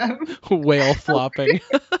ground I am. Whale flopping.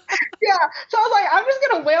 Yeah. So I was like, I'm just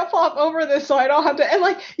going to whale flop over this so I don't have to. And,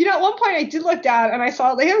 like, at one point I did look down and I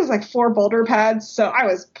saw it was like 4 boulder pads. So I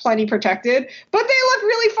was plenty protected, but they look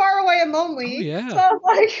really far away and lonely. Oh, yeah. So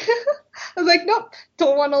I was like, nope,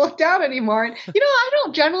 don't want to look down anymore. And, I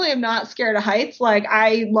don't generally am not scared of heights. Like,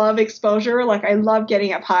 I love exposure. Like, I love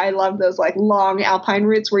getting up high. I love those, like, long alpine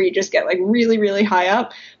routes where you just get, like, really, really high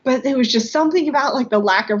up. But there was just something about, like, the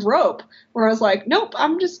lack of rope where I was like, nope,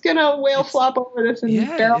 I'm just going to whale flop over this and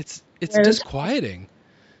barrel. It's disquieting.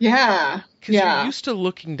 Yeah. Because you're used to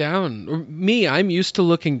looking down. Or me, I'm used to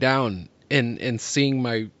looking down and seeing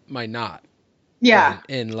my knot. Yeah.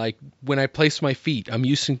 And like, when I place my feet, I'm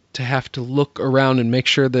used to have to look around and make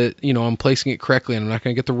sure that, I'm placing it correctly and I'm not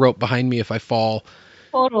going to get the rope behind me if I fall.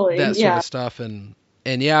 Totally. That sort of stuff. And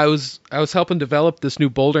yeah, I was helping develop this new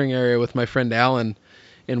bouldering area with my friend Alan,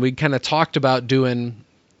 and we kind of talked about doing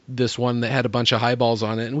this one that had a bunch of high balls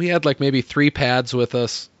on it. And we had like maybe 3 pads with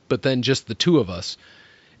us, but then just the 2 of us.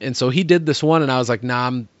 And so he did this one and I was like,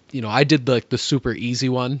 nah, I did like the super easy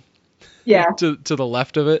one. Yeah. to the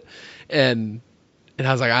left of it. And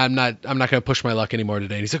I was like, I'm not going to push my luck anymore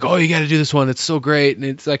today. And he's like, oh, you got to do this one. It's so great. And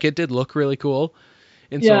it's like, it did look really cool.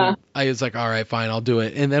 And so I was like, all right, fine, I'll do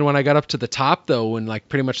it. And then when I got up to the top though, when like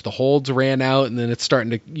pretty much the holds ran out and then it's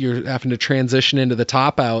you're having to transition into the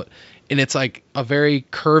top out, and it's like a very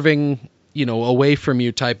curving, away from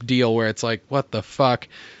you type deal where it's like, what the fuck?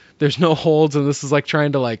 There's no holds. And this is like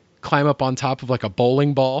trying to like climb up on top of like a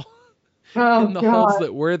bowling ball. Oh In the holds God.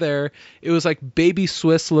 that were there, it was like baby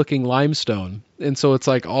Swiss looking limestone. And so it's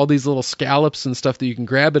like all these little scallops and stuff that you can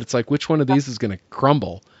grab it. It's like, which one of these is going to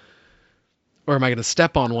crumble? Or am I going to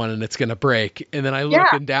step on one and it's going to break? And then I Yeah.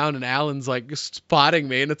 looking down and Alan's like spotting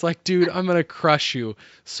me and it's like, dude, I'm going to crush you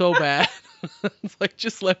so bad. It's like,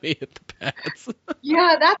 just let me hit the pads.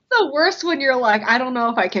 Yeah, that's the worst when you're like, I don't know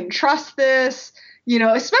if I can trust this.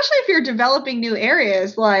 Especially if you're developing new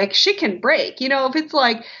areas, like shit can break. If it's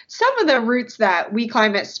like some of the routes that we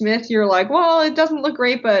climb at Smith, you're like, well, it doesn't look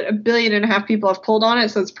great, but 1.5 billion people have pulled on it,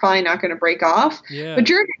 so it's probably not going to break off. Yeah. But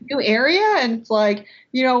you're in a new area, and it's like,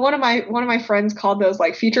 one of my friends called those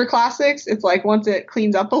like future classics. It's like once it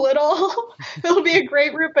cleans up a little, it'll be a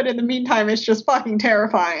great route, but in the meantime, it's just fucking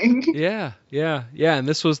terrifying. Yeah. And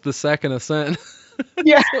this was the second ascent.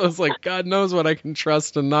 Yeah. So it was like, God knows what I can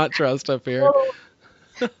trust and not trust up here.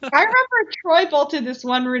 I remember Troy bolted this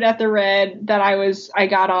one route at the Red that I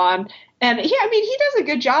got on. And he does a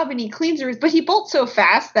good job and he cleans the routes, but he bolts so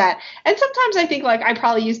fast and sometimes I think like I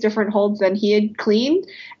probably used different holds than he had cleaned.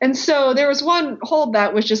 And so there was one hold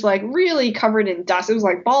that was just like really covered in dust. It was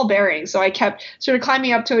like ball bearing. So I kept sort of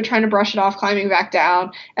climbing up to it, trying to brush it off, climbing back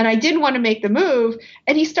down. And I didn't want to make the move.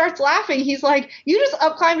 And he starts laughing. He's like, you just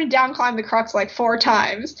up climbed and down climbed the crux like 4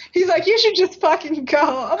 times. He's like, you should just fucking go.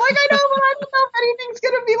 I'm like, I know, but I don't know if anything's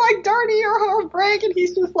going to be like dirty or hard break. And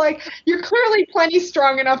he's just like, you're clearly plenty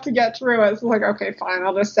strong enough to get through it. So like, okay, fine.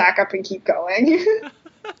 I'll just sack up and keep going.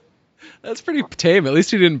 That's pretty tame. At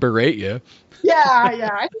least he didn't berate you. Yeah.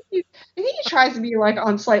 I think he tries to be like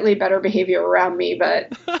on slightly better behavior around me,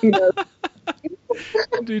 but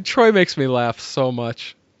Dude, Troy makes me laugh so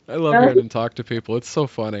much. I love hearing him talk to people. It's so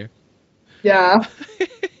funny. Yeah.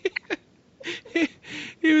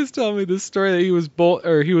 He was telling me this story that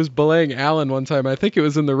he was belaying Alan one time. I think it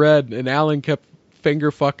was in the Red, and Alan kept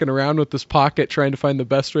finger fucking around with his pocket trying to find the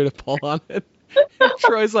best way to pull on it. And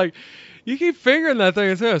Troy's like, you keep fingering that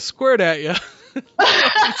thing, it's gonna squirt at you.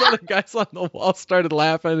 These other guys on the wall started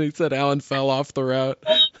laughing, and he said Alan fell off the route.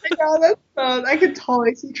 Yeah, that's fun. I could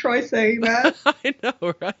totally see Troy saying that. I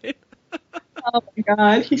know, right? Oh my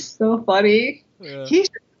God, he's so funny. Yeah.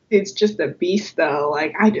 It's just a beast though.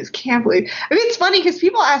 Like, I just can't believe. I mean, it's funny because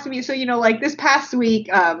people ask me, so, like this past week,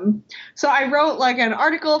 so I wrote like an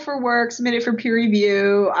article for work, submitted for peer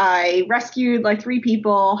review. I rescued like 3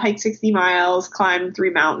 people, hiked 60 miles, climbed 3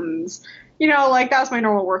 mountains. Like that was my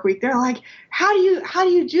normal work week. They're like, how do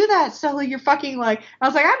you do that? So like, you're fucking like, I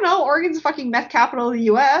was like, I don't know. Oregon's the fucking meth capital of the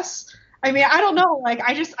US. I mean, I don't know. Like,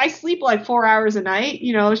 I sleep like 4 hours a night.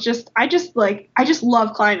 It's just, I just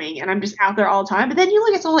love climbing and I'm just out there all the time. But then you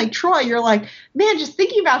look at someone like Troy, you're like, man, just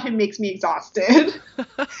thinking about him makes me exhausted.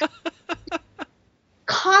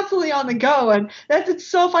 Constantly on the go. And it's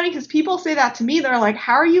so funny because people say that to me. They're like,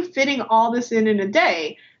 how are you fitting all this in a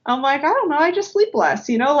day? I'm like, I don't know. I just sleep less,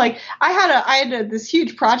 like I had this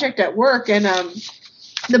huge project at work and,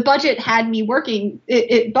 the budget had me working,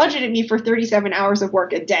 it budgeted me for 37 hours of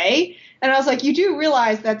work a day. And I was like, you do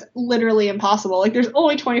realize that's literally impossible. Like there's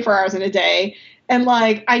only 24 hours in a day. And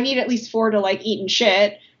like, I need at least 4 to like eat and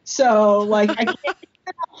shit. So like, I can't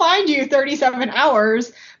find you 37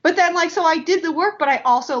 hours. But then like, so I did the work, but I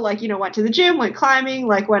also like, went to the gym, went climbing,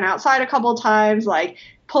 like went outside a couple of times, like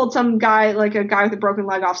pulled some guy, like a guy with a broken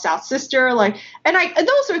leg off South Sister, like, and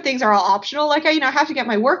those sort of things are all optional. Like I have to get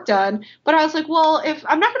my work done, but I was like, well, if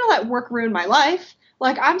I'm not going to let work ruin my life,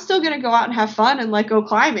 like I'm still going to go out and have fun and like go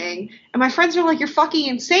climbing. And my friends are like, you're fucking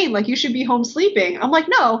insane. Like you should be home sleeping. I'm like,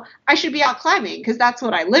 no, I should be out climbing because that's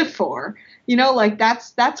what I live for. Like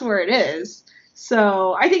that's where it is.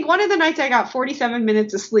 So I think one of the nights I got 47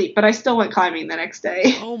 minutes of sleep, but I still went climbing the next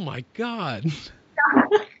day. Oh my God.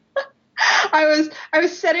 I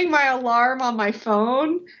was setting my alarm on my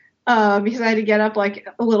phone because I had to get up like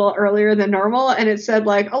a little earlier than normal, and it said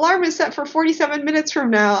like alarm is set for 47 minutes from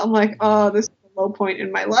now. I'm like, oh, this is a low point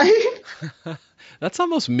in my life. That's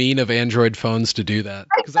almost mean of Android phones to do that,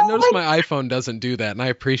 because I noticed my iPhone doesn't do that, and I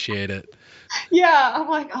appreciate it. Yeah, I'm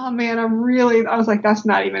like, oh man, I was like, that's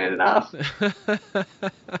not even enough.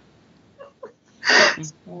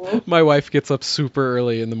 My wife gets up super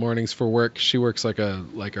early in the mornings for work. She works like a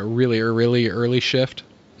really early shift.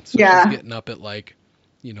 So yeah. She's getting up at like,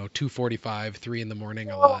 2:45, 3 in the morning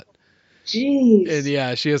a lot. Jeez. And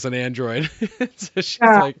yeah, she has an Android. So she's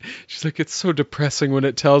like, it's so depressing when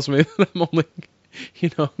it tells me that I'm only,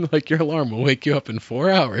 like your alarm will wake you up in 4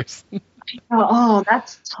 hours. Oh,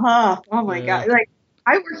 that's tough. Oh my God. Like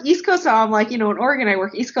I work East Coast, so I'm like, in Oregon, I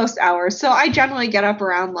work East Coast hours. So I generally get up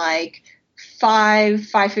around like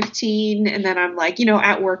 5:15, and then I'm like,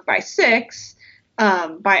 at work by 6.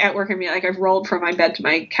 By at work, I mean like I've rolled from my bed to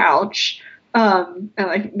my couch. and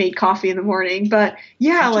like made coffee in the morning. But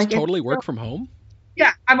yeah, You just like totally work from home?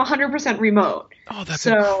 yeah, I'm 100% remote. Oh, that's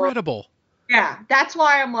So incredible. yeah, that's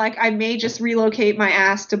why I'm like, I may just relocate my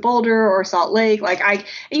ass to Boulder or Salt Lake.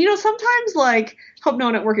 And sometimes like, hope no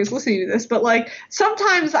one at work is listening to this, but like,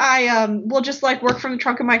 sometimes I will just like work from the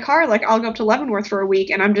trunk of my car. Like, I'll go up to Leavenworth for a week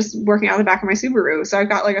and I'm just working out of the back of my Subaru. So I've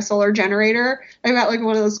got like a solar generator. I've got like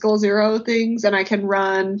one of those Goal Zero things, and I can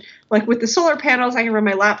run like with the solar panels. I can run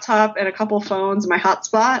my laptop and a couple phones, my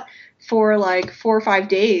hotspot for like 4 or 5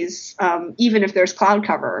 days, even if there's cloud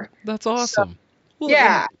cover. That's awesome. Well,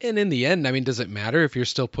 Yeah. and in the end, I mean, does it matter if you're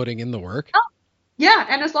still putting in the work? Yeah,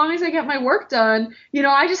 and as long as I get my work done,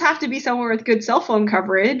 I just have to be somewhere with good cell phone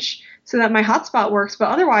coverage so that my hotspot works. But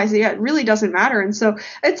otherwise, yeah, it really doesn't matter. And so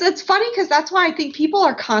it's funny because that's why I think people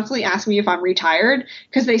are constantly asking me if I'm retired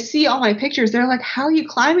because they see all my pictures. They're like, "How are you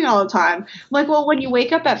climbing all the time?" I'm like, well, when you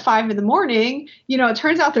wake up at 5 in the morning, it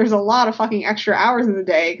turns out there's a lot of fucking extra hours in the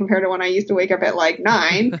day compared to when I used to wake up at like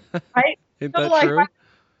 9, right? Isn't So that like true?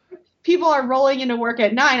 people are rolling into work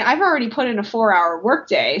at 9. I've already put in a 4-hour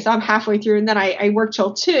workday, so I'm halfway through, and then I work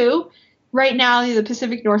till 2. Right now, in the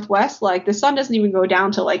Pacific Northwest, like the sun doesn't even go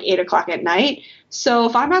down till like 8 o'clock at night. So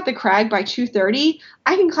if I'm at the crag by 2:30,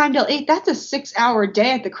 I can climb till 8. That's a 6-hour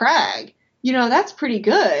day at the crag. That's pretty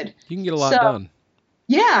good. You can get a lot done.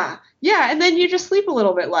 Yeah, yeah, and then you just sleep a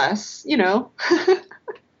little bit less. That's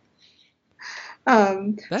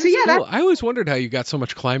so yeah, cool. I always wondered how you got so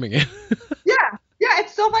much climbing in. yeah. Yeah,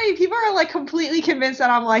 it's so funny. People are like completely convinced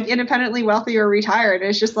that I'm like independently wealthy or retired.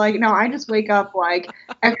 It's just like, no, I just wake up like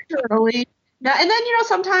extra early. Now, and then,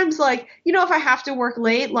 sometimes like, if I have to work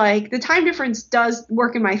late, like the time difference does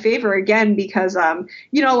work in my favor again because,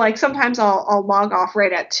 like sometimes I'll log off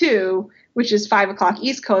right at 2, which is 5 o'clock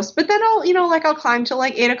East Coast. But then I'll climb till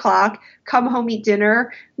like 8 o'clock, come home, eat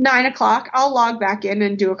dinner, 9 o'clock. I'll log back in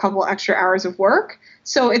and do a couple extra hours of work.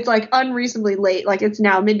 So it's like unreasonably late. Like it's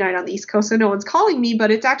now midnight on the East Coast, so no one's calling me, but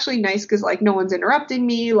it's actually nice because like no one's interrupting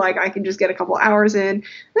me. Like I can just get a couple hours in and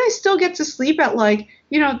I still get to sleep at like,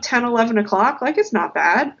 10, 11 o'clock. Like it's not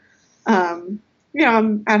bad.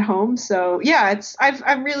 I'm at home. So yeah,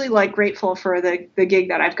 I'm really like grateful for the gig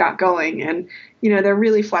that I've got going, and, they're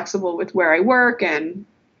really flexible with where I work, and,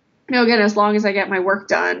 again, as long as I get my work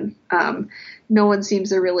done, no one seems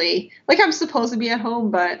to really like, I'm supposed to be at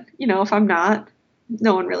home, but if I'm not,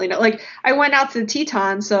 no one really knows. Like I went out to the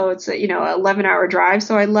Teton, so it's a 11-hour drive.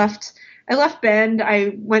 So I left Bend.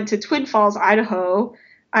 I went to Twin Falls, Idaho.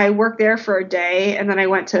 I worked there for a day, and then I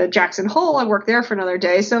went to Jackson Hole. I worked there for another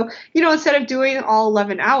day. So instead of doing all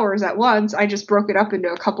 11 hours at once, I just broke it up into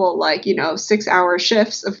a couple 6-hour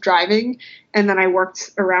shifts of driving, and then I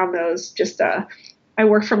worked around those. I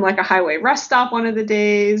worked from like a highway rest stop one of the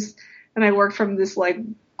days, and I worked from this like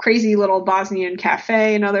crazy little Bosnian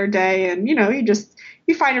cafe another day, and you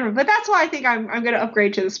find it. But that's why I think I'm going to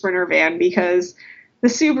upgrade to the Sprinter van, because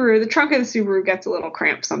the trunk of the Subaru gets a little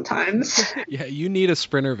cramped sometimes. Yeah, you need a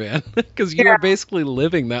Sprinter van because you are basically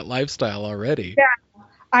living that lifestyle already. Yeah,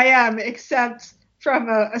 I am, except from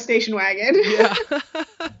a station wagon. Yeah.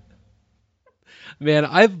 Man,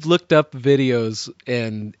 I've looked up videos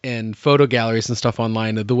and photo galleries and stuff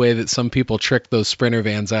online of the way that some people trick those Sprinter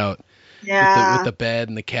vans out. Yeah. With the bed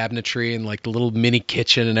and the cabinetry and like the little mini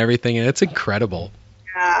kitchen and everything, and it's incredible.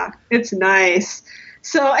 Yeah, it's nice.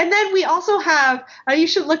 So, and then we also have, you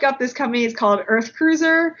should look up this company. It's called Earth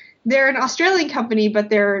Cruiser. They're an Australian company, but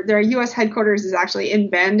their U.S. headquarters is actually in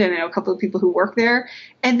Bend, and I know a couple of people who work there.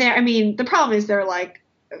 And the problem is they're like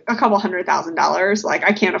a couple $100,000. Like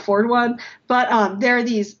I can't afford one, but they're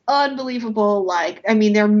these unbelievable,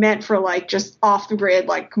 they're meant for like just off the grid,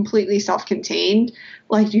 like completely self-contained.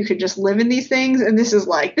 Like you could just live in these things. And this is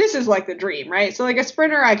like the dream, right? So like a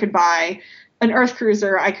Sprinter I could buy, an Earth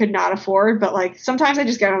Cruiser I could not afford, but like sometimes I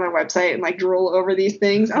just get on their website and like drool over these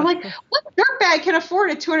things. I'm like, what dirtbag can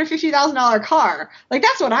afford a $250,000 car? Like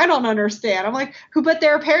that's what I don't understand. I'm like, but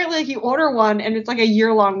they're apparently like you order one and it's like a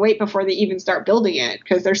year-long wait before they even start building it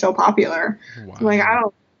because they're so popular. Wow. I'm like,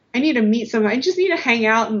 I need to meet someone. I just need to hang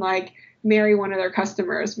out and like marry one of their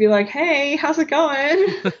customers. Be like, hey, how's it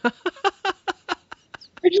going?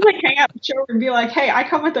 Or just like hang out in the showroom and be like, hey, I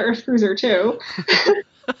come with the Earth Cruiser too.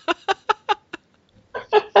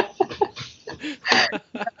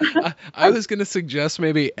 I was going to suggest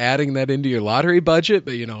maybe adding that into your lottery budget,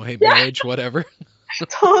 but hey, marriage, whatever.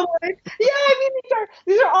 Totally. Yeah, I mean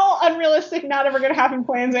these are all unrealistic, not ever going to happen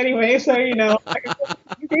plans anyway. So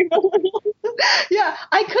Yeah,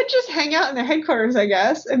 I could just hang out in their headquarters, I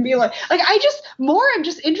guess, and be like I'm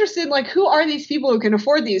just interested in like who are these people who can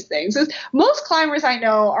afford these things? 'Cause most climbers I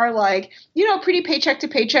know are like, pretty paycheck to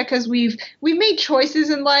paycheck because we've made choices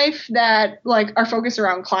in life that like are focused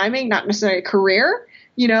around climbing, not necessarily a career,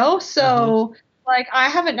 Uh-huh. So like I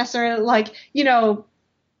haven't necessarily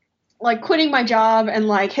like quitting my job and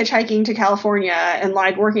like hitchhiking to California and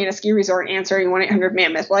like working at a ski resort and answering 1-800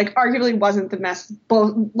 Mammoth, like arguably wasn't the best,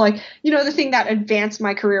 both like, the thing that advanced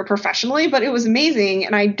my career professionally, but it was amazing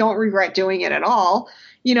and I don't regret doing it at all,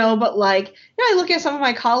 but like, I look at some of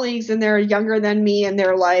my colleagues and they're younger than me and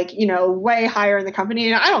they're like, way higher in the company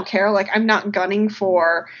and I don't care. Like I'm not gunning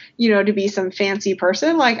for, to be some fancy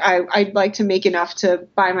person. Like I'd like to make enough to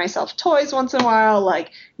buy myself toys once in a while,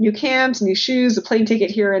 like new cams, new shoes, a plane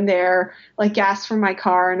ticket here and there, like gas for my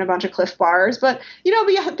car and a bunch of Cliff Bars. But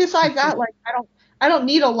besides that, like I don't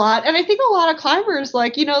need a lot. And I think a lot of climbers,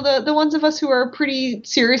 like the ones of us who are pretty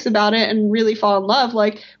serious about it and really fall in love,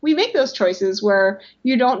 like we make those choices where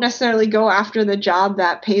you don't necessarily go after the job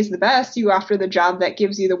that pays the best. You go after the job that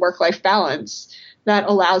gives you the work-life balance that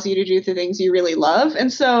allows you to do the things you really love.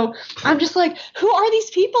 And so I'm just like, who are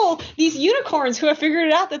these people, these unicorns who have figured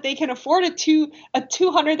it out that they can afford a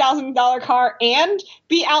 $200,000 car and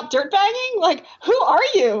be out dirtbagging? Like, who are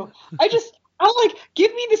you? I'm like,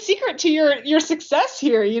 give me the secret to your success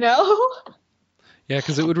here, Yeah,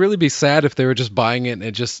 because it would really be sad if they were just buying it and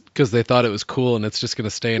it just because they thought it was cool and it's just going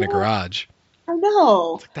to stay in a garage. I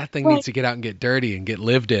know. It's like that thing needs to get out and get dirty and get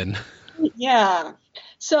lived in. Yeah.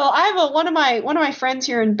 So I have one of my friends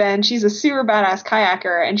here in Bend. She's a super badass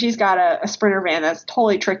kayaker, and she's got a Sprinter van that's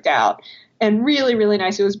totally tricked out and really really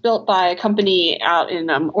nice. It was built by a company out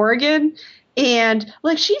in Oregon, and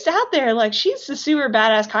like she's out there, like she's a super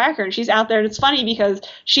badass kayaker, and she's out there. And it's funny because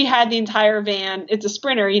she had the entire van. It's a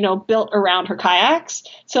Sprinter, built around her kayaks.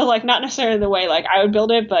 So like not necessarily the way like I would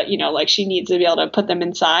build it, but like she needs to be able to put them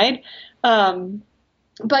inside.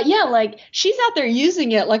 But yeah, like she's out there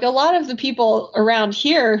using it. Like a lot of the people around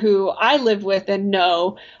here who I live with and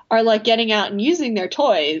know are like getting out and using their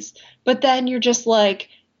toys. But then you're just like,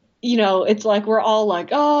 it's like we're all like,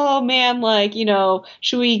 oh man, like,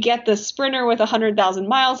 should we get the Sprinter with 100,000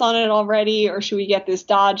 miles on it already? Or should we get this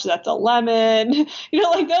Dodge that's a lemon?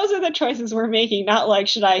 Like those are the choices we're making. Not like,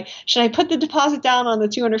 should I put the deposit down on the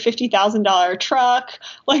 $250,000 truck?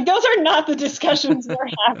 Like those are not the discussions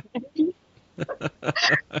we're having.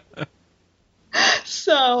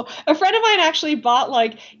 So a friend of mine actually bought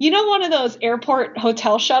like, one of those airport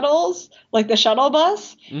hotel shuttles, like the shuttle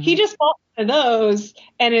bus. Mm-hmm. He just bought one of those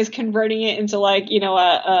and is converting it into like,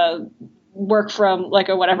 a work from like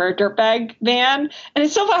a whatever dirtbag van. And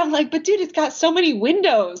it's so fun. I'm like, but dude, it's got so many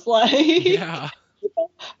windows. Like, yeah.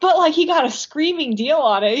 But like he got a screaming deal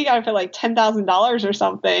on it. He got it for like $10,000 or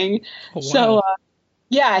something. Oh, wow. So,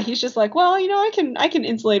 yeah, he's just like, well, I can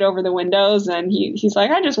insulate over the windows, and he's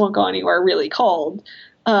like, I just won't go anywhere really cold.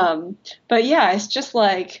 But yeah, it's just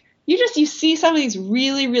like you see some of these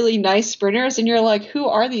really really nice sprinters, and you're like, who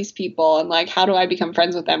are these people, and like, how do I become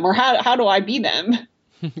friends with them, or how do I be them?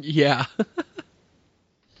 Yeah.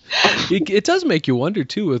 It does make you wonder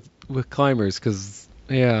too with climbers, because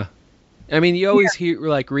yeah, I mean, you always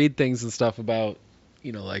read things and stuff about,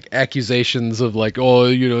 like accusations of like, oh,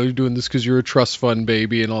 you're doing this because you're a trust fund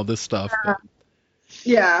baby and all this stuff.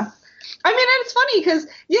 Yeah. I mean, and it's funny because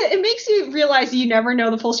it makes you realize you never know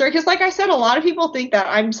the full story. Because, like I said, a lot of people think that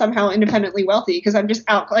I'm somehow independently wealthy because I'm just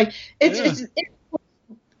out. Like it's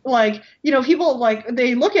like, people like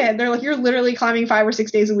they look at it, they're like, you're literally climbing 5 or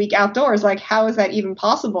 6 days a week outdoors. Like, how is that even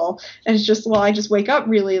possible? And it's just, well, I just wake up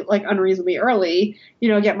really like unreasonably early,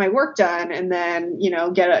 get my work done, and then,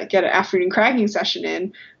 get an afternoon cracking session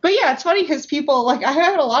in. But yeah, it's funny because people like, I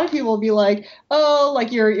had a lot of people be like, oh,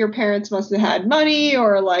 like your parents must have had money,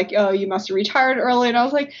 or like, oh, you must have retired early. And I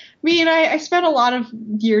was like, I spent a lot of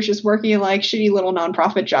years just working in like shitty little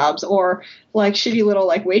nonprofit jobs or like shitty little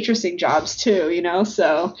like waitressing jobs too,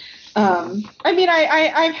 So, I mean,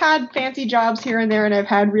 I've had fancy jobs here and there, and I've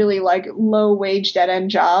had really like low wage dead end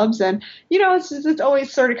jobs, and it's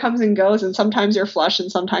always sort of comes and goes, and sometimes you're flush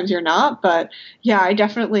and sometimes you're not. But yeah, I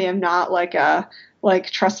definitely am not like a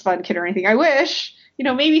trust fund kid or anything. I wish,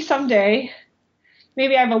 maybe someday.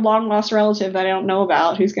 Maybe I have a long lost relative that I don't know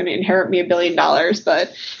about who's going to inherit me $1 billion.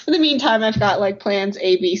 But in the meantime, I've got like plans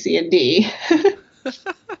A, B, C, and D.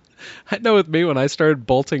 I know with me, when I started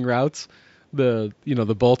bolting routes, the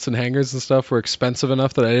bolts and hangers and stuff were expensive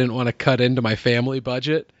enough that I didn't want to cut into my family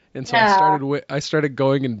budget. And so I started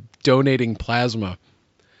going and donating plasma.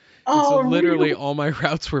 Oh, and so literally really? all my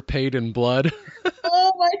routes were paid in blood.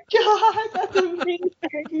 Oh my God, that's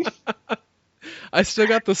amazing. I still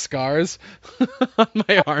got the scars on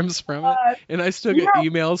my arms from it, and I still get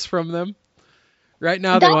emails from them. Right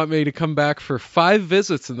now, they want me to come back for 5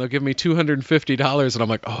 visits, and they'll give me $250, and I'm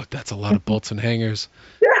like, oh, that's a lot of bolts and hangers.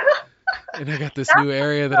 And I got this new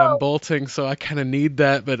area that I'm bolting, so I kind of need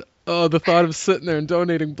that, but the thought of sitting there and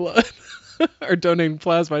donating blood or donating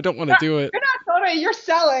plasma, I don't want to do it. You're not donating, you're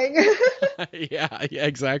selling. Yeah,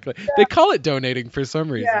 exactly. Yeah. They call it donating for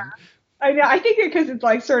some reason. Yeah. I know. I think because it's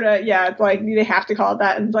like sort of, it's like they have to call it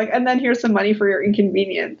that. And it's like, and then here's some money for your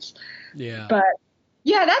inconvenience. Yeah. But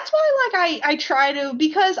yeah, that's why like I try to,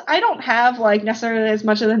 because I don't have like necessarily as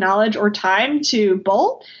much of the knowledge or time to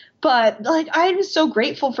bolt. But like I'm so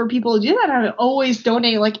grateful for people who do that. I always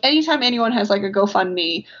donate. Like anytime anyone has like a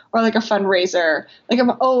GoFundMe or like a fundraiser, like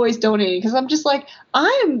I'm always donating because I'm just like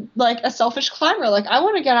I'm like a selfish climber. Like I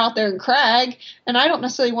want to get out there and crag, and I don't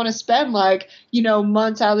necessarily want to spend like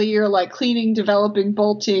months out of the year like cleaning, developing,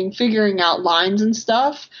 bolting, figuring out lines and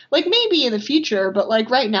stuff. Like maybe in the future, but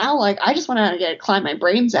like right now, like I just want to climb my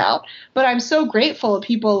brains out. But I'm so grateful of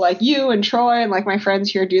people like you and Troy and like my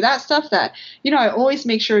friends here do that stuff that I always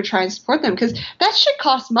make sure to try and support them because that shit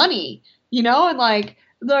costs money, and like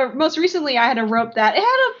the most recently I had a rope that it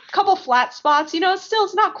had a couple flat spots,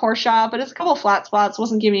 it's not core shot, but it's a couple flat spots,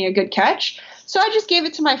 wasn't giving me a good catch. So I just gave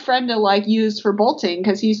it to my friend to like use for bolting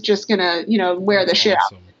because he's just gonna, wear the shit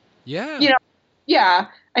out. Yeah. Yeah.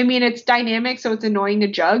 I mean, it's dynamic, so it's annoying to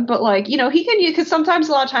jug, but like, he can use, because sometimes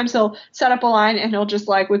a lot of times he'll set up a line and he'll just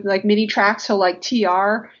like with like mini tracks, he'll like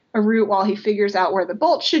TR a route while he figures out where the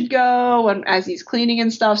bolt should go and as he's cleaning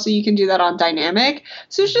and stuff. So you can do that on dynamic.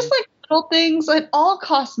 So it's just like little things that all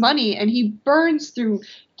cost money, and he burns through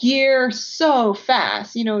gear so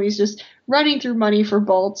fast. He's just running through money for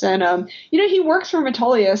bolts, and he works for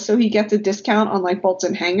Metolius, so he gets a discount on like bolts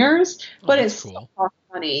and hangers, but it's cool. Still cost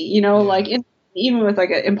money. Like even with like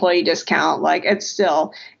an employee discount, like it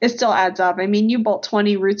still adds up. I mean, you bolt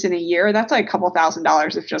 20 routes in a year, that's like a couple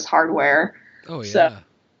 $1,000s of just hardware. Oh yeah. So,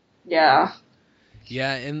 yeah.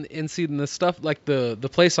 Yeah, and see the stuff like the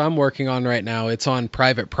place I'm working on right now, it's on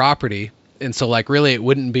private property, and so like really it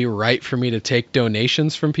wouldn't be right for me to take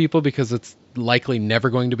donations from people because it's likely never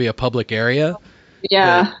going to be a public area.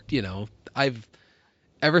 Yeah. But, I've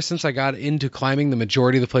ever since I got into climbing, the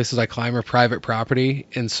majority of the places I climb are private property,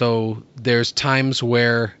 and so there's times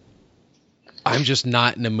where I'm just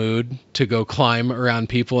not in a mood to go climb around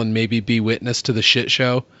people and maybe be witness to the shit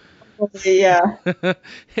show. Yeah.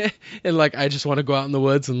 And like I just want to go out in the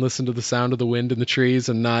woods and listen to the sound of the wind in the trees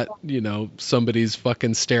and not, somebody's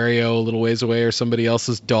fucking stereo a little ways away or somebody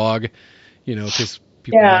else's dog, because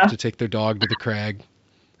people have to take their dog to the crag.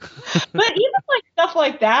 But even like stuff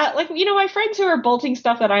like that, like my friends who are bolting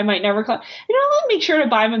stuff that I might never climb, I'll make sure to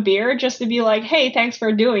buy them a beer just to be like, hey, thanks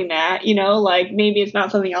for doing that. Like maybe it's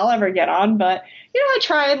not something I'll ever get on, but I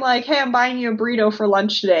try and like, hey, I'm buying you a burrito for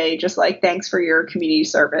lunch today. Just like, thanks for your community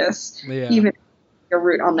service. Yeah. Even a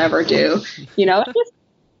route I'll never do.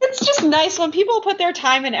 It's just nice when people put their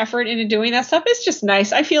time and effort into doing that stuff. It's just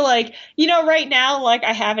nice. I feel like, right now, like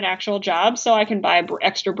I have an actual job, so I can buy an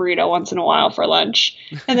extra burrito once in a while for lunch.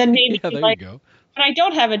 And then maybe there like, you go. when I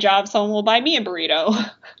don't have a job, someone will buy me a burrito.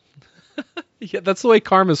 Yeah, that's the way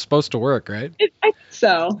karma's supposed to work, right? I think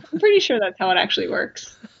so. I'm pretty sure that's how it actually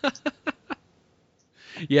works.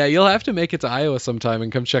 Yeah, you'll have to make it to Iowa sometime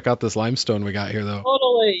and come check out this limestone we got here, though.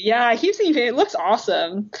 Totally. Yeah, I keep seeing it. Looks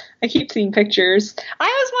awesome. I keep seeing pictures.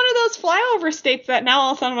 Iowa's one of those flyover states that now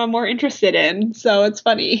all of a sudden I'm more interested in, so it's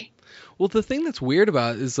funny. Well, the thing that's weird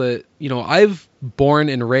about it is that, I've born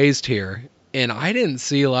and raised here, and I didn't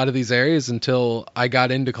see a lot of these areas until I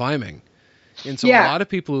got into climbing. And so a lot of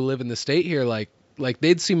people who live in the state here, like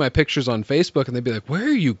they'd see my pictures on Facebook, and they'd be like, where are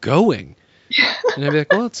you going? And I'd be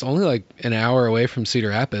like, well, it's only like an hour away from Cedar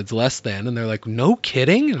Rapids, less than. And they're like, no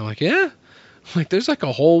kidding? And I'm like, yeah. Like, there's like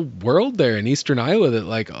a whole world there in eastern Iowa that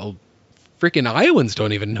like freaking Iowans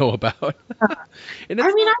don't even know about. And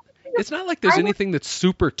it's not like there's anything that's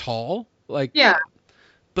super tall. Like, yeah.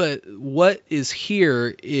 But what is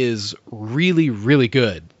here is really, really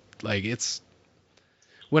good. Like, it's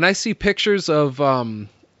when I see pictures of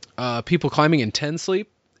people climbing in 10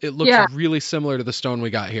 sleep, it looks really similar to the stone we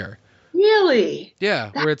got here. Really?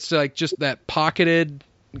 Yeah, where it's like just that pocketed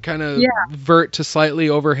kind of vert to slightly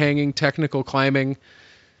overhanging technical climbing.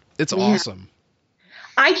 It's awesome.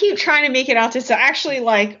 I keep trying to make it out to actually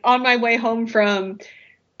like on my way home from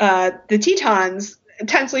the Tetons,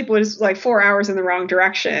 Tent Sleep was like 4 hours in the wrong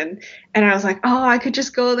direction. And I was like, oh, I could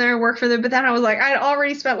just go there and work for them. But then I was like, I'd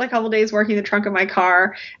already spent like a couple days working the trunk of my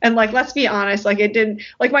car. And like, let's be honest, like it didn't,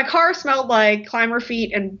 like my car smelled like climber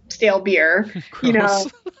feet and stale beer, you know?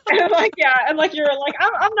 And like, yeah. And like, you're like,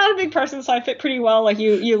 I'm not a big person, so I fit pretty well. Like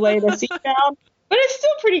you lay the seat down. But it's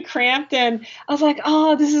still pretty cramped, and I was like,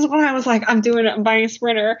 oh, this is when I was like, I'm buying a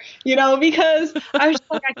Sprinter, you know, because I was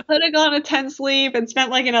like, I could have gone to Tent Sleep and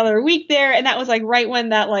spent like another week there, and that was like right when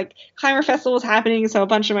that like Climber Festival was happening, so a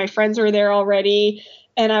bunch of my friends were there already,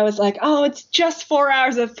 and I was like, oh, it's just 4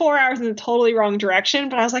 hours in the totally wrong direction,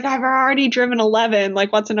 but I was like, I've already driven 11,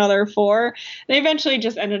 like what's another 4? They eventually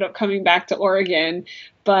just ended up coming back to Oregon,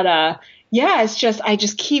 but yeah, it's just, I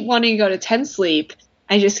just keep wanting to go to Tent Sleep.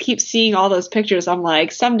 I just keep seeing all those pictures. I'm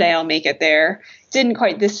like, someday I'll make it there. Didn't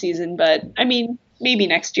quite this season, but I mean, maybe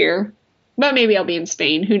next year. But maybe I'll be in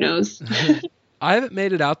Spain. Who knows? I haven't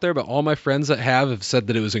made it out there, but all my friends that have said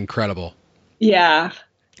that it was incredible. Yeah.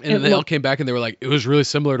 And they all came back and they were like, it was really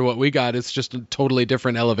similar to what we got. It's just a totally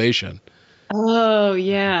different elevation. Oh,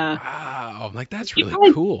 yeah. Wow. I'm like, that's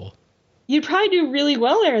really cool. You'd probably do really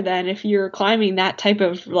well there then if you're climbing that type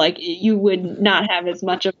of, like, you would not have as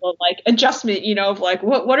much of a, like, adjustment, you know, of like,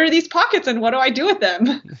 what are these pockets and what do I do with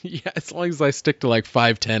them? Yeah, as long as I stick to like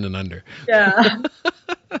 5'10" and under. Yeah.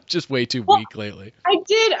 Just way too weak lately. I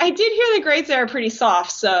did hear the grades there are pretty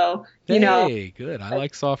soft, so, you know. Hey, good. I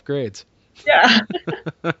like soft grades. Yeah.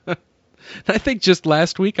 I think just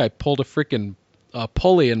last week I pulled a freaking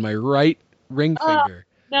pulley in my right ring finger.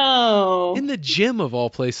 No. In the gym of all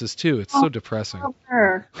places too. It's so depressing.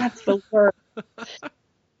 That's the worst.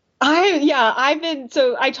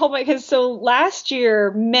 So last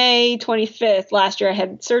year, May 25th, last year I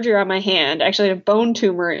had surgery on my hand. I actually had a bone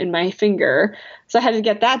tumor in my finger. So I had to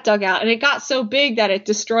get that dug out. And it got so big that it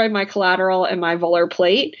destroyed my collateral and my volar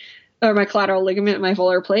plate, or my collateral ligament and my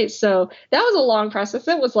volar plate. So that was a long process.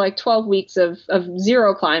 It was like 12 weeks of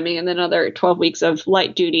zero climbing and then another 12 weeks of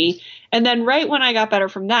light duty. And then right when I got better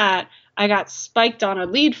from that, I got spiked on a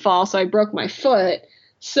lead fall, so I broke my foot.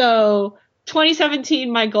 So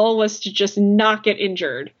 2017, my goal was to just not get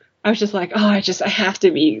injured. I was just like, I have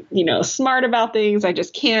to be, you know, smart about things. I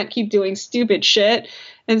just can't keep doing stupid shit.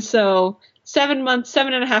 And so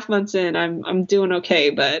 7.5 months in, I'm doing okay.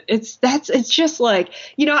 But it's just like,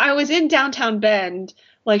 you know, I was in downtown Bend,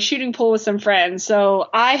 like shooting pool with some friends. So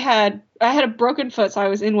I had a broken foot, so I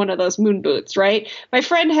was in one of those moon boots, right? My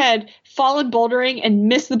friend had fallen bouldering and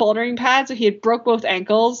missed the bouldering pad, so he had broke both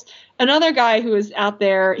ankles. Another guy who was out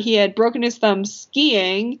there, he had broken his thumb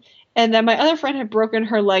skiing, and then my other friend had broken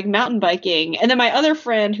her leg mountain biking. And then my other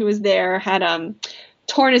friend who was there had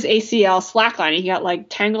torn his ACL slacklining. He got like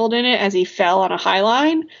tangled in it as he fell on a high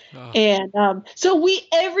line. Oh. And so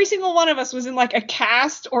every single one of us was in like a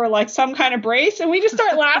cast or like some kind of brace, and we just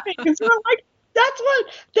start laughing because we're like, that's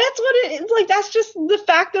what it is. Like, that's just the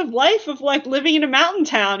fact of life of like living in a mountain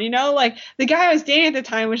town, you know. Like the guy I was dating at the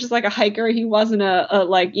time was just like a hiker. He wasn't a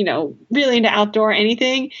like, you know, really into outdoor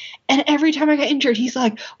anything. And every time I got injured, he's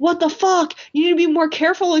like, what the fuck? You need to be more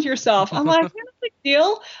careful with yourself. I'm like, no big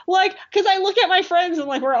deal. Like, because I look at my friends and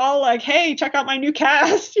like, we're all like, hey, check out my new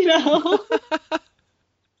cast, you know.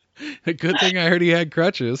 A good thing I heard he had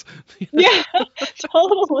crutches. Yeah,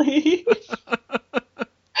 totally.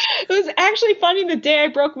 It was actually funny the day I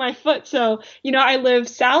broke my foot. So, you know, I live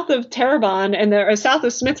south of Terrebonne or south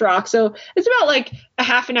of Smith Rock. So it's about like a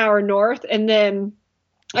half an hour north. And then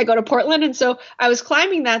I go to Portland. And so I was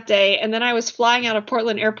climbing that day, and then I was flying out of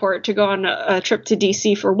Portland Airport to go on a trip to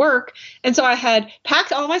DC for work. And so I had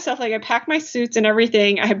packed all my stuff, like I packed my suits and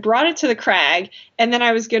everything. I had brought it to the crag, and then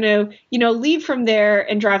I was going to, you know, leave from there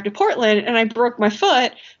and drive to Portland, and I broke my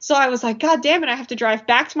foot. So I was like, God damn it, I have to drive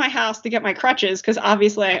back to my house to get my crutches because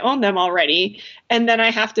obviously I own them already. And then I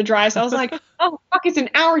have to drive. So I was like, oh, fuck, it's an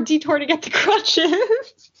hour detour to get the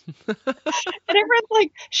crutches. And everyone's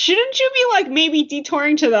like, shouldn't you be like maybe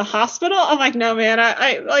detouring to the hospital? I'm like, no, man,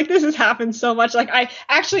 I like, this has happened so much. Like, I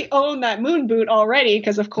actually own that moon boot already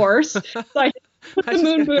because of course. So I put the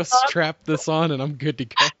moon boot on. Strap this on and I'm good to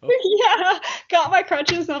go. Yeah, got my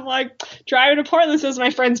crutches. I'm like driving to Portland. This was my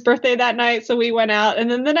friend's birthday that night, so we went out. And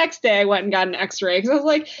then the next day, I went and got an X-ray because I was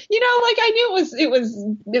like, you know, like I knew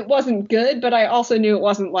it wasn't good, but I also knew it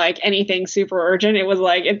wasn't like anything super urgent. It was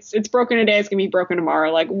like it's broken today, it's gonna be broken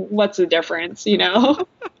tomorrow. Like, what's the difference, you know?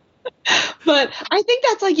 But I think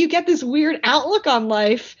that's like you get this weird outlook on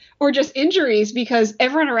life or just injuries because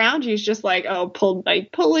everyone around you is just like, oh, pulled my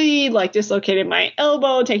pulley, like dislocated my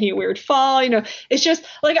elbow, taking a weird fall. It's just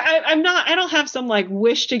like I don't have some like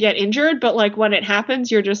wish to get injured, but like when it happens,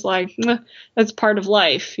 you're just like, that's part of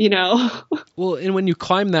life. Well, and when you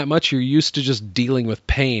climb that much, you're used to just dealing with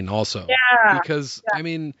pain also. Yeah. Because, I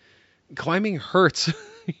mean, climbing hurts.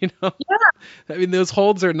 Yeah. I mean, those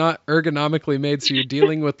holds are not ergonomically made, so you're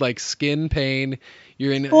dealing with like skin pain.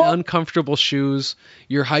 You're in uncomfortable shoes.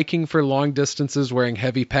 You're hiking for long distances wearing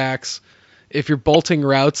heavy packs. If you're bolting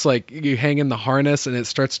routes, like you hang in the harness and it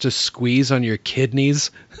starts to squeeze on your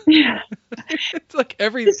kidneys. Yeah. It's like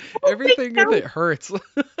everything with it hurts.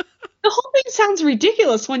 The whole thing sounds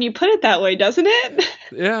ridiculous when you put it that way, doesn't it?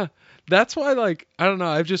 Yeah. That's why, like, I don't know.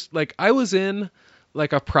 I've just, like, I was in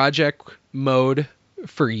like a project mode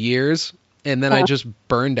for years, and then I just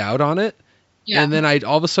burned out on it. Yeah. And then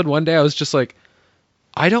all of a sudden one day I was just like,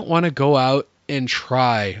 I don't want to go out and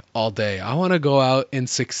try all day. I want to go out and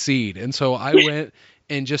succeed. And so I went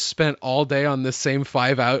and just spent all day on this same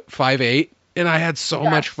 5.8, and I had so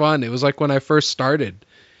much fun. It was like when I first started.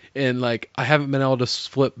 And like I haven't been able to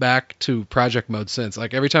flip back to project mode since.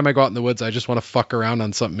 Like every time I go out in the woods, I just want to fuck around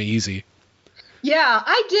on something easy. Yeah,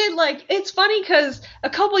 I did. Like, it's funny because a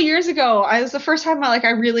couple years ago, I was the first time I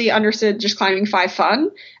really understood just climbing 5 fun,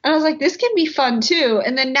 and I was like, this can be fun too.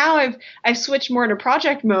 And then now I've switched more to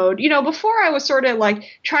project mode. Before I was sort of like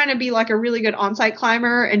trying to be like a really good on-site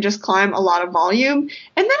climber and just climb a lot of volume, and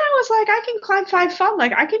then I was like, I can climb 5 fun.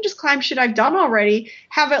 Like, I can just climb shit I've done already.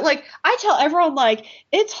 Have it like I tell everyone, like,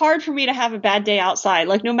 it's hard for me to have a bad day outside.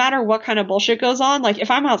 Like, no matter what kind of bullshit goes on, like if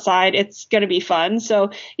I'm outside, it's gonna be fun. So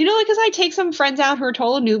like, because I take some friends out who are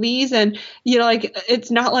total newbies, and like it's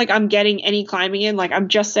not like I'm getting any climbing in. Like I'm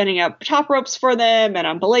just setting up top ropes for them and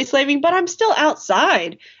I'm belay slaving, but I'm still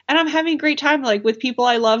outside and I'm having a great time, like with people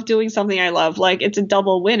I love doing something I love. Like it's a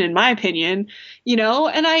double win in my opinion,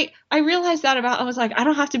 and I realized that I was like, I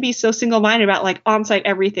don't have to be so single-minded about like on-site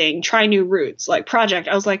everything, try new routes, like project.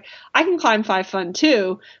 I was like, I can climb 5 fun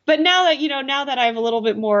too. But now that I have a little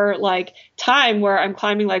bit more like time where I'm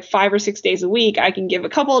climbing like 5 or 6 days a week, I can give a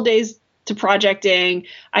couple of days to projecting.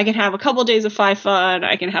 I can have a couple of days of 5 fun.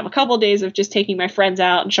 I can have a couple of days of just taking my friends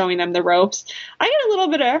out and showing them the ropes. I get a little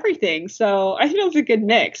bit of everything. So I feel it's a good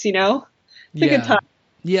mix, It's a good time.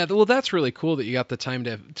 Yeah, well, that's really cool that you got the time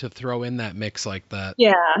to throw in that mix like that.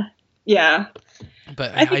 Yeah.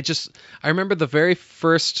 But I remember the very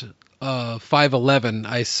first 511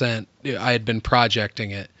 I had been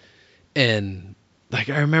projecting it, and like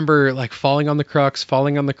I remember like falling on the crux,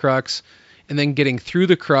 and then getting through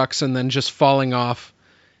the crux and then just falling off,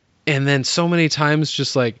 and then so many times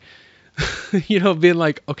just like being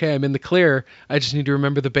like, okay, I'm in the clear. I just need to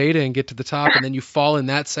remember the beta and get to the top. And then you fall in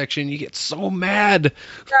that section. You get so mad.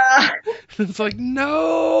 It's like,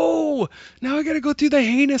 no, now I got to go through the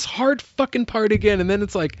heinous hard fucking part again. And then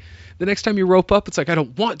it's like, the next time you rope up, it's like, I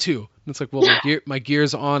don't want to. And it's like, well, my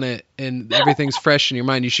gear's on it and everything's fresh in your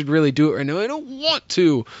mind. You should really do it right now. I don't want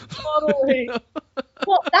to. Totally.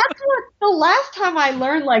 Well, that's what the last time I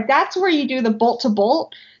learned, like, that's where you do the bolt to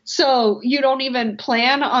bolt. So you don't even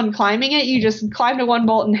plan on climbing it. You just climb to one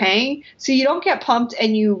bolt and hang. So you don't get pumped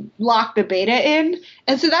and you lock the beta in.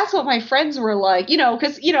 And so that's what my friends were like,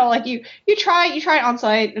 because, like you try on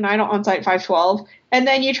site, and I don't on site 512. And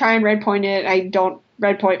then you try and red point it. I don't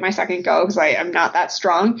red point my second go because I am not that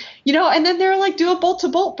strong, and then they're like, do a bolt to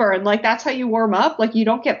bolt burn. Like that's how you warm up. Like you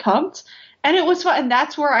don't get pumped. And it was fun. And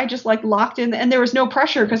that's where I just like locked in, and there was no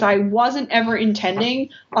pressure because I wasn't ever intending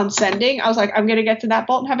on sending. I was like, I'm going to get to that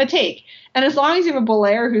bolt and have a take. And as long as you have a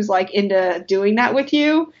belayer who's like into doing that with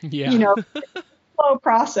you, it's a slow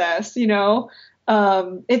process,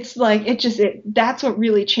 it's like, that's what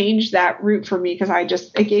really changed that route for me. Cause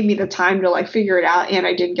it gave me the time to like figure it out, and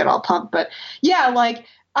I didn't get all pumped, but yeah, like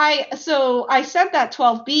I sent that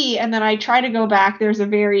 12B, and then I try to go back. There's a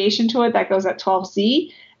variation to it that goes at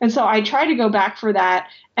 12C. And so I tried to go back for that,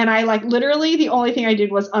 and I like literally the only thing I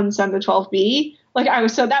did was unsend the 12B. Like that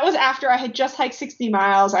was after I had just hiked 60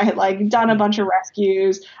 miles. I had like done a bunch of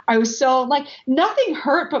rescues. I was so like, nothing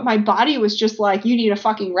hurt, but my body was just like, you need a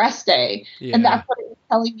fucking rest day. Yeah. And that's what it was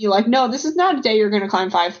telling me, like, no, this is not a day you're going to climb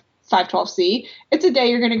 512C. It's a day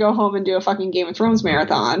you're going to go home and do a fucking Game of Thrones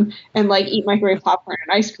marathon and like eat microwave popcorn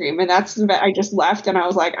and ice cream. And I just left, and I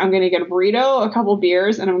was like, I'm going to get a burrito, a couple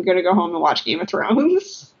beers, and I'm going to go home and watch Game of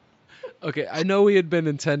Thrones. Okay, I know we had been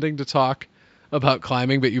intending to talk about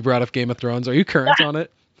climbing, but you brought up Game of Thrones. Are you current on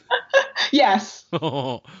it? Yes.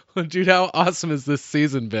 Oh, dude, how awesome has this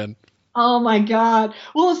season been? Oh my God.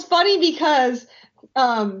 Well, it's funny because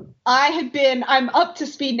I'm up to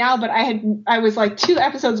speed now, but I was like 2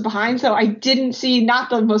 episodes behind, so I didn't see, not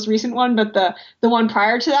the most recent one, but the one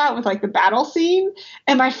prior to that with like the battle scene.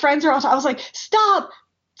 And my friends are also, I was like, stop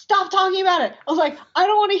talking about it. I was like, I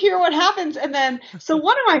don't want to hear what happens. And then, so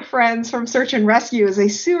one of my friends from Search and Rescue is a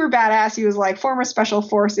super badass. He was like former special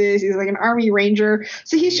forces. He was like an army ranger.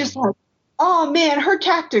 So he's just like, oh man, her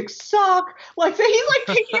tactics suck. Like, so he's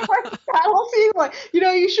like taking apart the battle scene, like,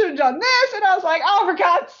 you should have done this. And I was like, oh, for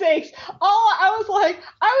God's sakes. I was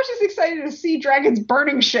just excited to see dragons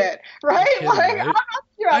burning shit, right? Kidding, like, right? I'm not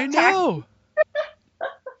about I know.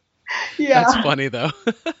 Yeah. That's funny though.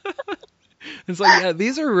 It's like, yeah,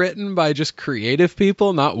 these are written by just creative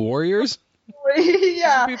people, not warriors.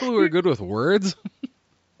 Yeah. People who are good with words.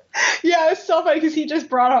 Yeah, it's so funny because he just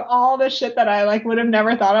brought up all the shit that I like would have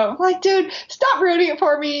never thought of. I'm like, dude, stop ruining it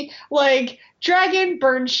for me. Like, dragon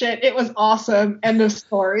burn shit. It was awesome. End of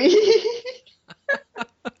story.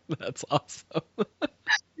 That's awesome.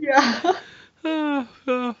 Yeah.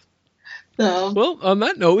 So. Well, on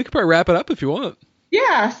that note, we could probably wrap it up if you want.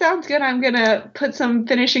 Yeah, sounds good. I'm going to put some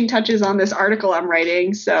finishing touches on this article I'm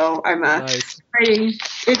writing. So I'm Nice. writing.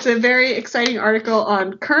 It's a very exciting article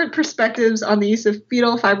on current perspectives on the use of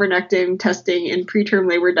fetal fibronectin testing in preterm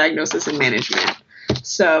labor diagnosis and management.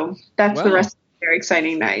 So that's the rest of a very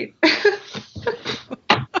exciting night.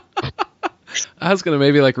 I was going to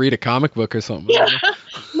maybe like read a comic book or something. Yeah.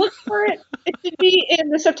 Look for it. It should be in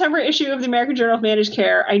the September issue of the American Journal of Managed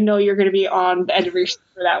Care. I know you're going to be on the editor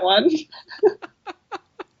for that one.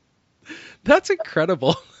 That's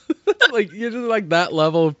incredible. Like, you're just like that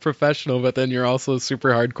level of professional, but then you're also a super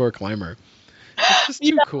hardcore climber. It's just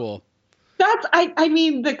too cool. I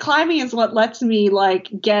mean, the climbing is what lets me like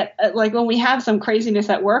get, like when we have some craziness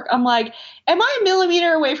at work, I'm like, am I a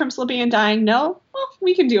millimeter away from slipping and dying? No? Well,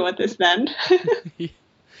 we can deal with this then.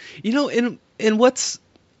 And what's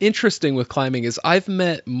interesting with climbing is I've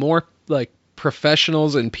met more like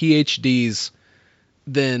professionals and PhDs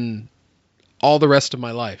than all the rest of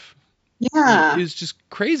my life. Yeah. It's just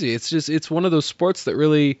crazy. It's one of those sports that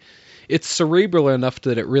really, it's cerebral enough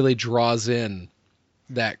that it really draws in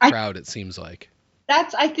that crowd, it seems like.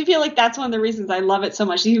 I feel like that's one of the reasons I love it so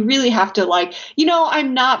much. You really have to like,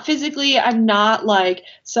 I'm not like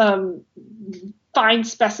some fine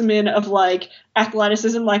specimen of like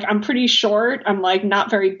athleticism. Like, I'm pretty short. I'm like not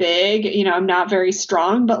very big, I'm not very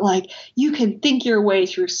strong, but like you can think your way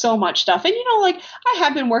through so much stuff. And like I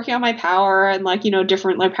have been working on my power and like,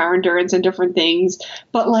 different like power endurance and different things,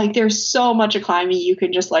 but like there's so much of climbing you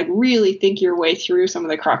can just like really think your way through some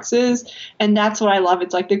of the cruxes. And that's what I love.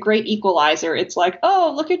 It's like the great equalizer. It's like,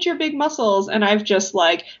 oh, look at your big muscles. And I've just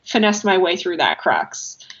like finessed my way through that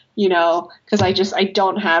crux. Because I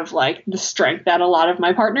don't have like the strength that a lot of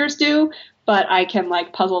my partners do, but I can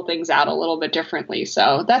like puzzle things out a little bit differently.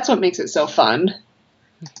 So that's what makes it so fun.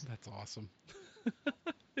 That's awesome.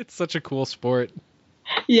 It's such a cool sport.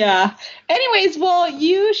 Yeah. Anyways, well,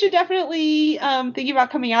 you should definitely think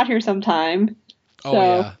about coming out here sometime. Oh,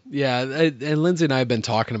 so. Yeah. And Lindsay and I have been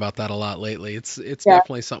talking about that a lot lately. It's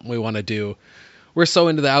definitely something we want to do. We're so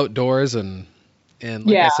into the outdoors and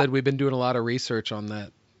like I said, we've been doing a lot of research on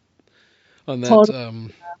that.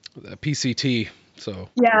 PCT. So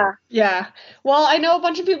yeah. Well, I know a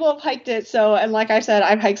bunch of people have hiked it. So, and like I said,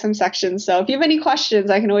 I've hiked some sections. So if you have any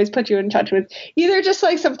questions, I can always put you in touch with either just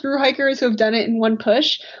like some thru hikers who have done it in one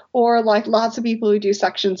push, or like lots of people who do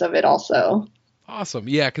sections of it also. Awesome.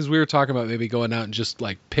 Yeah, because we were talking about maybe going out and just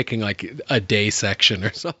like picking like a day section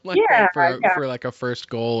or something like that for like a first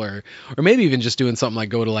goal, or maybe even just doing something like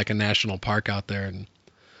go to like a national park out there and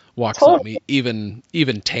walk something even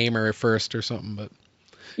tamer at first or something. But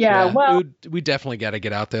well, we definitely got to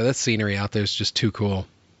get out there. That scenery out there is just too cool.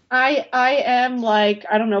 I am like,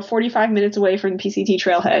 I don't know, 45 minutes away from the PCT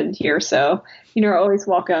trailhead here. So you're always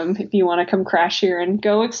welcome if you want to come crash here and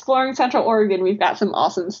go exploring Central Oregon. We've got some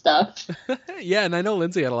awesome stuff. Yeah. And I know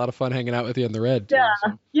Lindsay had a lot of fun hanging out with you in the red. Too,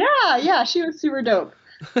 so. Yeah. She was super dope.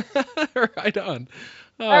 Right on.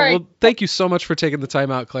 All right. Well, thank you so much for taking the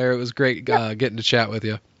time out, Claire. It was great getting to chat with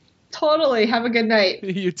you. Totally. Have a good night.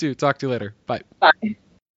 You too. Talk to you later. Bye. Bye.